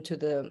get into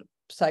the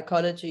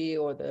psychology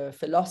or the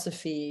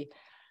philosophy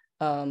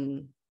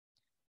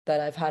that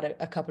I've had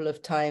a couple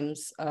of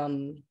times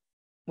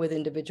with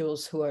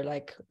individuals who are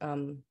like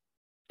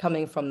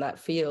coming from that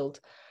field,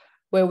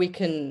 where we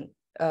can,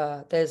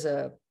 there's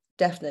a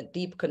definite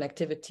deep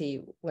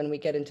connectivity when we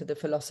get into the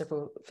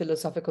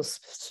philosophical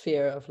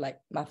sphere of like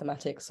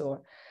mathematics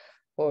or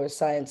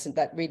science, and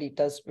that really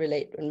does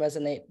relate and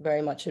resonate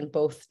very much in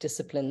both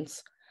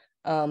disciplines.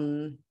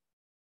 What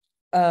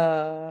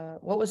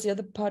was the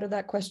other part of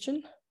that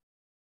question?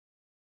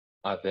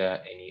 Are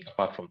there any,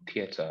 apart from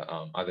theatre,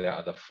 are there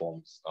other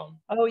forms?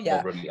 Oh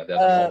yeah, are there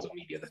other forms of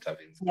media that have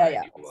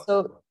inspired you?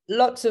 So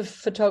lots of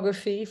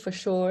photography for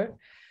sure,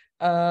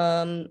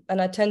 and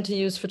I tend to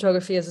use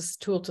photography as a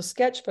tool to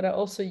sketch, but I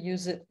also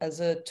use it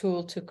as a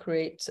tool to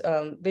create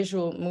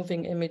visual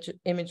moving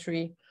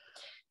imagery.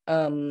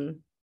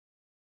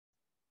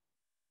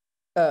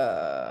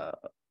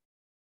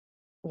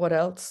 What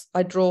else?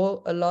 I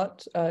draw a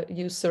lot,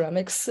 use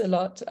ceramics a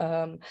lot.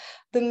 The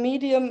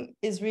medium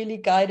is really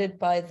guided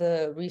by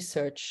the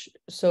research.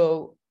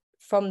 So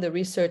from the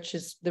research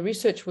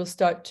will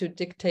start to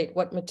dictate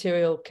what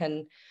material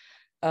can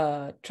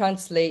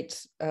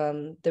translate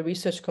the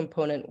research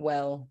component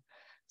well.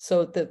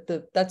 So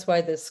that's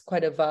why there's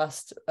quite a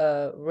vast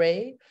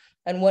array.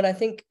 And what I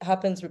think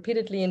happens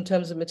repeatedly in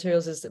terms of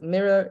materials is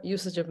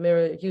usage of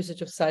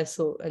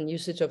sisal, and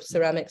usage of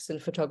ceramics in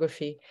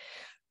photography.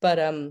 But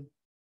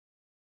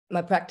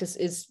my practice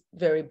is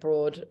very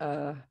broad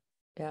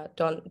yeah,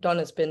 Don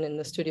has been in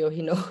the studio.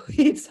 He knows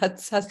he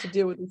has to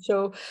deal with the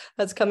show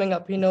that's coming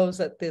up. He knows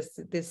that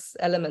these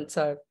elements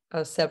are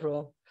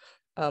several.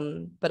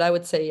 But I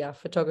would say, yeah,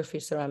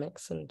 photography,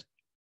 ceramics, and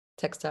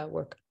textile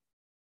work.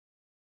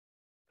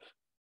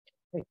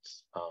 Great.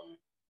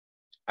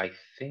 I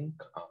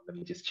think, let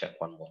me just check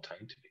one more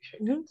time to make sure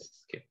I didn't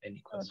skip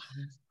any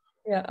questions.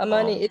 Yeah,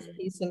 Amani is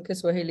based in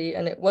Kiswahili,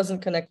 and it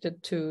wasn't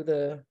connected to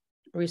the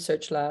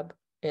research lab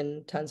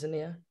in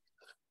Tanzania.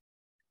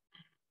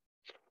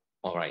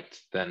 All right,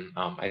 then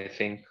I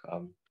think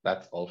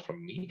that's all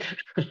from me.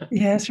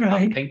 Yes,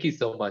 right. Thank you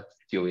so much,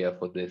 Syowia,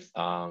 for this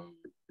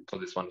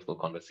wonderful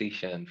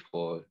conversation,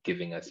 for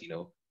giving us,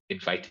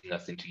 inviting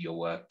us into your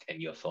work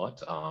and your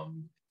thought.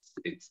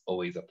 It's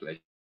always a pleasure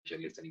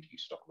listening to you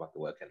talk about the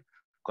work and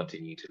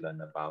continue to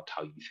learn about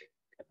how you think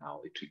and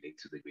how it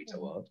relates to the greater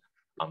world.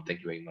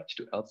 Thank you very much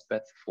to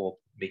Elspeth for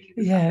making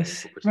this happen,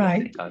 for putting us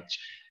in touch,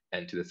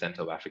 and to the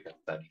Center of African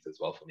Studies as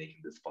well for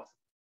making this possible.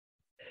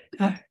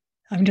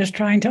 I'm just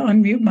trying to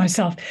unmute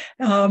myself.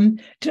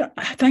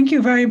 Thank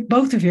you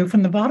both of you,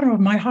 from the bottom of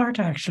my heart,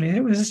 actually.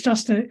 It was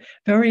just a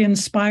very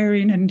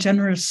inspiring and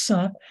generous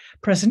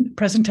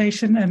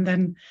presentation and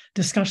then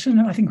discussion.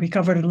 I think we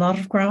covered a lot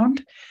of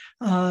ground.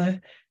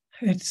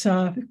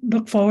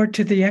 Look forward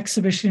to the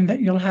exhibition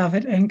that you'll have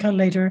at ENCA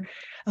later.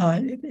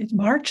 It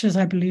March, as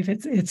I believe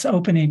it's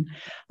opening.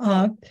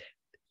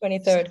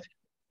 23rd.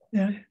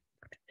 Yeah.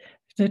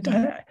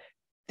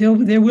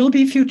 There will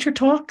be future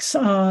talks.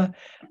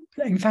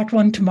 In fact,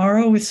 one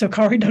tomorrow with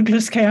Sokari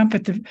Douglas Camp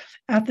at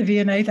the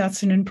V&A.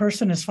 That's an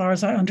in-person, as far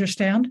as I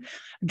understand.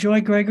 Joy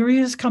Gregory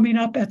is coming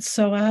up at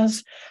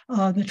SOAS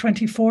the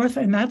 24th,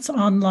 and that's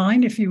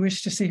online if you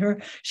wish to see her.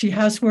 She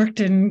has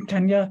worked in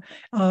Kenya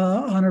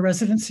on a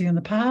residency in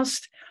the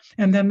past.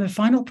 And then the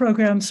final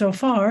program so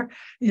far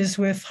is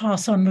with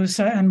Hassan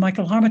Musa and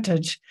Michael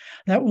Armitage.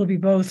 That will be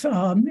both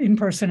in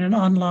person and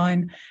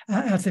online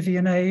at the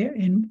V&A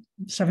in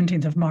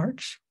 17th of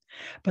March.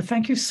 But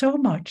thank you so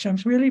much. I'm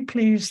really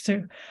pleased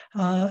to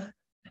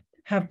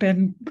have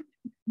been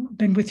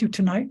with you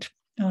tonight,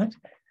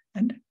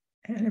 and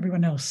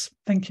everyone else.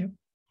 Thank you.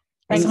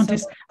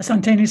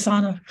 Asante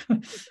sana.